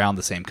in or around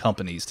the same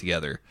companies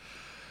together.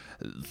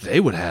 They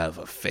would have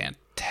a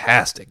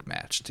fantastic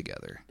match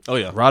together. Oh,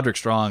 yeah. Roderick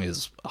Strong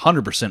is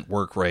 100%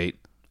 work rate.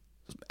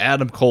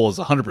 Adam Cole is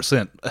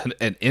 100%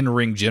 an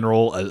in-ring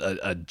general,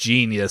 a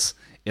genius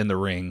in the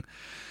ring.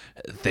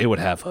 They would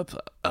have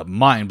a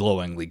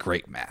mind-blowingly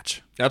great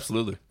match.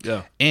 Absolutely.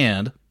 Yeah.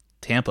 And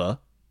Tampa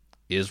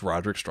is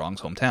Roderick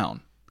Strong's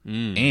hometown.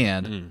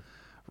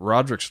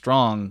 Roderick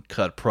Strong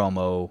cut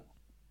promo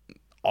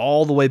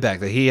all the way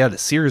back. He had a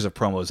series of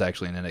promos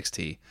actually in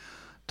NXT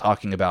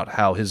talking about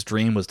how his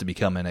dream was to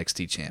become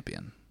NXT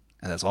champion.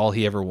 And that's all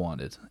he ever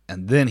wanted.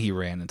 And then he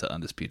ran into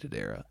Undisputed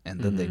Era. And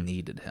then they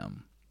needed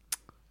him.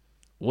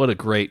 What a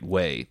great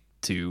way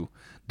to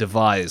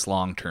devise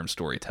long-term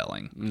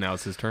storytelling. Now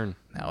it's his turn.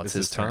 Now it's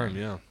his turn.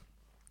 Yeah.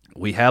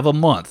 We have a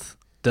month.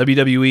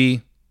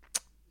 WWE...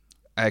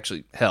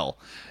 Actually, hell,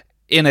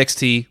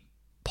 NXT,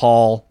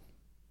 Paul,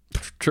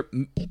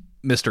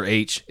 Mr.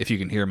 H, if you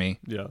can hear me,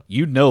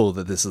 you know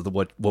that this is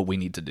what we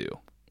need to do.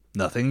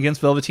 Nothing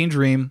against Velveteen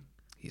Dream.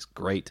 He's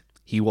great.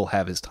 He will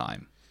have his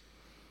time.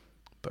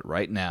 But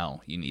right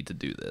now, you need to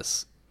do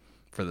this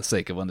for the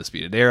sake of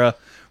Undisputed Era,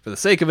 for the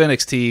sake of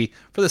NXT,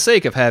 for the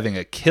sake of having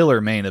a killer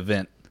main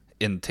event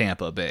in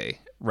Tampa Bay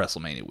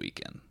WrestleMania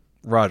weekend.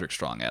 Roderick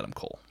Strong, Adam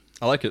Cole.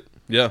 I like it.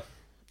 Yeah.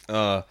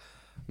 I'm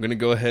going to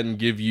go ahead and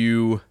give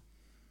you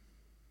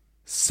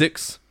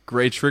 6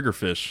 gray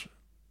triggerfish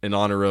in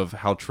honor of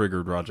how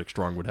triggered Roderick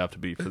Strong would have to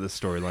be for this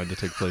storyline to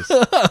take place.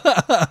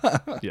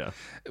 Yeah.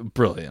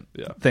 Brilliant.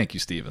 Yeah. Thank you,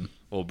 Steven.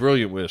 Well,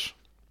 brilliant wish.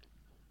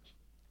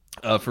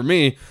 For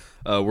me,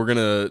 we're going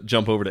to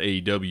jump over to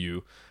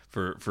AEW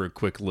for a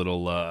quick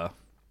little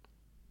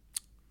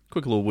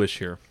wish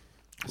here.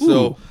 Ooh.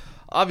 So,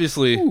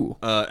 obviously,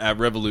 at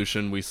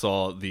Revolution, we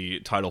saw the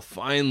title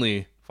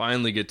finally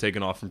get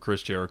taken off from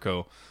Chris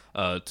Jericho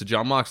to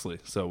Jon Moxley.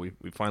 So we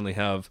finally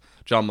have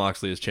Jon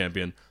Moxley as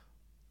champion.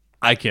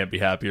 I can't be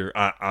happier.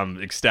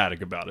 I'm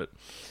ecstatic about it.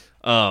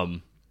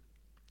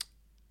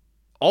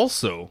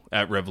 Also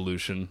at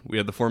Revolution, we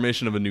had the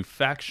formation of a new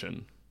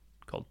faction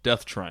called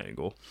Death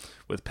Triangle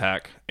with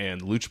Pac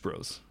and Lucha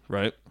Bros,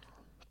 right?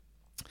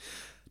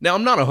 Now,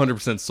 I'm not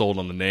 100% sold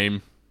on the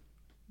name.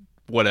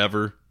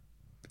 Whatever.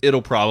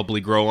 It'll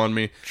probably grow on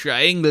me.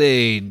 Triangle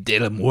de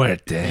la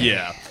Muerte.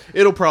 Yeah,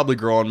 it'll probably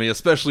grow on me,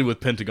 especially with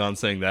Pentagon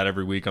saying that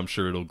every week. I'm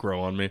sure it'll grow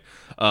on me.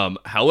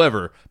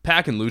 However,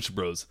 Pac and Lucha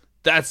Bros,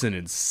 that's an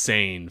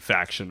insane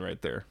faction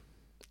right there.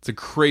 It's a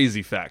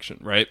crazy faction,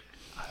 right?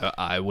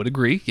 I would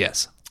agree,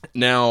 yes.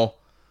 Now,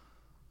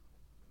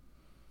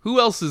 who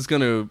else is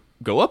going to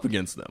go up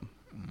against them?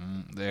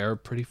 They're a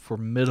pretty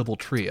formidable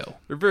trio.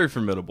 They're very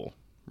formidable,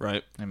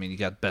 right? I mean, you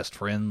got Best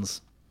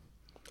Friends.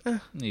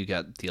 You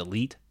got the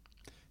Elite.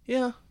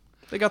 Yeah.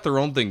 They got their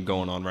own thing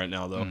going on right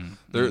now, though.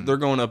 They're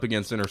going up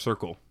against Inner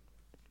Circle,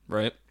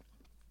 right?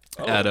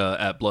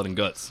 At Blood and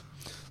Guts.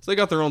 So they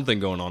got their own thing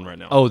going on right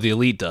now. Oh, the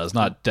Elite does,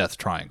 not Death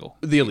Triangle.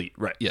 The Elite,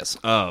 right. Yes.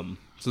 So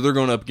they're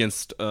going up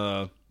against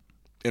Inner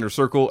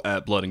Circle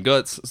at Blood and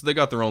Guts. So they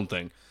got their own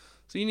thing.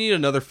 So you need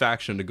another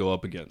faction to go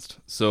up against.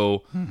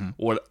 So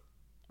what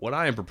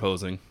I am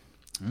proposing,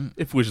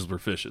 if wishes were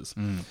fishes,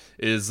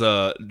 is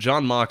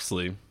Jon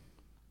Moxley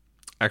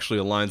actually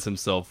aligns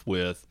himself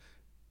with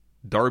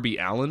Darby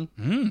Allin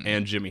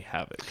and Jimmy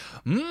Havoc.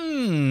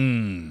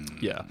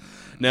 Yeah.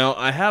 Now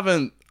I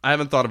haven't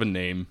thought of a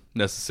name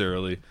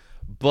necessarily,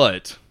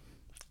 but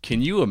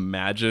can you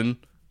imagine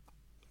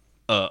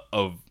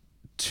of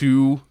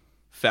two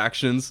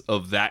factions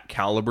of that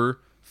caliber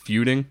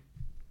feuding?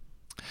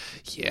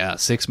 Yeah,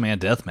 6-man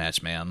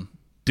deathmatch, man.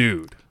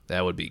 Dude.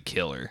 That would be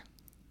killer.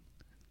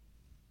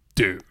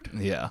 Dude.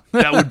 Yeah.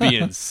 That would be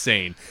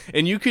insane.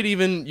 And you could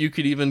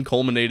even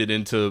culminate it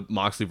into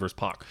Moxley versus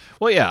Pac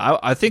Well, yeah,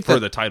 I think for that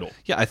the title.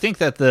 Yeah, I think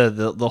that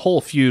the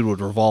whole feud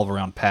would revolve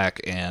around Pac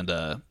and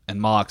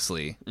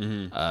Moxley.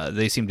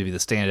 They seem to be the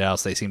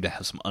standouts. They seem to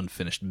have some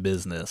unfinished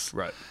business.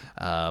 Right.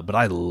 But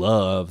I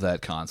love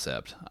that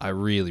concept. I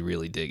really,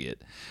 really dig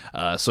it.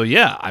 So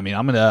yeah, I mean,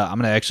 I'm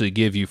gonna actually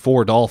give you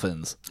 4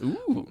 dolphins.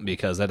 Ooh.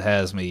 Because that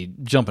has me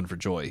jumping for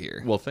joy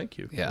here. Well, thank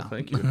you. Yeah. Well,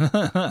 thank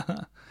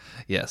you.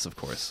 Yes, of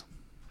course.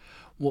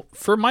 Well,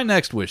 for my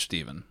next wish,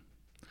 Steven.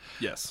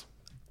 Yes.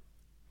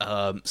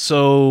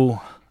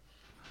 So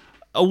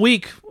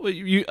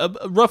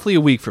roughly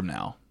a week from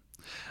now,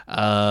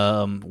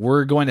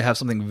 we're going to have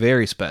something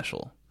very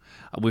special.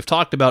 We've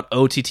talked about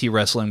OTT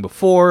wrestling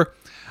before.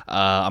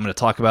 I'm going to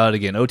talk about it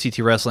again. OTT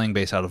wrestling,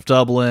 based out of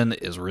Dublin,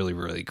 is really,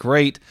 really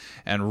great.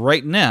 And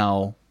right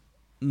now,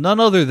 none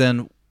other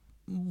than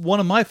one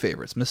of my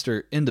favorites,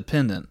 Mr.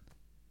 Independent,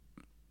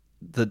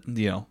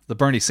 the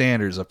Bernie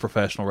Sanders of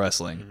professional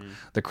wrestling,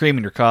 the cream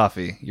in your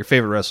coffee, your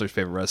favorite wrestler's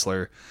favorite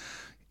wrestler.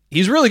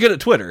 He's really good at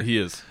Twitter. He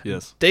is.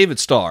 Yes. David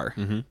Starr.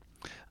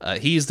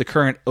 He's the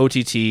current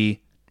OTT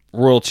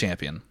world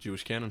champion.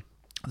 Jewish Canon.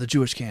 The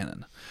Jewish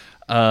Canon.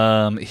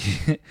 And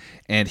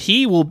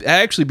he will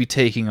actually be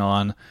taking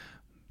on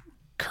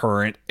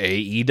current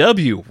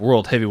AEW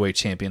world heavyweight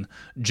champion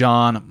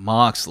Jon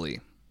Moxley.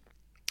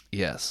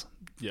 Yes.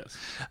 Yes.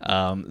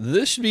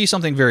 This should be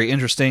something very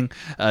interesting.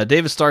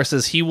 David Starr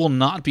says he will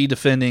not be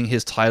defending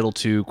his title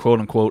to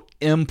quote-unquote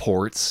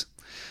imports.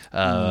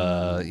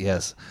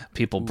 Yes,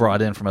 people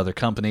brought in from other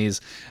companies.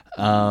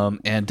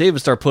 And David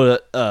Starr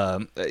put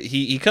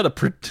he cut a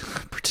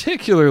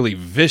particularly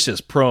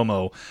vicious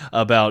promo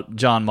about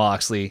Jon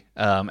Moxley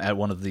at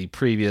one of the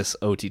previous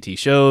OTT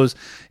shows.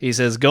 He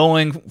says,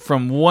 going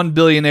from one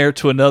billionaire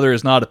to another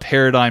is not a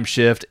paradigm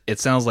shift. It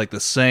sounds like the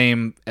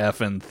same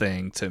effing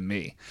thing to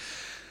me.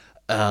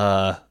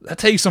 That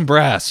takes some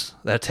brass.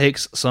 That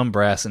takes some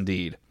brass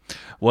indeed.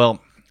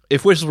 Well,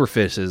 if wishes were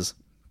fishes,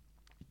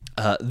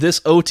 this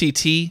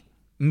OTT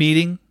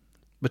meeting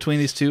between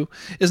these two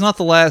is not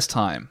the last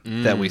time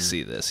that we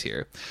see this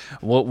here.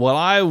 What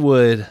I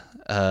would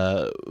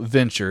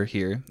venture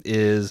here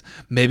is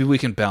maybe we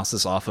can bounce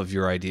this off of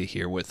your idea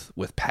here with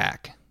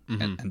Pac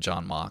and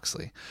Jon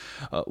Moxley.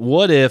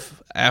 What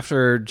if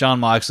after Jon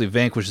Moxley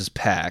vanquishes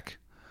Pac,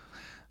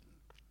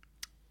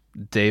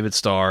 David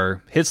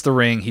Starr hits the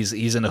ring,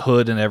 he's in a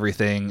hood and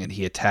everything, and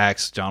he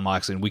attacks Jon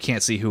Moxley, and we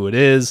can't see who it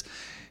is.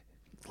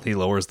 He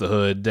lowers the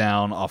hood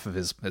down off of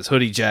his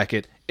hoodie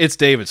jacket. It's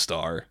David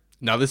Starr.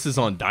 Now this is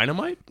on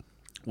Dynamite?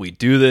 We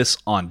do this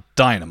on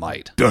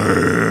Dynamite.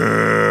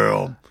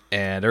 Damn.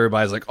 And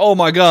everybody's like, oh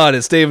my God,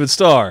 it's David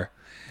Starr.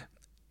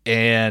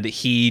 And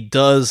he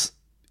does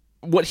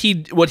what he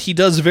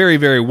does very,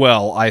 very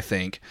well, I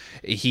think.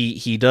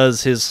 He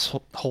does his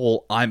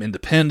whole, I'm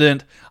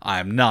independent,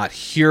 I'm not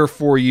here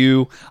for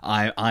you,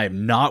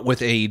 I'm not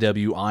with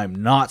AEW, I'm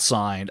not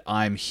signed,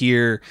 I'm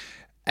here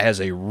as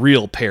a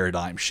real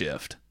paradigm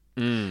shift.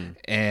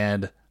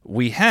 And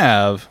we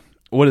have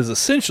what is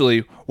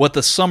essentially what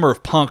the Summer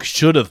of Punk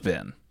should have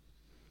been,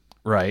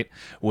 right?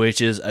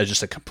 Which is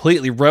just a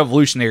completely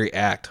revolutionary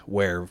act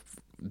where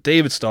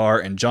David Starr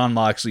and Jon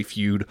Moxley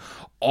feud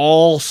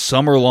all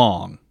summer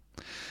long,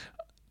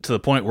 to the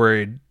point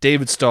where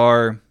David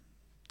Starr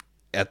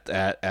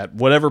at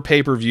whatever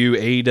pay-per-view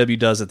AEW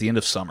does at the end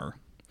of summer,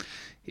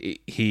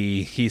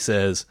 he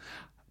says,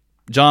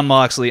 Jon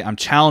Moxley, I'm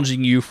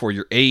challenging you for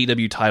your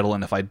AEW title,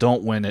 and if I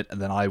don't win it,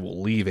 then I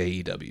will leave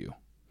AEW.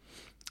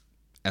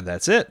 And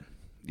that's it.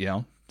 You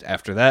know,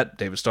 after that,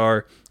 David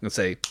Starr can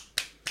say,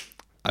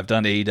 I've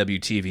done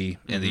AEW TV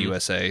in the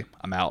USA.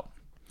 I'm out.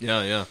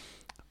 Yeah.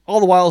 All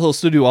the while, he'll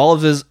still do all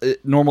of his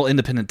normal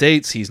independent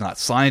dates. He's not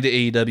signed to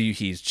AEW.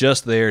 He's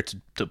just there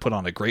to put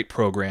on a great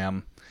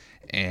program.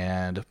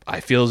 And I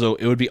feel as though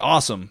it would be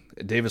awesome.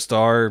 David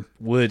Starr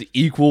would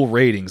equal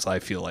ratings, I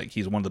feel like.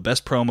 He's one of the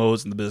best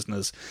promos in the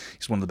business.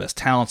 He's one of the best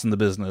talents in the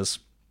business.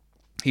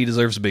 He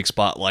deserves a big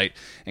spotlight.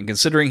 And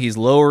considering he's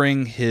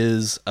lowering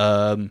his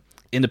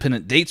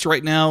independent dates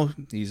right now,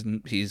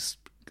 he's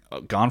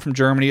gone from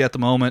Germany at the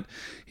moment.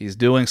 He's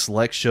doing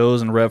select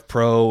shows in Rev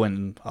Pro,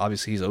 and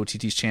obviously he's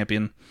OTT's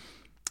champion.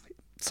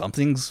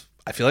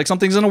 I feel like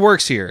something's in the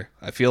works here.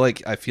 I feel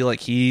like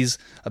he's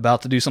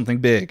about to do something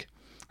big.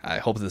 I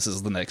hope this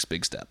is the next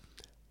big step.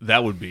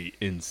 That would be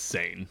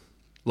insane.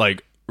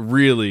 Like,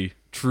 really,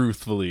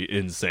 truthfully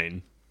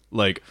insane.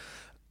 Like,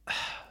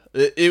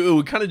 it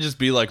would kind of just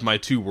be like my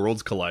two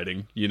worlds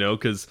colliding, you know,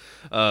 because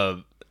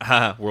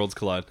worlds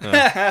collide.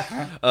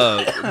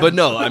 But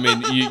no, I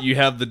mean, you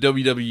have the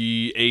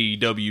WWE,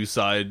 AEW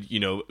side, you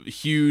know,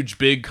 huge,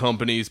 big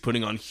companies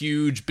putting on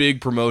huge,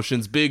 big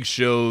promotions, big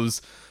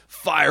shows,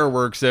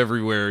 fireworks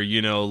everywhere,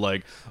 you know,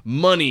 like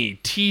money,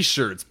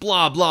 t-shirts,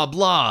 blah, blah,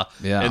 blah.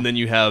 Yeah. And then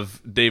you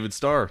have David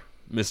Starr,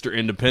 Mr.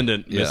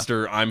 Independent, Yeah.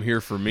 Mr. I'm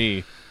here for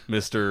me,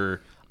 Mr.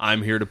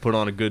 I'm here to put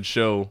on a good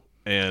show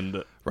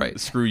and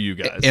screw you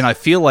guys. And I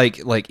feel like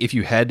if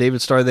you had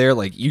David Starr there,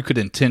 like you could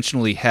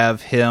intentionally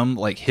have him,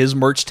 like his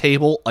merch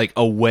table, like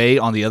away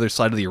on the other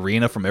side of the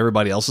arena from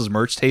everybody else's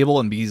merch table,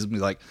 and be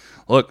like,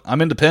 look,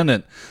 I'm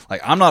independent.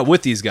 Like, I'm not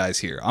with these guys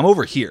here. I'm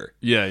over here.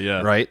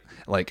 Yeah. Right?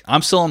 Like,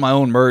 I'm selling my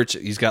own merch.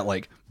 He's got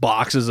like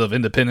boxes of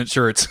independent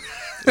shirts.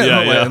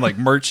 Yeah. And like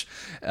merch.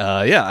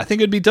 I think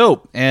it'd be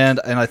dope.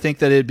 And I think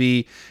that it'd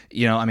be,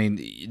 you know, I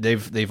mean,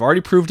 they've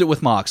already proved it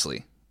with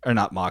Moxley. Or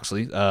not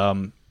Moxley.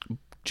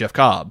 Jeff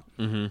Cobb.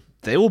 Mm-hmm.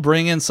 They will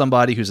bring in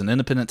somebody who's an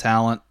independent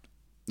talent,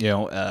 you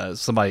know,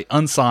 somebody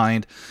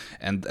unsigned,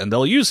 and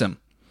they'll use him.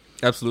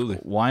 Absolutely.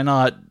 Why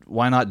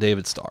not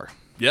David Starr?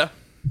 Yeah.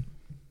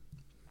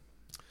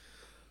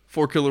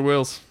 4 killer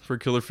whales for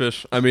killer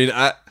fish. I mean,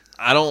 I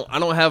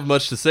don't have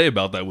much to say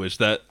about that wish.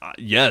 That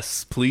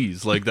yes,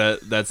 please. Like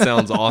that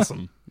sounds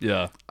awesome.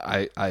 Yeah.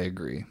 I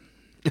agree.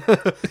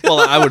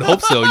 Well, I would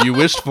hope so. You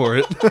wished for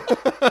it.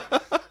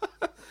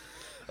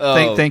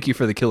 Thank you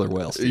for the killer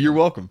whales. You're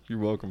welcome. You're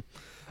welcome.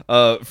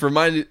 For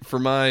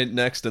my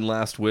next and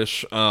last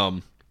wish,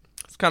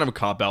 it's kind of a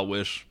cop-out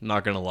wish,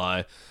 not gonna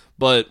lie,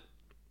 but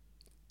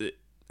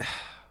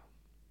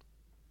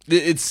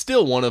it's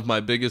still one of my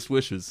biggest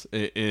wishes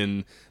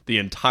in the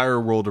entire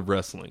world of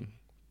wrestling.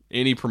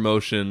 Any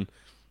promotion,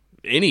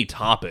 any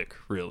topic,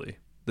 really.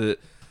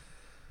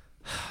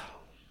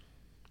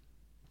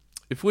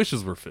 If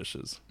wishes were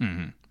fishes,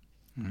 can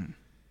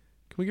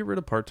we get rid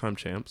of part-time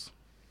champs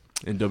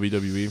in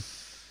WWE?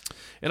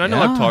 And I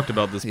know I've talked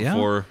about this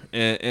before,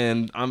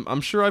 and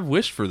I'm sure I've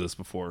wished for this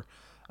before.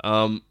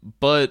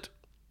 But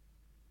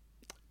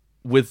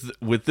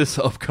with this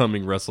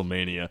upcoming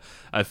WrestleMania,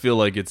 I feel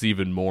like it's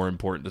even more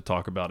important to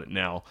talk about it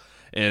now.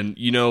 And,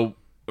 you know,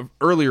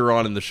 earlier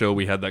on in the show,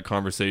 we had that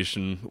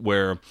conversation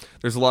where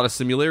there's a lot of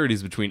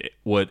similarities between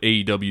what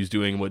AEW is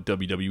doing and what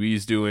WWE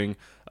is doing.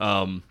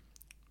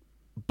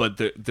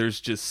 But there's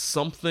just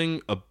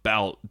something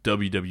about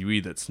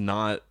WWE that's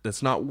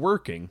not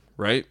working,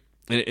 right?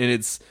 And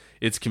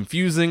it's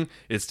confusing,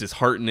 it's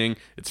disheartening,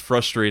 it's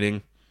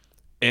frustrating.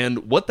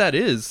 And what that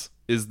is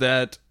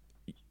that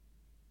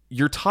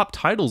your top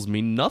titles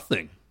mean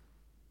nothing.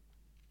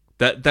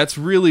 That's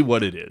really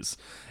what it is.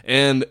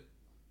 And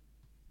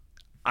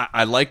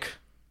I like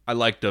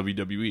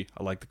WWE.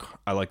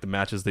 I like the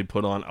matches they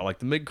put on. I like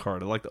the mid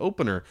card. I like the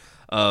opener.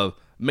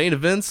 Main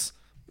events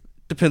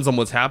depends on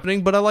what's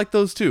happening, but I like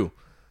those too.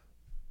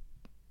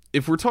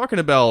 If we're talking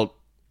about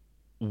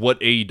what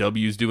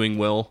AEW is doing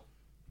well,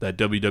 that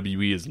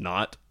WWE is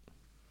not,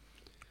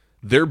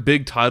 their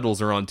big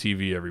titles are on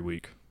TV every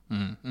week.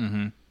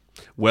 Mm-hmm.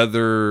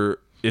 Whether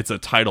it's a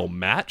title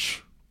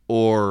match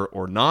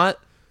or not,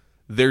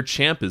 their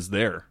champ is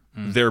there.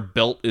 Their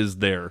belt is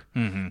there.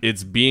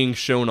 It's being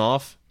shown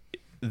off.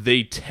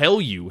 They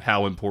tell you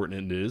how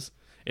important it is,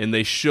 and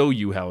they show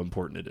you how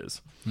important it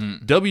is.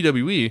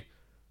 WWE,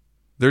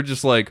 they're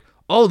just like,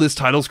 oh, this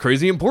title's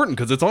crazy important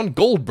because it's on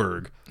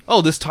Goldberg.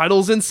 Oh, this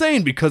title's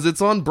insane because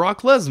it's on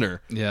Brock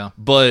Lesnar. Yeah.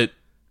 But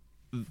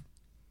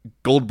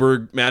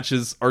Goldberg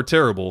matches are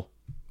terrible.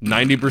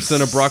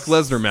 90% of Brock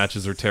Lesnar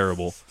matches are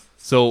terrible.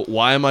 So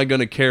why am I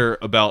going to care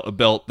about a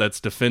belt that's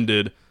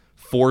defended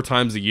 4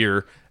 times a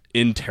year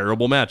in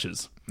terrible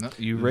matches? No,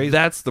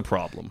 that's the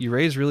problem. You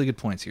raise really good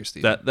points here,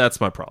 Steve. That's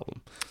my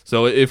problem.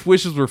 So if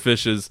wishes were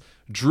fishes,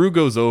 Drew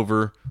goes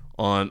over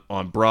on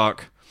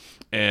Brock,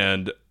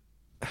 and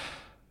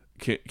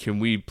can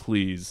we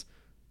please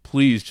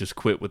just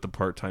quit with the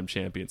part-time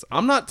champions?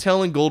 I'm not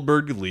telling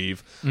Goldberg to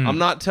leave. I'm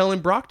not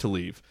telling Brock to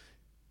leave.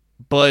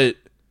 But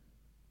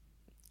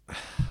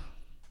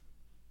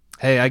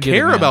hey, I get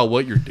care it, about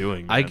what you're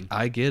doing, man.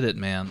 I get it,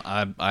 man.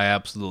 I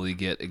absolutely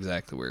get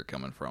exactly where you're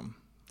coming from.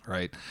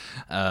 Right?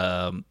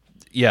 20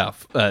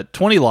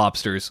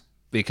 lobsters,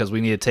 because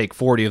we need to take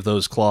 40 of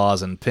those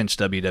claws and pinch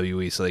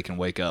WWE so they can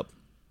wake up.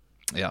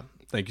 Yeah.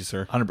 Thank you,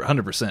 sir.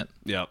 100%.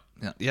 Yeah.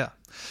 Yeah.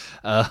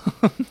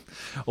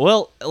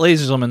 Well,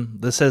 ladies and gentlemen,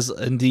 this has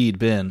indeed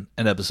been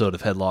an episode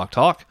of Headlock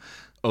Talk.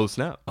 Oh,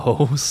 snap.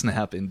 Oh,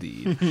 snap,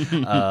 indeed.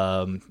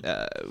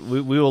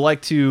 We would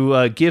like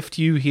to gift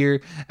you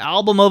here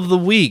Album of the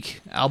Week.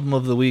 Album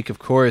of the Week, of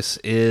course,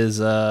 is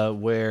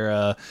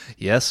where,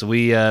 yes,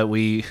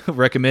 we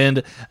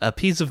recommend a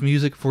piece of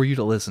music for you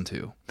to listen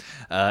to.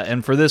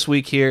 And for this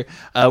week here,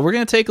 we're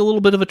going to take a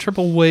little bit of a trip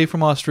away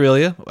from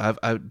Australia.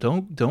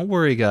 Don't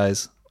worry,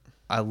 guys.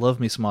 I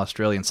love me some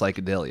Australian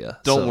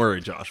psychedelia. Don't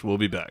worry, Josh. We'll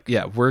be back.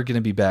 Yeah, we're going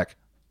to be back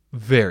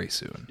very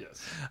soon.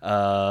 Yes.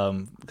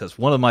 Because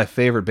one of my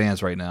favorite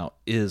bands right now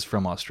is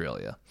from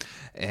Australia.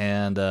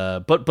 And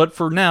but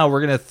for now,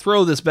 we're going to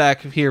throw this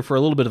back here for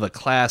a little bit of a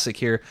classic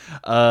here.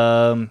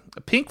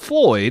 Pink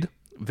Floyd,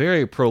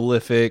 very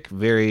prolific,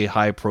 very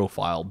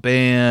high-profile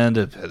band.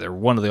 They're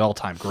one of the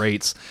all-time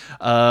greats.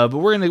 But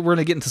we're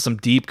gonna get into some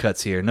deep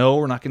cuts here. No,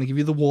 we're not going to give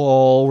you The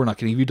Wall. We're not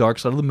going to give you Dark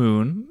Side of the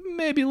Moon.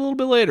 Maybe a little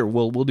bit later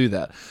we'll do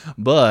that.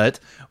 But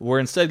we're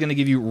instead going to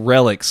give you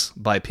Relics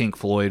by Pink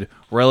Floyd.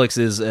 Relics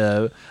is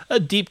a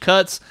deep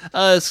cuts,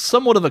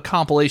 somewhat of a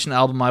compilation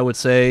album, I would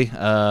say,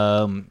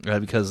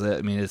 because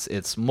I mean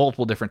it's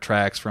multiple different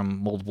tracks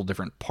from multiple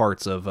different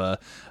parts of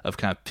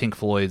kind of Pink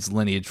Floyd's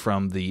lineage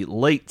from the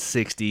late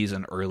 '60s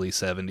and early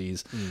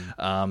 '70s.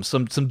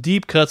 Some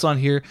deep cuts on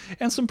here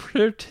and some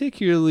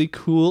particularly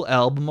cool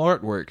album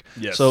artwork.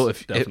 Yes, so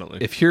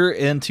definitely. If you're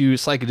into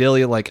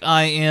psychedelia like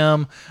I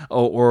am,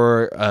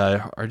 or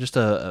just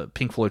a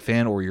Pink Floyd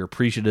fan, or you're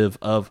appreciative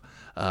of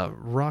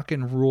rock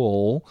and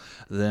roll,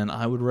 then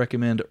I would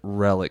recommend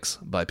Relics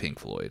by Pink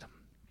Floyd.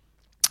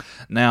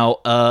 Now,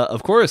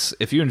 of course,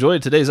 if you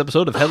enjoyed today's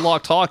episode of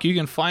Headlock Talk, you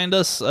can find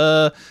us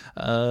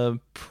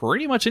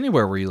pretty much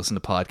anywhere where you listen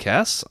to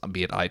podcasts,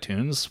 be it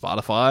iTunes,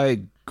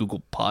 Spotify,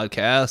 Google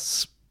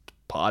Podcasts,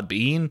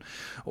 Podbean,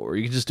 or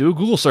you can just do a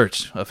Google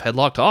search of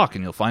Headlock Talk,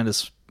 and you'll find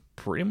us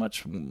pretty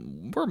much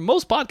where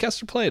most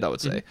podcasts are played, I would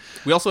say.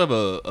 We also have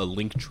a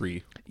link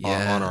tree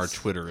on our Yes.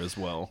 Twitter as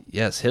well.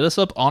 Yes, hit us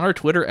up on our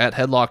Twitter at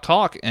Headlock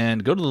Talk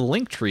and go to the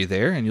link tree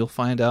there, and you'll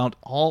find out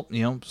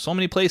so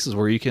many places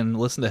where you can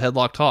listen to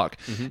Headlock Talk.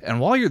 And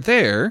while you're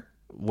there,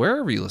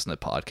 wherever you listen to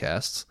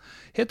podcasts,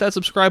 hit that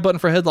subscribe button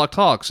for Headlock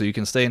Talk so you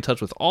can stay in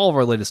touch with all of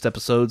our latest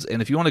episodes.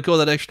 And if you want to go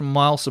that extra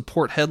mile,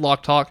 support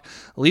Headlock Talk,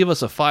 leave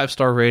us a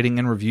 5-star rating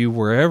and review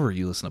wherever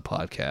you listen to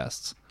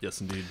podcasts.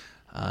 Yes, indeed.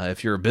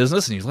 If you're a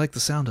business and you like the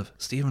sound of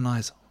Steve and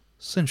I's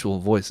sensual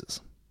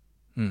voices,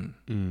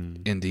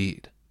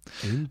 indeed.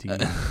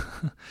 Indeed.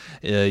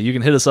 You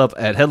can hit us up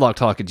at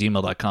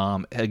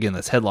headlocktalk@gmail.com. Again,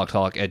 that's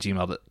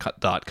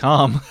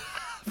headlocktalk@gmail.com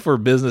for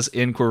business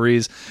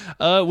inquiries.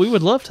 We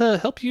would love to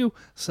help you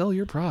sell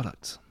your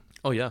products.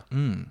 Oh, yeah.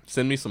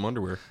 Send me some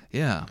underwear.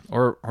 Yeah,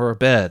 or a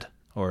bed,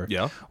 or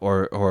Yeah.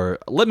 or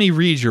let me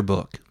read your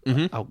book.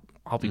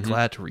 I'll be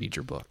glad to read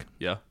your book.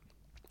 Yeah.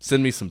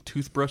 Send me some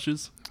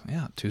toothbrushes.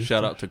 Yeah,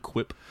 Shout out to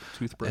Quip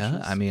toothbrushes.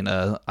 Yeah, I mean,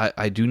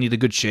 I do need a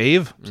good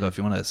shave, so if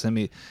you want to send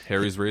me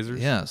Harry's Razors.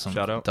 yeah, some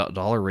Shout out.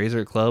 Dollar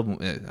Razor Club.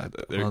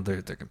 Well,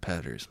 they're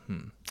competitors.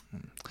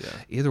 Yeah.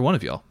 Either one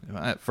of y'all.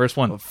 First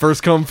one.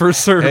 First come,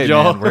 first served, Hey,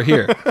 y'all. man, we're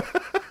here.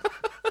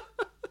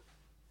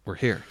 We're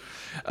here.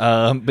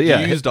 But Do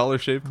yeah, you use Dollar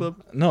Shave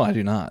Club? no, I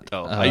do not.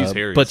 Oh, I use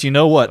Harry's. But you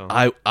know what?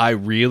 So. I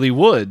really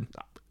would.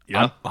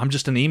 Yeah. I'm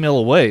just an email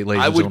away,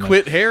 ladies I and would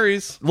gentlemen. quit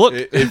Harry's. Look.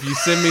 If you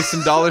send me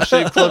some Dollar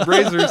Shave Club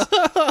razors.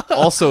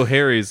 Also,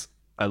 Harry's,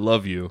 I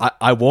love you.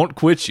 I won't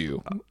quit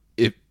you.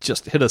 If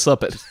just hit us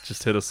up at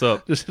Just hit us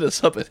up. just hit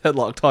us up at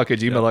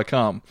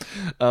headlocktalk@gmail.com.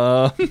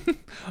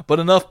 But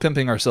enough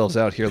pimping ourselves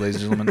out here,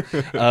 ladies and gentlemen.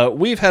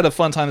 We've had a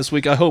fun time this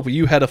week. I hope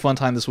you had a fun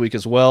time this week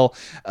as well.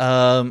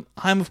 I'm,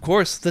 of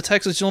course, the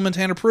Texas gentleman,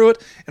 Tanner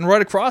Pruitt, and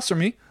right across from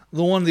me,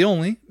 the one, the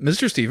only,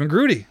 Mr. Stephen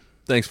Grudy.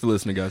 Thanks for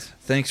listening, guys.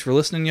 Thanks for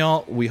listening,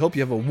 y'all. We hope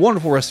you have a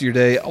wonderful rest of your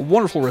day, a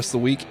wonderful rest of the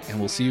week, and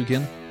we'll see you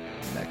again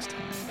next time.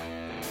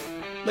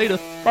 Later.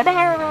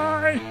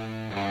 Bye-bye.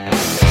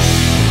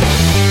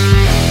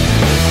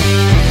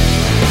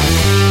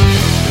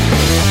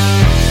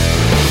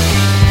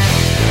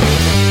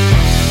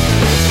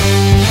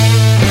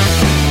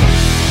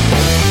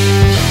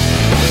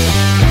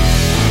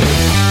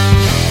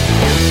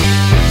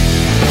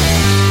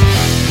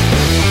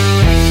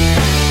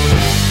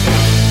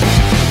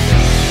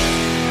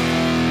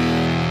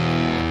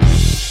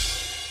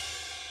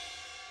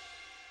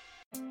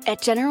 At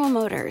General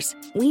Motors,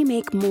 we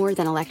make more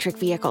than electric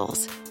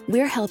vehicles.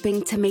 We're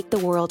helping to make the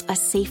world a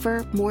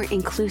safer, more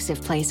inclusive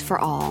place for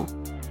all.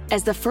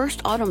 As the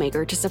first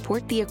automaker to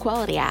support the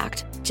Equality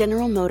Act,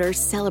 General Motors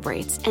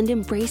celebrates and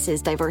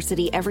embraces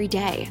diversity every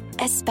day,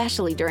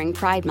 especially during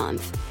Pride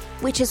Month.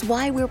 Which is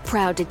why we're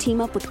proud to team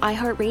up with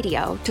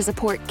iHeartRadio to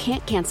support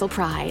Can't Cancel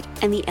Pride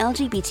and the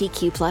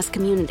LGBTQ+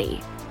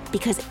 community.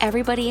 Because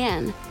everybody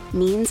in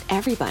means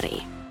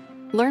everybody.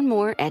 Learn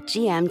more at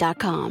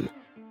gm.com.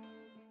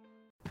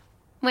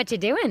 What you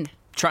doing?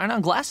 Trying on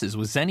glasses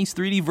with Zenny's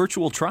 3D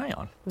virtual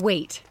try-on.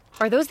 Wait,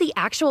 are those the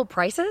actual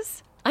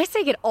prices? I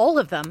say get all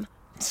of them.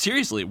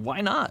 Seriously,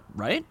 why not,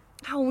 right?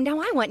 Oh, now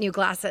I want new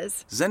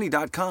glasses.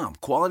 Zenni.com.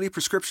 Quality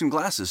prescription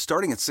glasses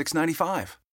starting at $6.95.